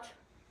lot.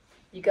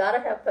 You got to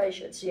have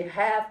patience. You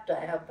have to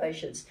have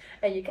patience.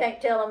 And you can't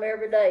tell them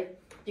every day,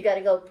 you got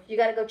to go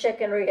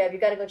check in rehab. You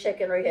got to go check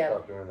in rehab.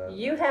 Stop doing that.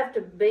 You have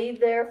to be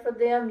there for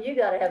them. You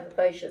got to have the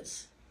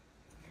patience.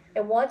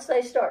 And once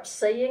they start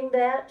seeing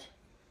that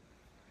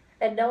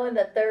and knowing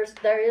that there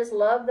is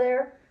love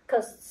there,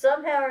 because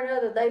somehow or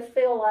another they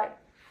feel like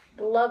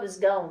the love is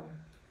gone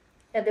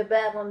and they're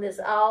battling this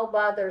all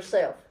by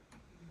themselves.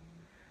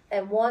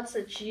 And once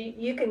that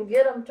you can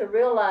get them to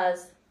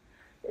realize,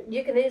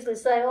 you can easily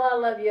say, "Oh, I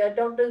love you.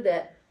 Don't do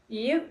that."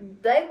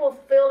 They will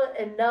feel it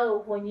and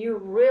know when you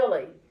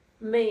really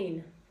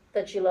mean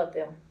that you love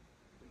them.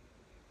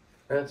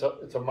 And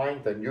it's a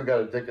mind thing. You got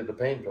addicted to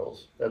pain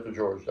pills after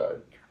George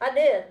died. I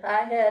did.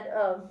 I had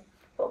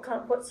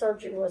what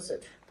surgery was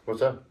it? What's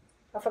that?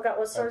 I forgot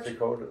what surgery.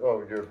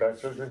 Oh, your back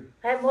surgery?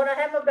 When I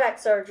had my back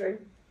surgery,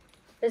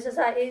 this is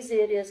how easy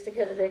it is to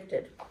get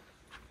addicted.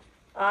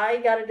 I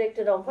got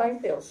addicted on pain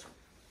pills.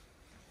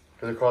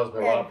 Because it caused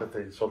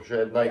neuropathy. So she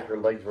at night, her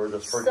legs were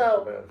just hurting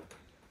so bad.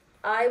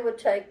 I would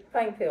take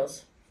pain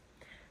pills.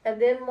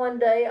 And then one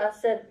day I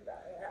said,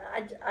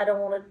 I don't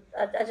want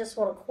to, I just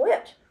want to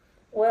quit.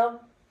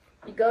 Well,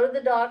 you go to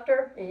the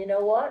doctor, and you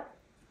know what?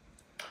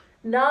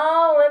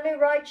 No, let me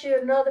write you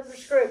another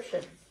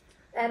prescription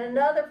and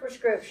another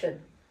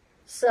prescription.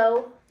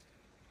 So,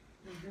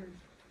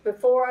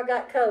 before I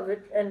got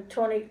COVID in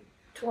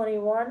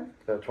 2021,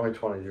 Yeah,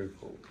 2020, you.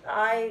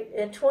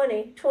 in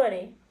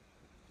 2020,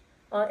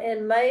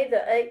 in May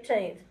the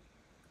 18th,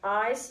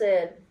 I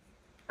said,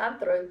 I'm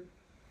through.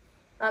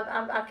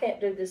 I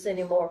can't do this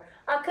anymore.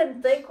 I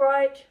couldn't think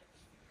right.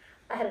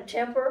 I had a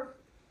temper.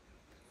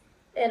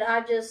 And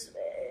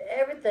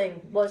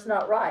everything was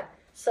not right.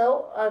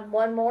 So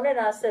one morning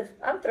I said,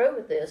 I'm through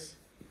with this.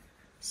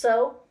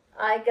 So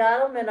I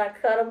got them and I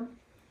cut them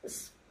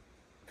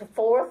a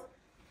fourth,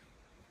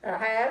 a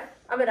half,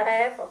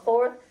 a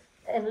fourth,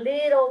 and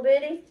little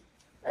bitty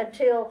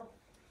until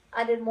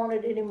I didn't want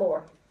it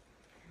anymore.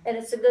 And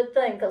it's a good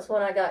thing, because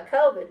when I got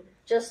COVID,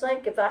 just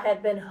think if I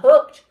had been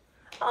hooked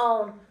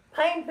on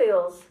pain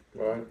pills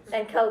Right.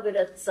 and COVID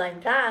at the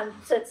same time,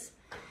 since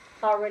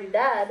I already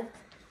died.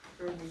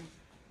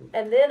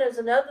 And then there's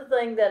another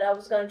thing that I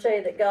was going to tell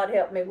you that God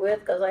helped me with,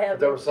 because I have.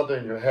 There was something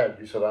in your head.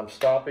 You said, I'm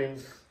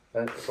stopping.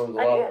 And so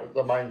there's a lot of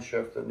the mind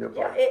shift in your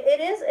Yeah, part. it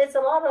is. It's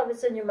a lot of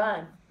it's in your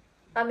mind.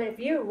 I mean, if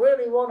you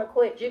really want to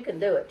quit, you can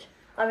do it.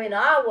 I mean,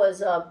 I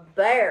was a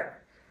bear.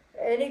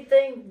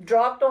 Anything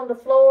dropped on the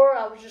floor,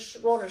 I was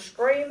just going to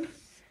scream,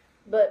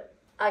 but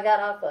I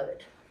got off of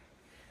it.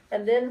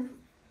 And then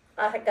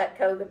I had got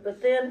COVID,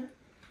 but then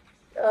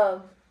I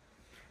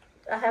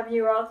have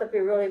neuropathy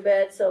really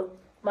bad. So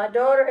my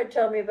daughter had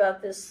told me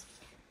about this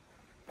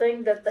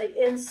thing that they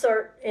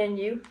insert in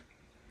you,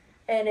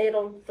 and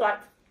it'll like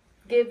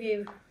give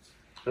you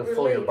To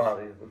fill your relief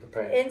body with the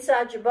pain.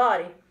 inside your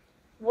body.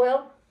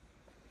 Well,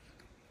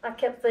 I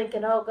kept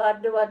thinking, oh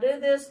God, do I do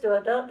this? Do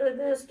I don't do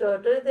this? Do I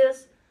do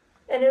this?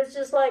 And it was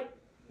just like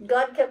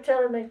God kept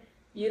telling me,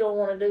 you don't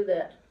want to do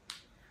that.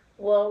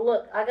 Well,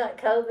 look, I got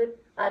COVID.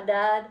 I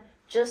died.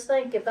 Just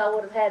think if I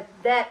would have had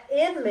that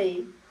in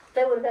me,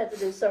 they would have had to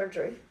do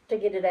surgery to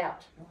get it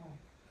out.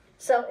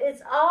 So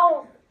it's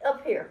all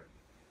up here.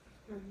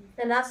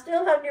 And I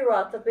still have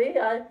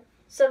neuropathy.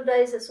 Some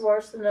days it's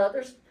worse than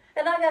others.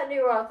 And I got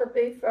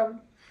neuropathy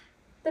from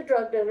the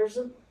drug dealers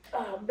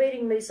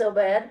beating me so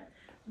bad.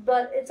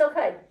 But it's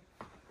okay.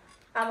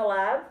 I'm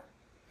alive.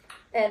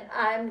 And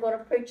I'm going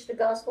to preach the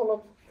gospel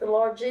of the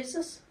Lord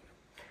Jesus.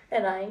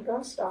 And I ain't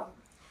going to stop.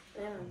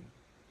 Yeah.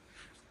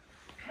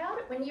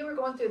 When you were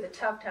going through the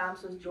tough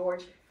times with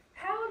George,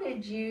 how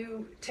did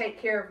you take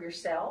care of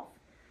yourself?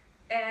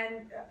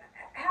 And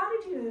how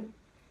did you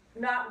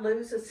not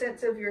lose a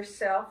sense of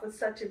yourself with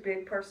such a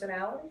big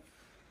personality?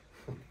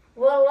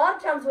 Well, a lot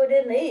of times we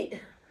didn't eat.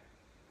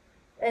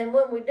 And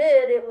when we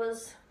did, it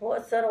was,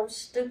 what's that old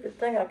stupid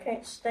thing I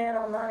can't stand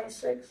on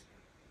 96?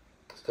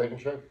 Steak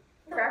and Shake?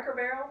 Cracker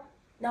Barrel?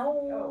 No.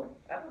 Oh,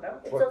 I don't know.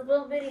 It's those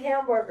little bitty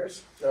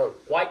hamburgers. Oh,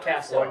 White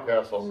Castle. White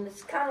Castle. And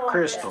it's kind of like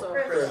Crystal.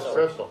 that.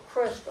 Crystal.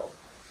 Crystal.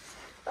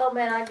 Oh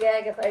man, I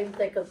gag if I even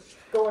think of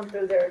going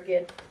through there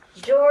again.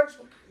 George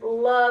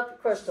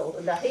loved Crystal.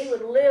 Now he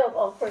would live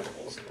on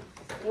Crystals.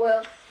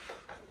 Well,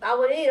 I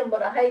would eat them,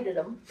 but I hated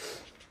them.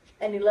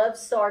 And he loved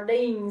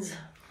sardines.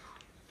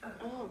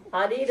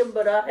 I'd eat them,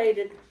 but I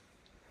hated.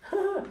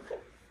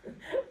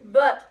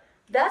 But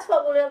that's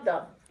what we lived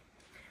on.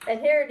 And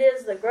here it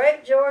is, the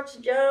great George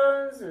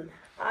Jones, and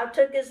I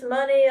took his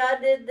money, I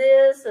did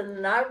this,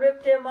 and I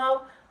ripped him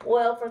off.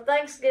 Well, for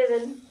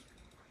Thanksgiving,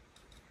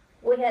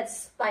 we had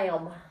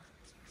Spam.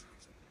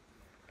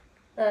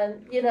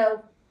 And, you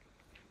know,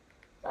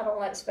 I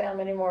don't like Spam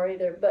anymore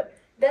either, but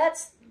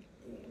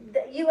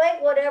you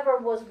ate whatever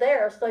was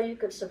there so you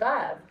could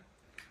survive.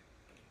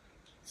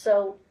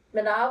 So,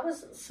 when I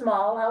was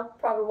small, I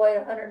probably weighed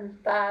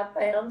 105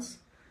 pounds,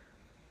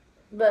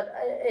 but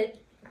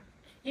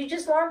you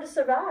just learn to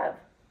survive.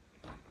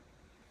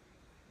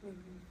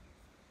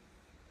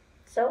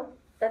 So,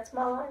 that's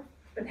my life.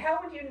 And how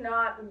would you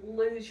not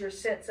lose your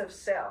sense of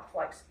self?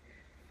 Like,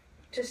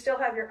 to still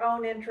have your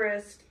own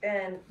interest,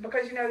 and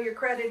because you know you're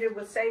credited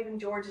with saving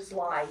George's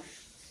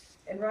life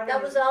and running.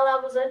 That was all I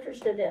was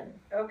interested in.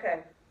 Okay.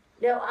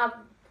 You know,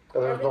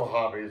 There's no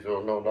hobbies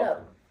or no nothing. No,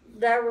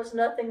 there was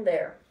nothing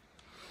there,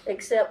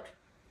 except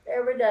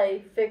every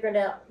day figuring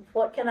out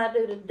what can I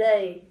do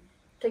today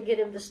to get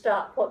him to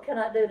stop. What can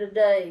I do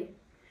today?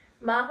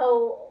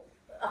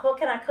 What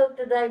can I cook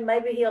today?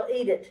 Maybe he'll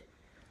eat it.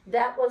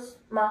 That was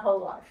my whole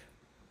life.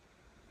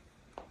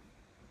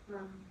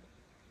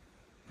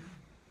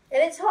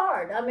 And it's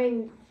hard. I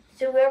mean,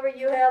 whoever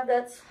you have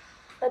that's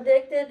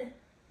addicted,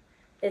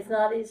 it's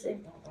not easy.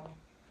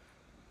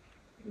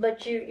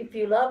 But if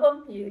you love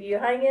them, you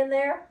hang in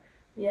there.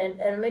 And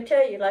let me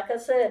tell you, like I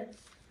said,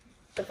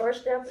 the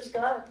first step is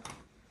God.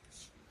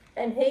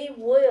 And He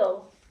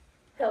will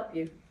help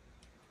you.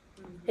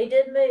 He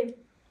did me.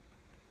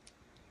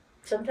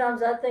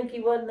 Sometimes I think He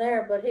wasn't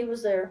there, but He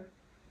was there.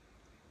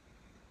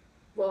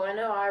 Well, I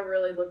know I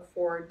really look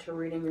forward to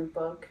reading your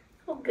book.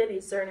 Oh, goody.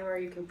 Is there anywhere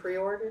you can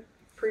pre-order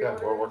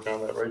pre-order? we're working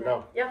on that right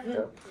now. Yep. Yeah.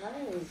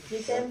 Nice. You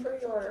can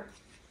pre-order.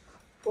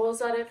 Well, is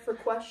that it for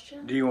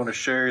questions? Do you want to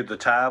share the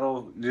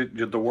title,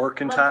 the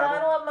working My title?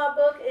 title of my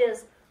book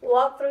is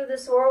Walk Through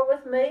This World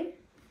With Me,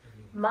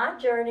 My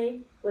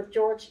Journey with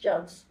George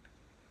Jones.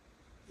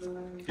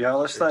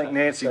 Y'all, let's thank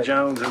Nancy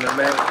Jones and the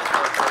man.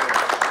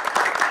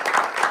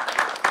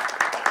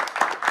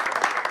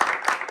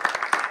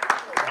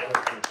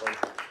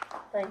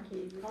 Thank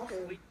you.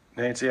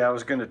 Nancy, I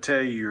was going to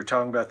tell you were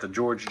talking about the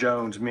George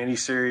Jones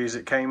miniseries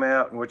that came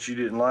out and what you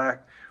didn't like.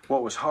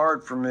 What was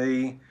hard for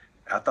me,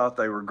 I thought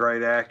they were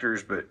great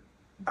actors, but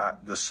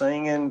the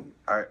singing,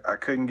 I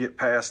couldn't get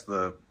past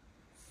the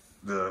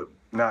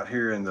not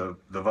hearing the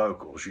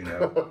vocals. You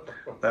know,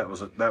 that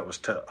was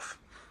tough.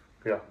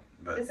 Yeah.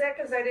 But Is that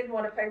because they didn't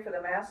want to pay for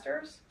the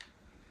masters?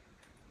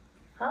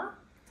 Huh?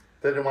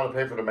 They didn't want to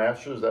pay for the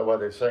masters. Is that why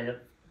they sang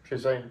it?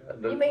 She's saying.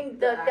 You mean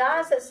the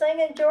guys that sing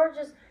in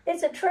George's?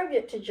 It's a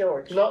tribute to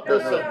George. No, No,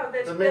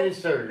 that's the the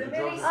miniseries. the The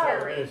George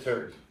miniseries.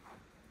 miniseries.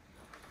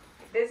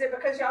 Is it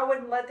because y'all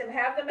wouldn't let them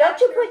have the Don't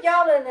masters? you put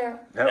y'all in there?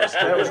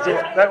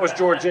 that was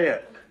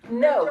Georgette.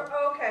 No.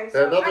 Okay, They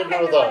so had nothing I to do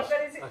can't with do it, us.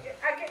 but is it,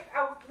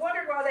 I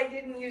wondered why they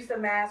didn't use the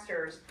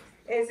masters.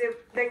 Is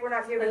it they were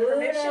not given Who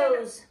permission,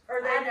 knows?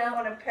 or they I didn't know.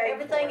 want to pay?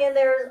 Everything for it? in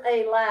there is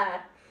a lie.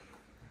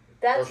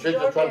 Well, That's she's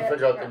just trying to Georgette.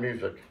 figure out the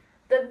music.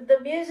 The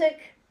music,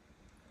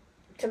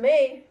 to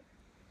me,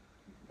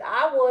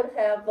 I would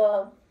have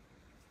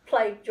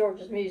played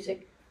George's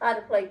music. I'd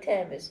have played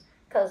Tammy's,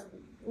 because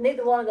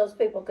neither one of those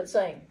people could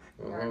sing.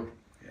 Mm-hmm.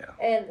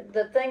 And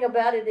the thing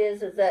about it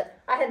is that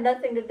I had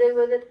nothing to do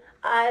with it.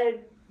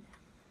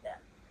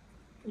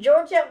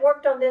 Georgette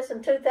worked on this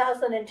in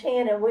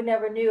 2010, and we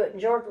never knew it, and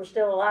George was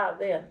still alive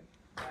then.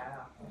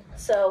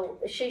 So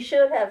she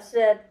should have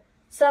said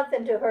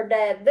something to her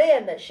dad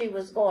then that she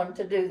was going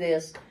to do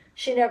this.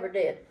 She never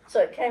did.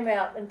 So it came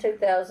out in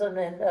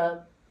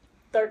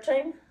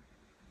 2013,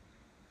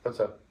 What's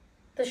that?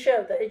 the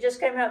show. It just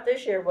came out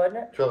this year, wasn't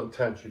it?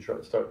 2010. She tried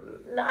to start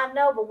it. No, I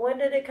know, but when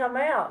did it come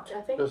out?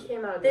 I think This- it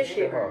came out This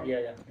year. Tomorrow.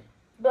 Yeah.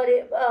 But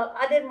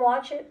I didn't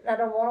watch it. I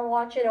don't want to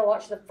watch it. I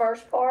watched the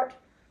first part,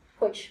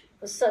 which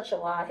was such a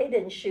lie. He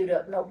didn't shoot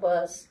up no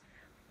bus.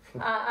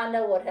 I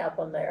know what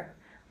happened there.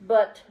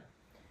 But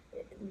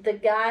the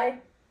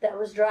guy that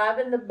was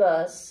driving the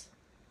bus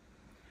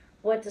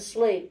went to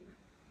sleep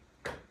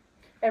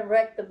and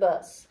wrecked the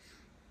bus.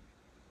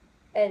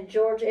 And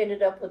George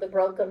ended up with a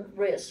broken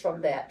wrist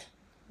from that.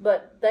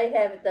 But they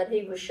have it that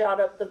he was shot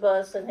up the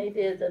bus and he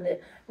did.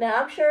 Now,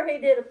 I'm sure he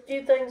did a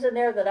few things in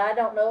there that I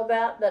don't know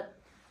about, that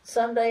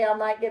someday I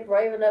might get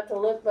brave enough to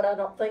look, but I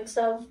don't think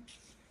so.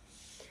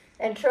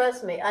 And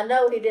trust me, I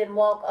know he didn't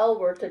walk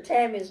over to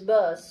Tammy's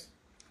bus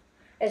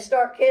and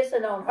start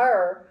kissing on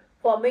her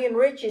while me and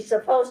Richie's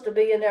supposed to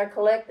be in there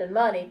collecting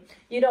money.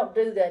 You don't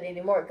do that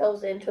anymore. It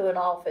goes into an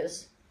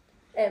office.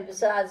 And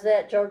besides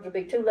that, George would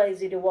be too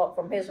lazy to walk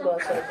from his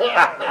bus.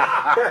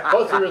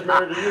 Plus, he was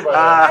married to you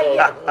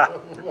by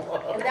then.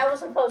 So. And that was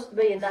supposed to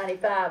be in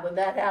 95 when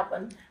that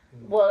happened.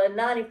 Well, in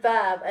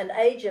 95, an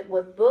agent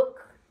would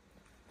book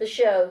the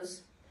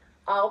shows.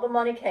 All the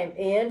money came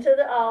into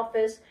the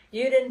office.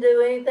 You didn't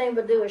do anything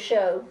but do a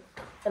show.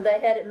 And they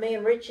had me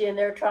and Richie in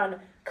there trying to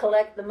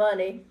collect the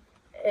money.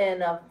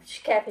 And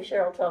Kathy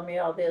Sherrill told me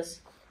all this.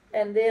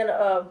 And then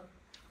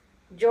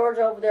George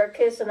over there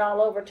kissing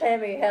all over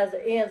Tammy has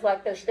the ends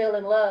like they're still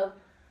in love.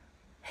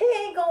 He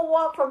ain't gonna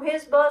walk from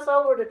his bus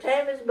over to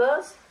Tammy's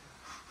bus.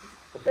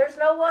 There's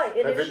no way.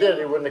 And If he did,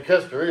 he wouldn't have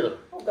kissed her either.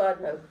 Oh, God,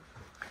 no.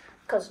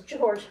 Because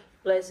George,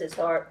 bless his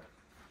heart,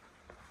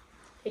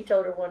 he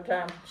told her one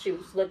time she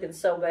was looking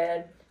so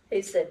bad.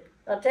 He said,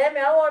 now, Tammy,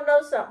 I want to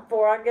know something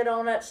before I get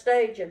on that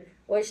stage and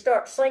we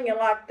start singing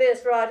like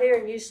this right here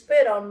and you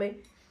spit on me.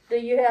 Do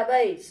you have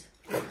AIDS?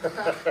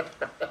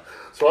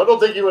 So I don't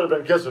think he would have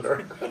been kissing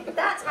her.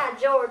 That's how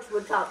George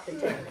would talk to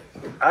Tammy.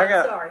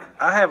 Sorry.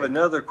 I have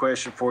another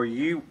question for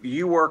you.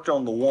 You worked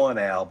on the One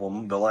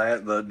album,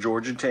 the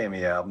George and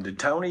Tammy album. Did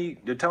Tony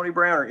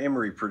Brown or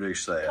Emery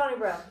produce that? Tony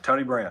Brown.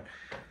 Tony Brown.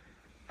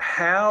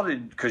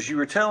 Because you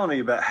were telling me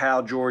about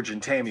how George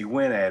and Tammy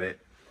went at it,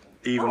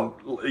 even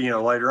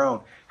later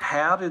on.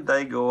 How did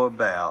they go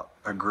about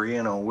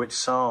agreeing on which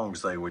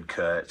songs they would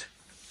cut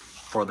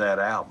for that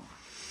album?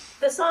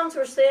 The songs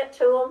were sent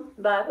to them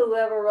by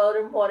whoever wrote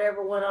them,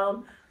 whatever went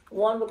on.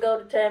 One would go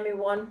to Tammy,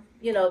 one,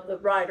 the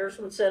writers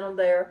would send them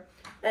there.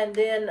 And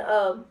then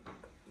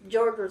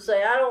George would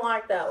say, I don't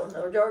like that one.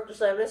 Or George would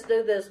say, let's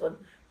do this one.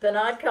 Then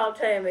I'd call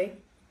Tammy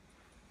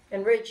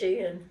and Richie,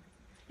 and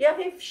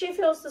she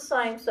feels the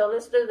same, so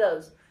let's do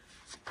those.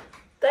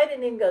 They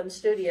didn't even go in the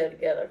studio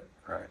together.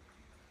 Right.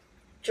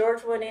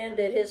 George went in,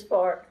 did his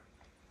part.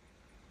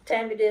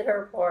 Tammy did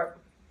her part.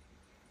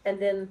 And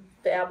then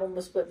the album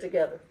was put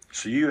together.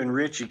 So you and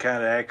Richie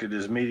kind of acted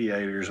as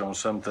mediators on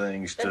some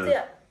things. That's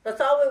it. That's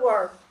all we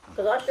were.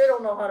 Because I sure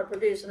don't know how to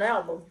produce an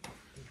album.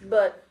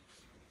 But,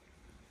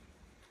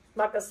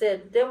 like I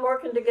said, them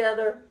working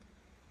together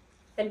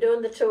and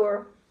doing the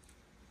tour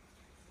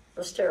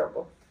was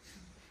terrible.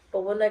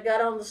 But when they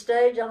got on the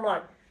stage, I'm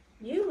like,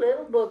 You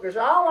little boogers.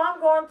 All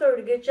I'm going through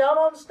to get y'all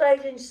on the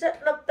stage and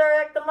sitting up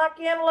there acting like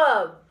you in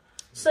love,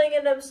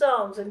 singing them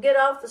songs, and get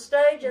off the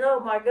stage, and oh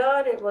my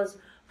God, it was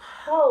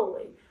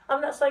holy. I'm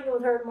not singing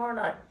with her tomorrow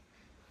night.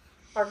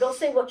 Or go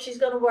see what she's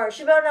going to wear.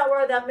 She better not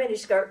wear that mini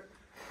skirt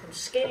and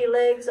skinny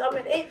legs. I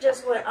mean, it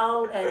just went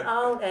on and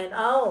on and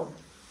on.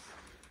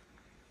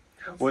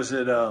 Was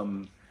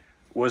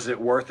it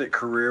worth it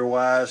career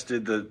wise?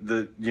 Did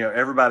the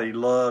everybody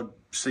loved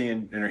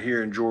seeing and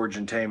hearing George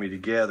and Tammy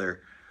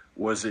together?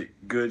 Was it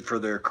good for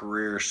their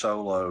career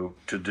solo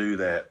to do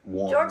that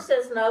one? George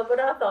says no, but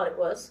I thought it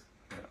was.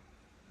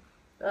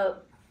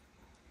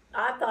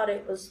 I thought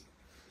it was.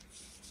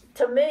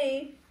 To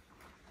me,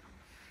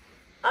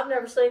 I've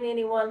never seen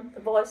anyone,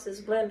 the voices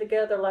blend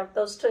together like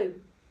those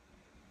two.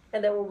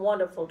 And they were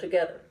wonderful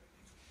together.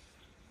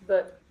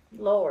 But,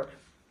 Lord,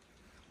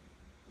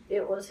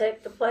 it was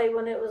heck to play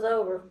when it was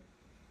over.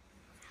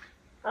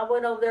 I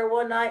went over there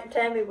one night and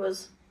Tammy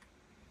was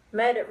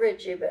mad at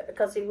Richie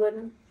because he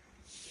wouldn't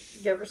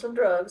give her some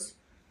drugs.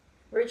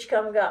 Rich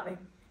come and got me.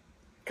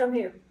 Come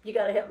here, you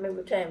got to help me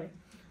with Tammy.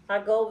 I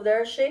go over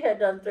there. She had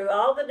done threw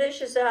all the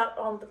dishes out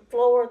on the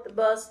floor at the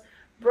bus,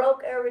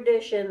 broke every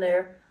dish in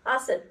there. I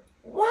said,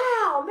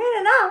 wow, man,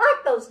 and I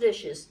like those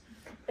dishes.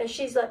 And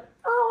she's like,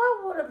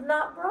 oh, I would have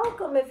not broke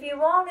them if you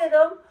wanted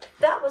them.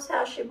 That was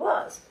how she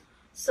was.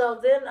 So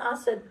then I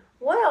said,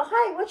 well,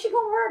 hey, what you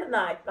going to wear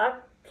tonight? I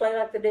played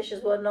like the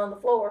dishes wasn't on the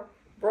floor,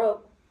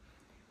 broke.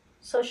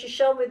 So she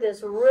showed me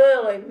this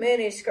really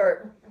mini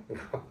skirt.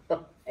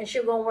 And she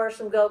was going to wear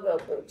some go-go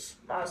boots.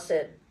 I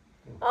said,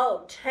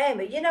 oh,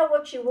 Tammy, you know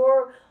what you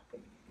wore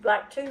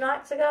like 2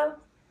 nights ago?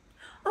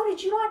 Oh,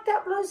 did you like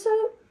that blue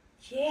suit?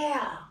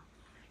 Yeah.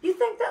 You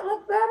think that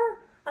looked better?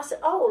 I said,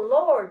 oh,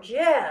 Lord,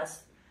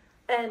 yes.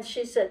 And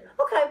she said,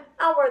 okay,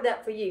 I'll wear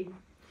that for you.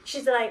 She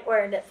said, I ain't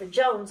wearing that for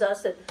Jones. I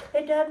said,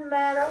 it doesn't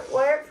matter.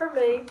 Wear it for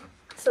me.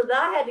 So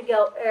I had to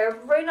go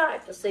every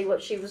night to see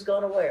what she was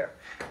going to wear.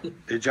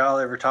 Did y'all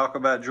ever talk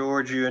about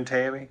George, you and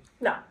Tammy?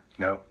 No.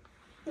 No.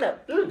 No.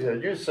 You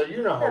did. You say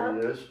you know how he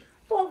is.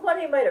 Well, when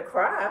he made her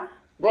cry.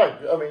 Right.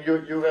 I mean, you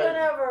had.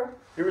 Whenever.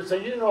 You would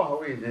say you know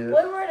how he did. We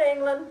were in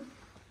England.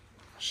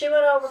 She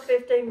went over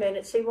 15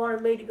 minutes. He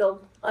wanted me to go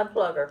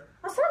unplug her.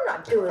 I said, I'm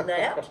not doing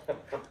that.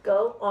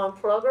 Go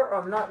unplug her or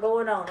I'm not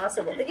going on. I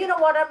said, well, you know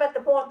what? I'm at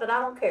the point that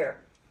I don't care.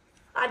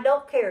 I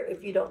don't care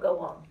if you don't go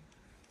on.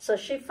 So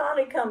she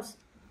finally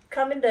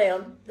coming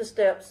down the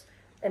steps,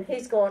 and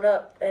he's going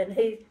up, and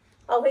he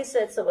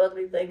said some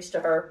ugly things to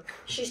her.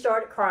 She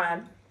started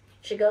crying.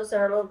 She goes in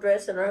her little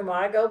dressing room.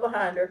 I go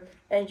behind her,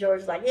 and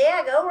George's like,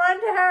 yeah, go run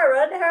to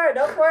her.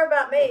 Don't worry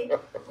about me.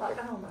 I'm like,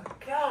 oh,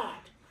 my God.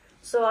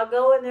 So I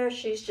go in there.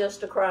 She's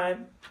just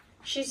a-crying.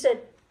 She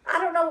said, I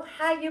don't know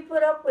how you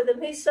put up with him.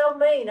 He's so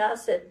mean.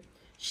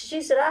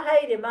 She said, I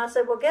hate him. I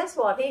said, well, guess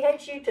what? He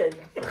hates you too.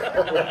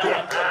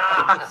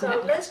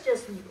 So let's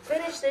just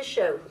finish this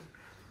show.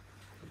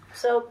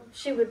 So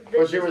she would.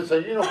 But she would say,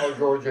 you know how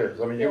George is.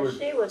 I mean, yeah, you would.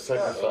 She would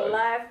start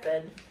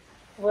laughing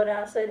when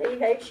I said, he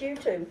hates you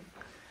too.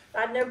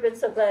 I'd never been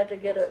so glad to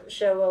get a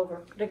show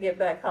over, to get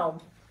back home.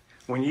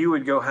 When you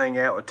would go hang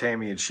out with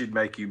Tammy and she'd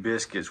make you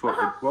biscuits, what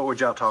would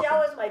y'all talk about? She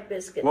always made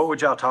biscuits. What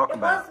would y'all talk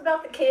about? It was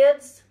about the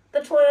kids,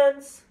 the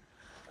twins,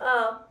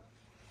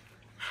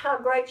 how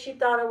great she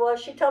thought I was.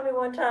 She told me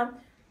one time,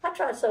 I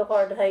tried so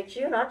hard to hate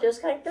you and I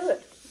just can't do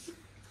it.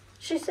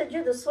 She said,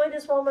 you're the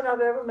sweetest woman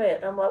I've ever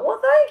met. I'm like,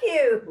 well, thank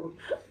you.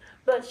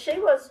 But she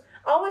was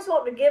always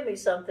wanting to give me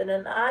something,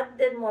 and I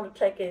didn't want to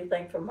take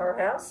anything from her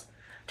house.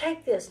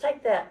 Take this,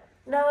 take that.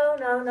 No,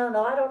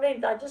 I don't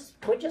need it.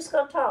 We're just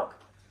going to talk.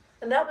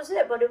 And that was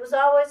it. But it was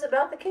always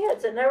about the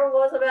kids. It never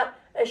was about,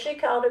 as she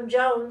called him,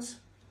 Jones.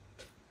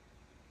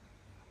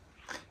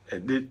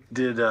 Did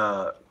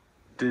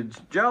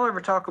y'all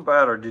ever talk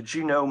about, or did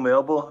you know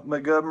Melba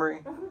Montgomery?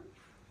 Mm-hmm.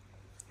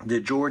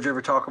 Did George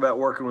ever talk about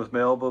working with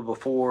Melba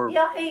before?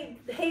 Yeah,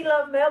 he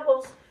loved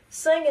Melba's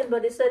singing,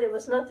 but he said it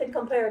was nothing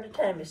compared to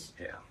Tammy's.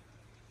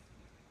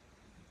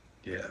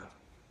 Yeah.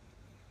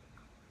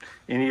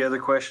 Any other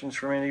questions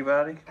from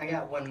anybody? I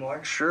got one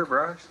more. Sure,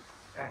 Bryce.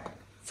 All right.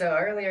 So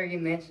earlier you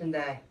mentioned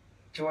that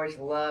George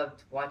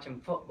loved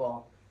watching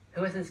football.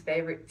 Who was his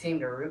favorite team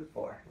to root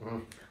for?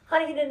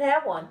 Honey, he didn't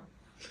have one.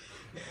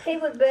 He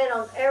would bet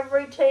on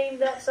every team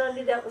that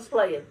Sunday that was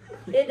playing.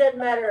 It doesn't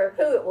matter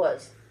who it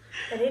was.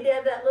 And he'd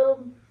have that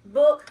little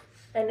book,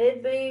 and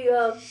it'd be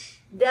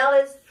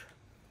Dallas,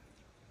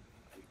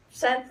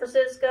 San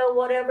Francisco,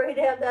 whatever. He'd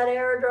have that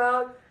arrow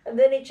drawn, and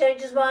then he'd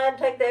change his mind,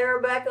 take the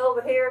arrow back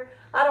over here.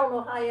 I don't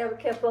know how he ever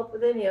kept up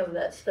with any of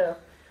that stuff.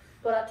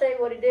 But I'll tell you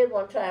what he did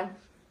one time.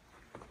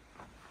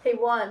 He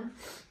won.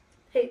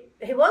 He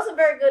wasn't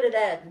very good at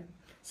adding.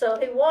 So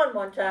he won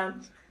one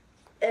time,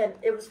 and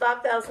it was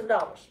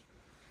 $5,000.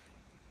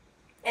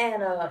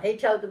 And he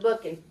told the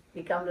bookie,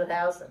 he come to the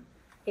house, and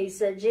he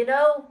said, you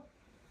know,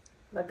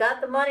 I got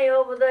the money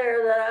over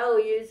there that I owe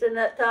you. It's in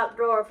that top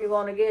drawer if you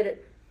want to get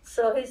it.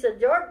 So he said,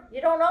 George,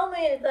 you don't owe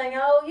me anything.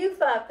 I owe you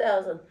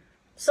 $5,000.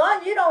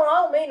 Son, you don't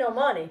owe me no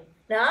money.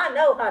 Now, I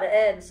know how to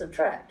add and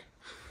subtract.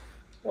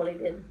 Well, he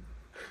didn't.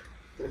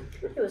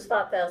 He was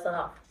 5,000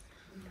 off.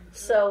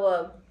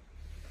 So,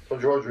 So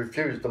George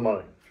refused the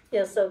money.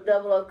 yeah, so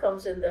Double O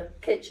comes in the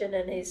kitchen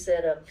and he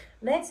said,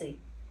 Nancy,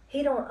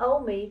 he don't owe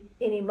me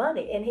any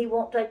money and he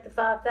won't take the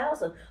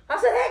 5,000.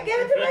 I said, hey, give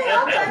it to me.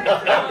 I'll take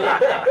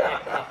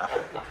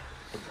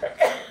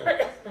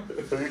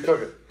it. So you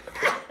took it.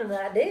 And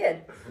I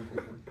did.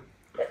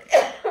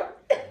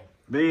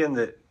 Being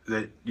that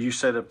you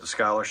set up the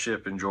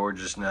scholarship in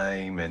George's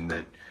name and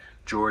that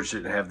George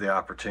didn't have the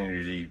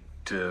opportunity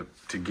to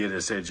get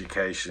his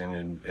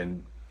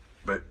education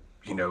but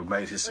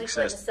made his He went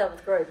in success,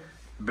 7th grade.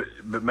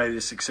 but made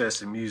his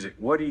success in music,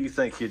 what do you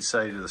think he'd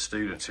say to the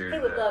students here He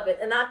today? would love it.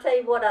 And I tell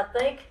you what I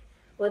think,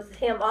 with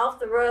him off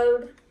the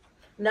road,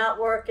 not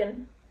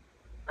working,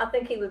 I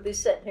think he would be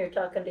sitting here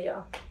talking to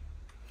y'all.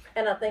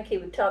 And I think he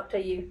would talk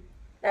to you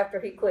after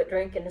he quit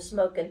drinking and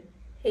smoking.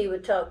 He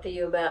would talk to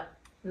you about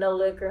no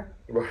liquor,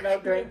 no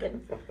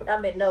drinking,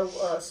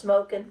 no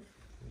smoking.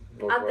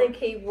 I think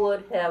he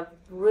would have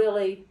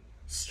really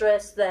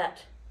stressed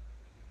that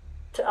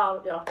to all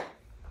of y'all.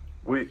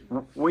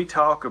 We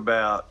talk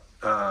about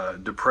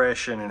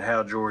depression and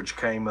how George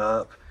came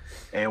up,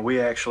 and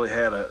we actually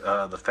had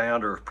the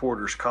founder of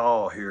Porter's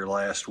Call here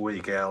last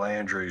week, Al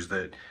Andrews,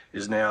 that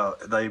is now,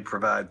 they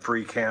provide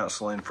free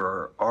counseling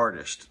for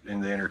artists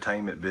in the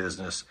entertainment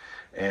business,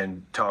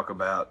 and talk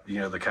about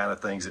the kind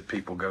of things that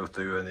people go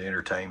through in the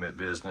entertainment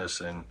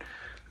business, and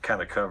kind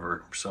of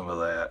cover some of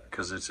that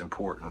because it's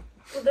important.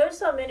 Well, there's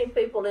so many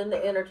people in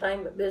the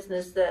entertainment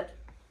business that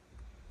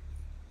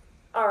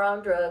are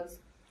on drugs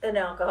and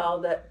alcohol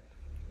that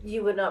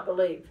you would not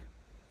believe.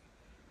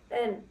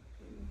 And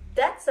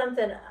that's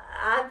something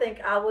I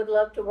think I would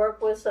love to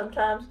work with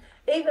sometimes.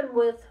 Even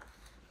with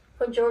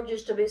when George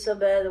used to be so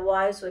bad, the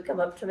wives would come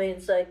up to me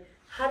and say,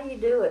 how do you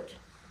do it?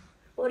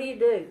 What do you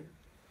do?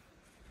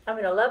 I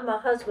mean, I love my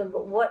husband,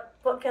 but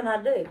what can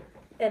I do?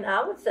 And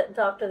I would sit and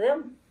talk to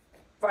them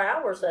for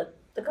hours at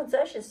the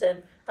concession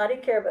stand. I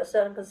didn't care about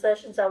selling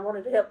concessions. I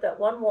wanted to help that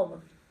one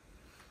woman.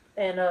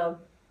 And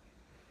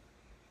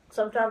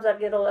sometimes I'd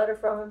get a letter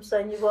from him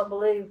saying, you won't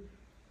believe,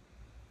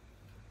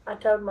 I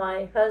told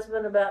my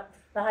husband about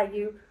how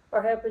you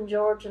are helping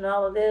George and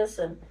all of this,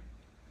 and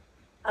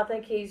I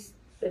think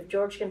if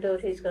George can do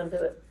it, he's going to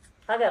do it.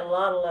 I got a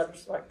lot of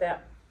letters like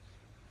that.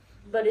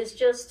 But it's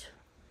just,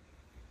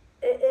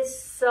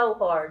 it's so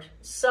hard,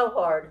 so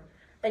hard.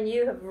 And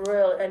you have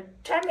really, and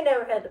Tammy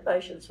never had the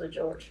patience with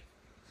George.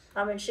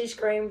 I mean, she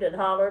screamed and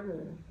hollered,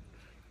 and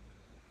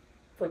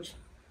which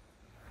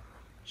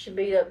she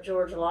beat up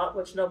George a lot,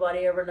 which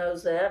nobody ever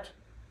knows that,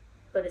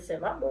 but it's in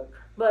my book.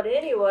 But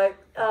anyway,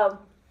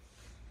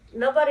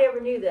 nobody ever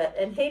knew that,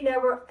 and he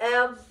never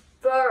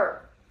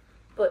ever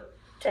put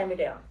Tammy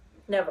down.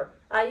 Never.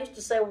 I used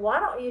to say, why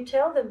don't you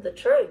tell them the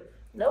truth?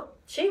 Nope.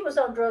 She was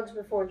on drugs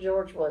before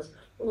George was,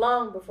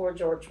 long before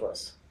George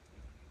was.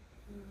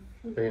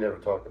 He never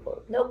talked about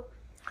it. Nope.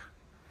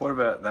 What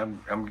about,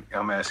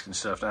 I'm asking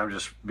stuff, and I'm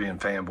just being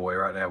fanboy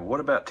right now, but what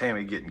about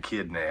Tammy getting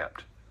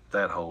kidnapped?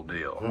 That whole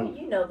deal. Well,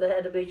 you know that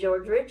had to be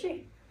George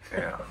Ritchie.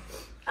 Yeah.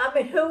 I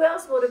mean, who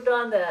else would have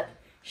done that?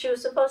 She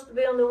was supposed to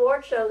be on the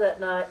award show that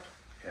night.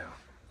 Yeah.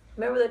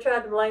 Remember, they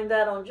tried to blame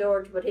that on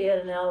George, but he had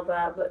an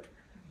alibi. But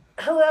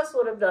who else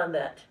would have done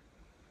that?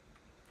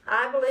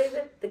 I believe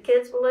it. The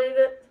kids believe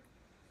it.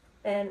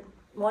 And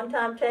one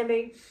time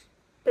Tammy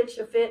pitched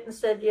a fit and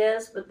said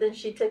yes, but then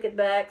she took it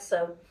back.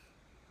 So,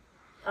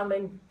 I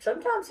mean,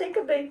 sometimes he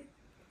could be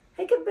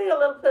a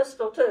little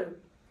pistol too.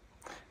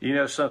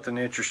 Something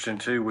interesting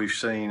too we've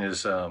seen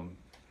is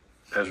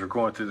as we're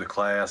going through the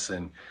class,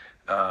 and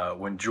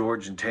when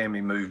George and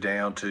Tammy moved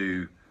down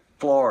to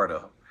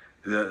Florida,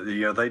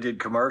 they did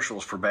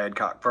commercials for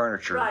Badcock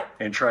Furniture, right,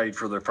 and trade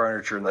for their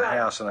furniture in the right,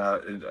 house.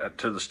 And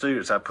to the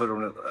students, I put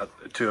them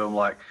to them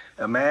like,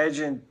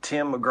 imagine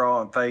Tim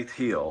McGraw and Faith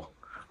Hill,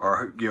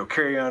 or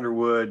Carrie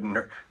Underwood,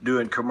 and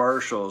doing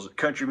commercials.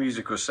 Country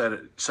music was set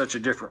at such a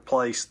different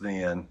place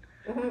then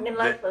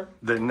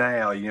than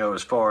now.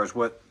 As far as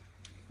what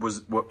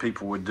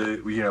people would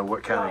do.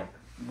 What kind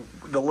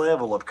of the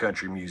level of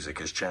country music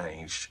has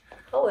changed.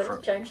 Oh,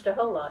 it's changed a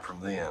whole lot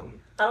from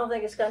then. I don't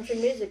think it's country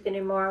music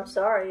anymore. I'm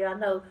sorry. I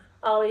know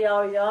all of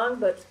y'all are young,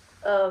 but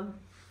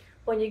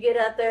when you get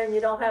out there and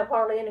you don't have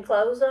hardly any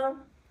clothes on,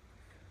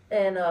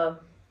 and I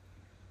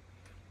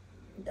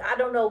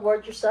don't know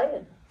what you're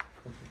saying.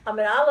 I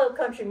mean, I love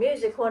country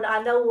music when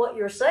I know what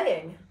you're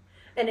saying,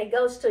 and it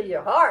goes to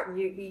your heart, and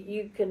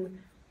you can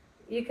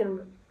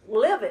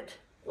live it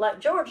like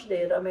George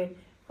did. I mean,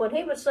 when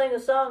he would sing a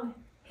song,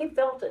 he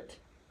felt it.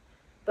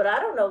 But I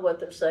don't know what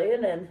they're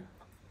saying, and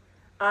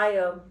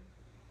I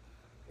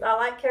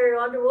like Carrie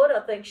Underwood. I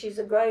think she's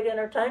a great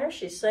entertainer.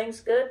 She sings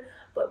good,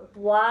 but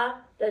why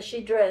does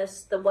she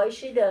dress the way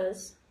she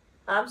does?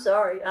 I'm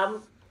sorry.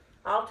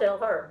 I'll tell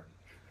her.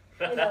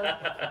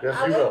 Yes,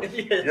 you will.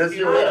 Yes,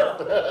 you will.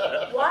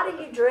 Why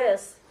do you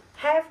dress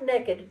half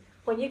naked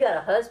when you got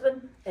a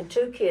husband and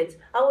 2 kids?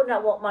 I would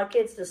not want my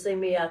kids to see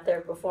me out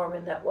there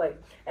performing that way.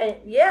 And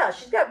yeah,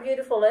 she's got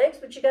beautiful legs,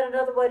 but you got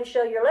another way to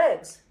show your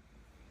legs.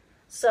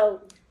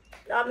 So,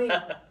 I mean,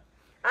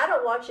 I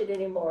don't watch it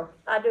anymore.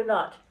 I do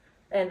not,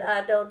 and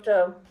I don't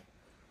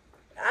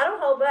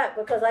hold back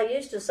because I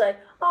used to say,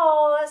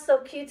 "Oh, that's so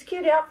cute. It's a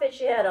cute outfit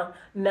she had on."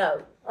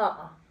 No,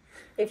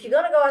 If you're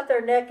gonna go out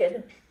there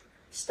naked,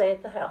 stay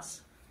at the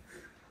house.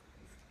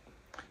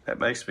 That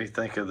makes me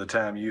think of the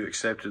time you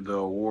accepted the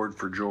award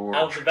for George.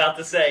 I was about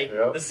to say,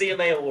 Yep. the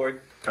CMA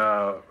award.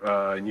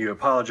 And you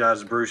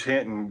apologized to Bruce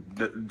Hinton.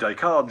 They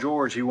called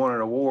George. He won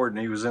an award,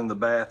 and he was in the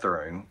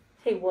bathroom.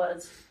 He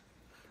was.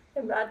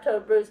 And I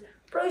told Bruce,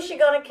 you're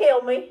gonna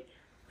kill me.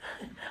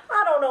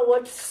 I don't know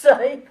what to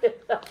say,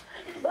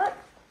 but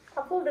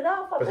I pulled it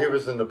off. But he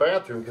was in the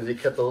bathroom because he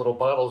kept the little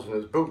bottles in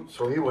his boot,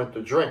 so he went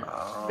to drink.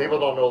 People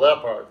don't know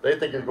that part. They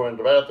think he's going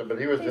to the bathroom, but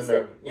he was He in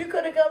said, there. "You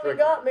could have come and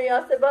got me."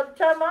 I said, "By the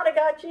time I'd have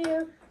got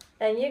you,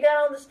 and you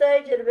got on the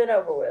stage, it'd have been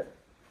over with."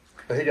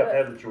 He got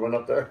mad that you went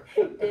up there.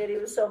 He did. He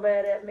was so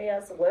mad at me.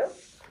 I said, "Well,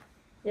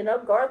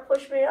 Garth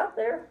pushed me out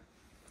there."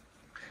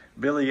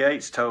 Billy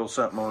Yates told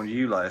something on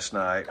you last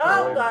night.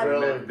 Oh, God.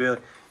 Really? Billy,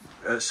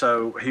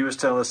 so he was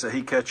telling us that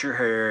he cut your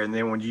hair, and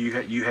then when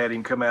you had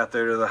him come out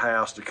there to the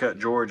house to cut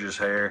George's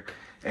hair,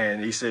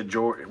 and he said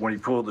George, when he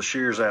pulled the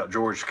shears out,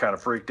 George kind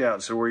of freaked out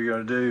and said, "What are you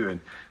going to do?" And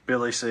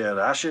Billy said,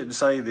 "I shouldn't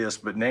say this,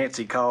 but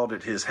Nancy called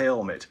it his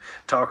helmet,"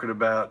 talking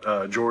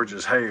about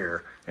George's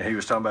hair, and he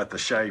was talking about the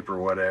shape or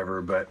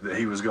whatever, but that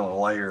he was going to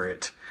layer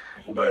it.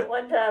 He But did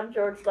one time.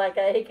 George's like,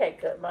 "Hey, he can't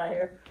cut my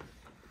hair.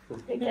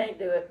 He can't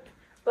do it."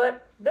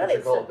 But Billy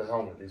He called said it the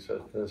helmet, he said,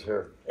 his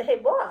hair. he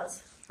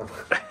was.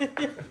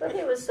 But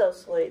he was so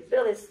sweet.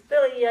 Billy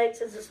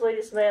Yates is the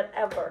sweetest man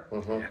ever.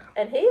 Mm-hmm.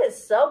 And he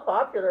is so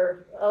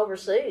popular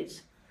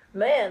overseas.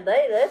 Man,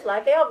 that's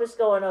like Elvis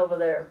going over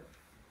there.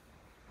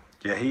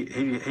 yeah,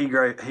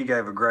 he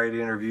gave a great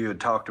interview and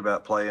talked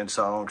about playing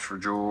songs for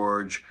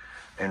George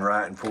and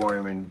writing for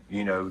him, and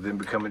them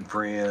becoming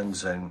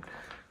friends and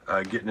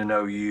getting to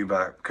know you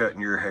by cutting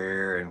your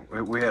hair. And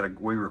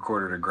we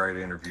recorded a great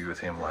interview with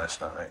him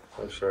last night.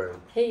 That's right.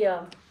 He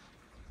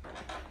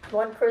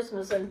one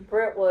Christmas in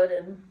Brentwood,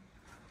 and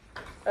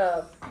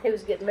he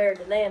was getting married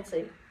to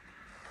Nancy.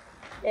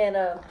 And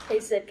he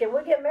said, "Can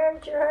we get married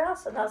at your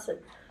house?" And I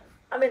said,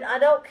 "I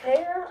don't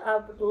care. I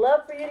would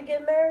love for you to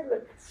get married,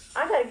 but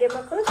I got to get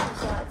my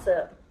Christmas lights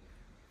up."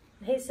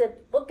 And he said,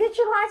 "Well, get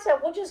your lights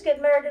up. We'll just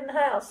get married in the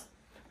house."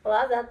 Well,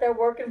 I was out there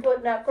working,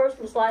 putting out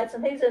Christmas lights,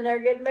 and he's in there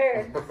getting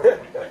married.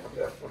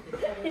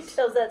 He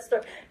tells that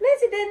story.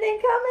 Nancy didn't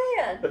even come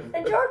in,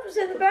 and George was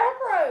in the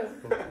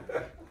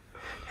bathroom.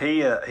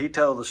 He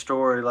told the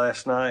story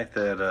last night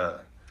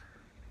that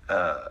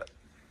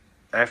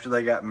after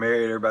they got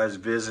married, everybody's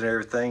visiting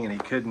everything, and he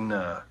couldn't.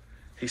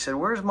 He said,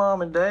 "Where's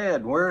Mom and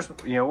Dad? Where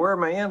are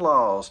my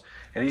in-laws?"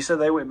 And he said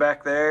they went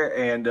back there,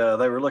 and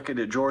they were looking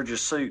at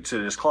George's suits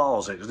in his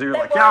closet. They were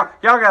like, "Y'all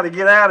got to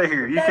get out of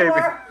here. You can't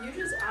be." You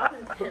just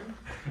outed him.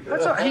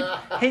 That's all,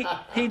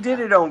 he did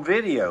it on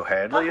video,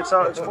 Hadley. It's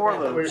for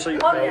the suit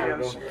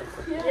videos.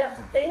 Yeah,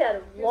 he had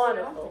a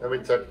wonderful. Let me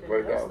check it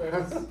right now.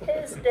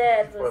 His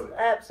dad was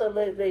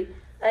absolutely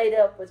ate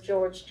up with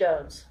George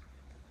Jones.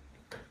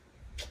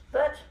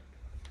 But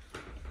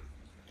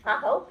I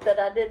hope that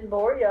I didn't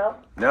bore y'all.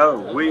 No,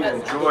 we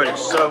enjoyed it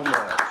so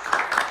much.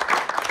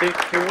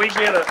 Can we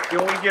get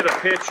a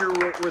picture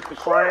with the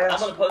class? I'm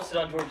going to post it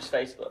on George's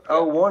Facebook.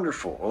 Oh,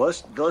 wonderful. Well,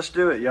 let's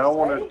do it. Y'all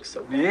want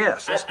to?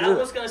 Yes, let's do it. I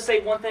was going to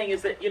say one thing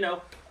is that, the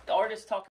artists talk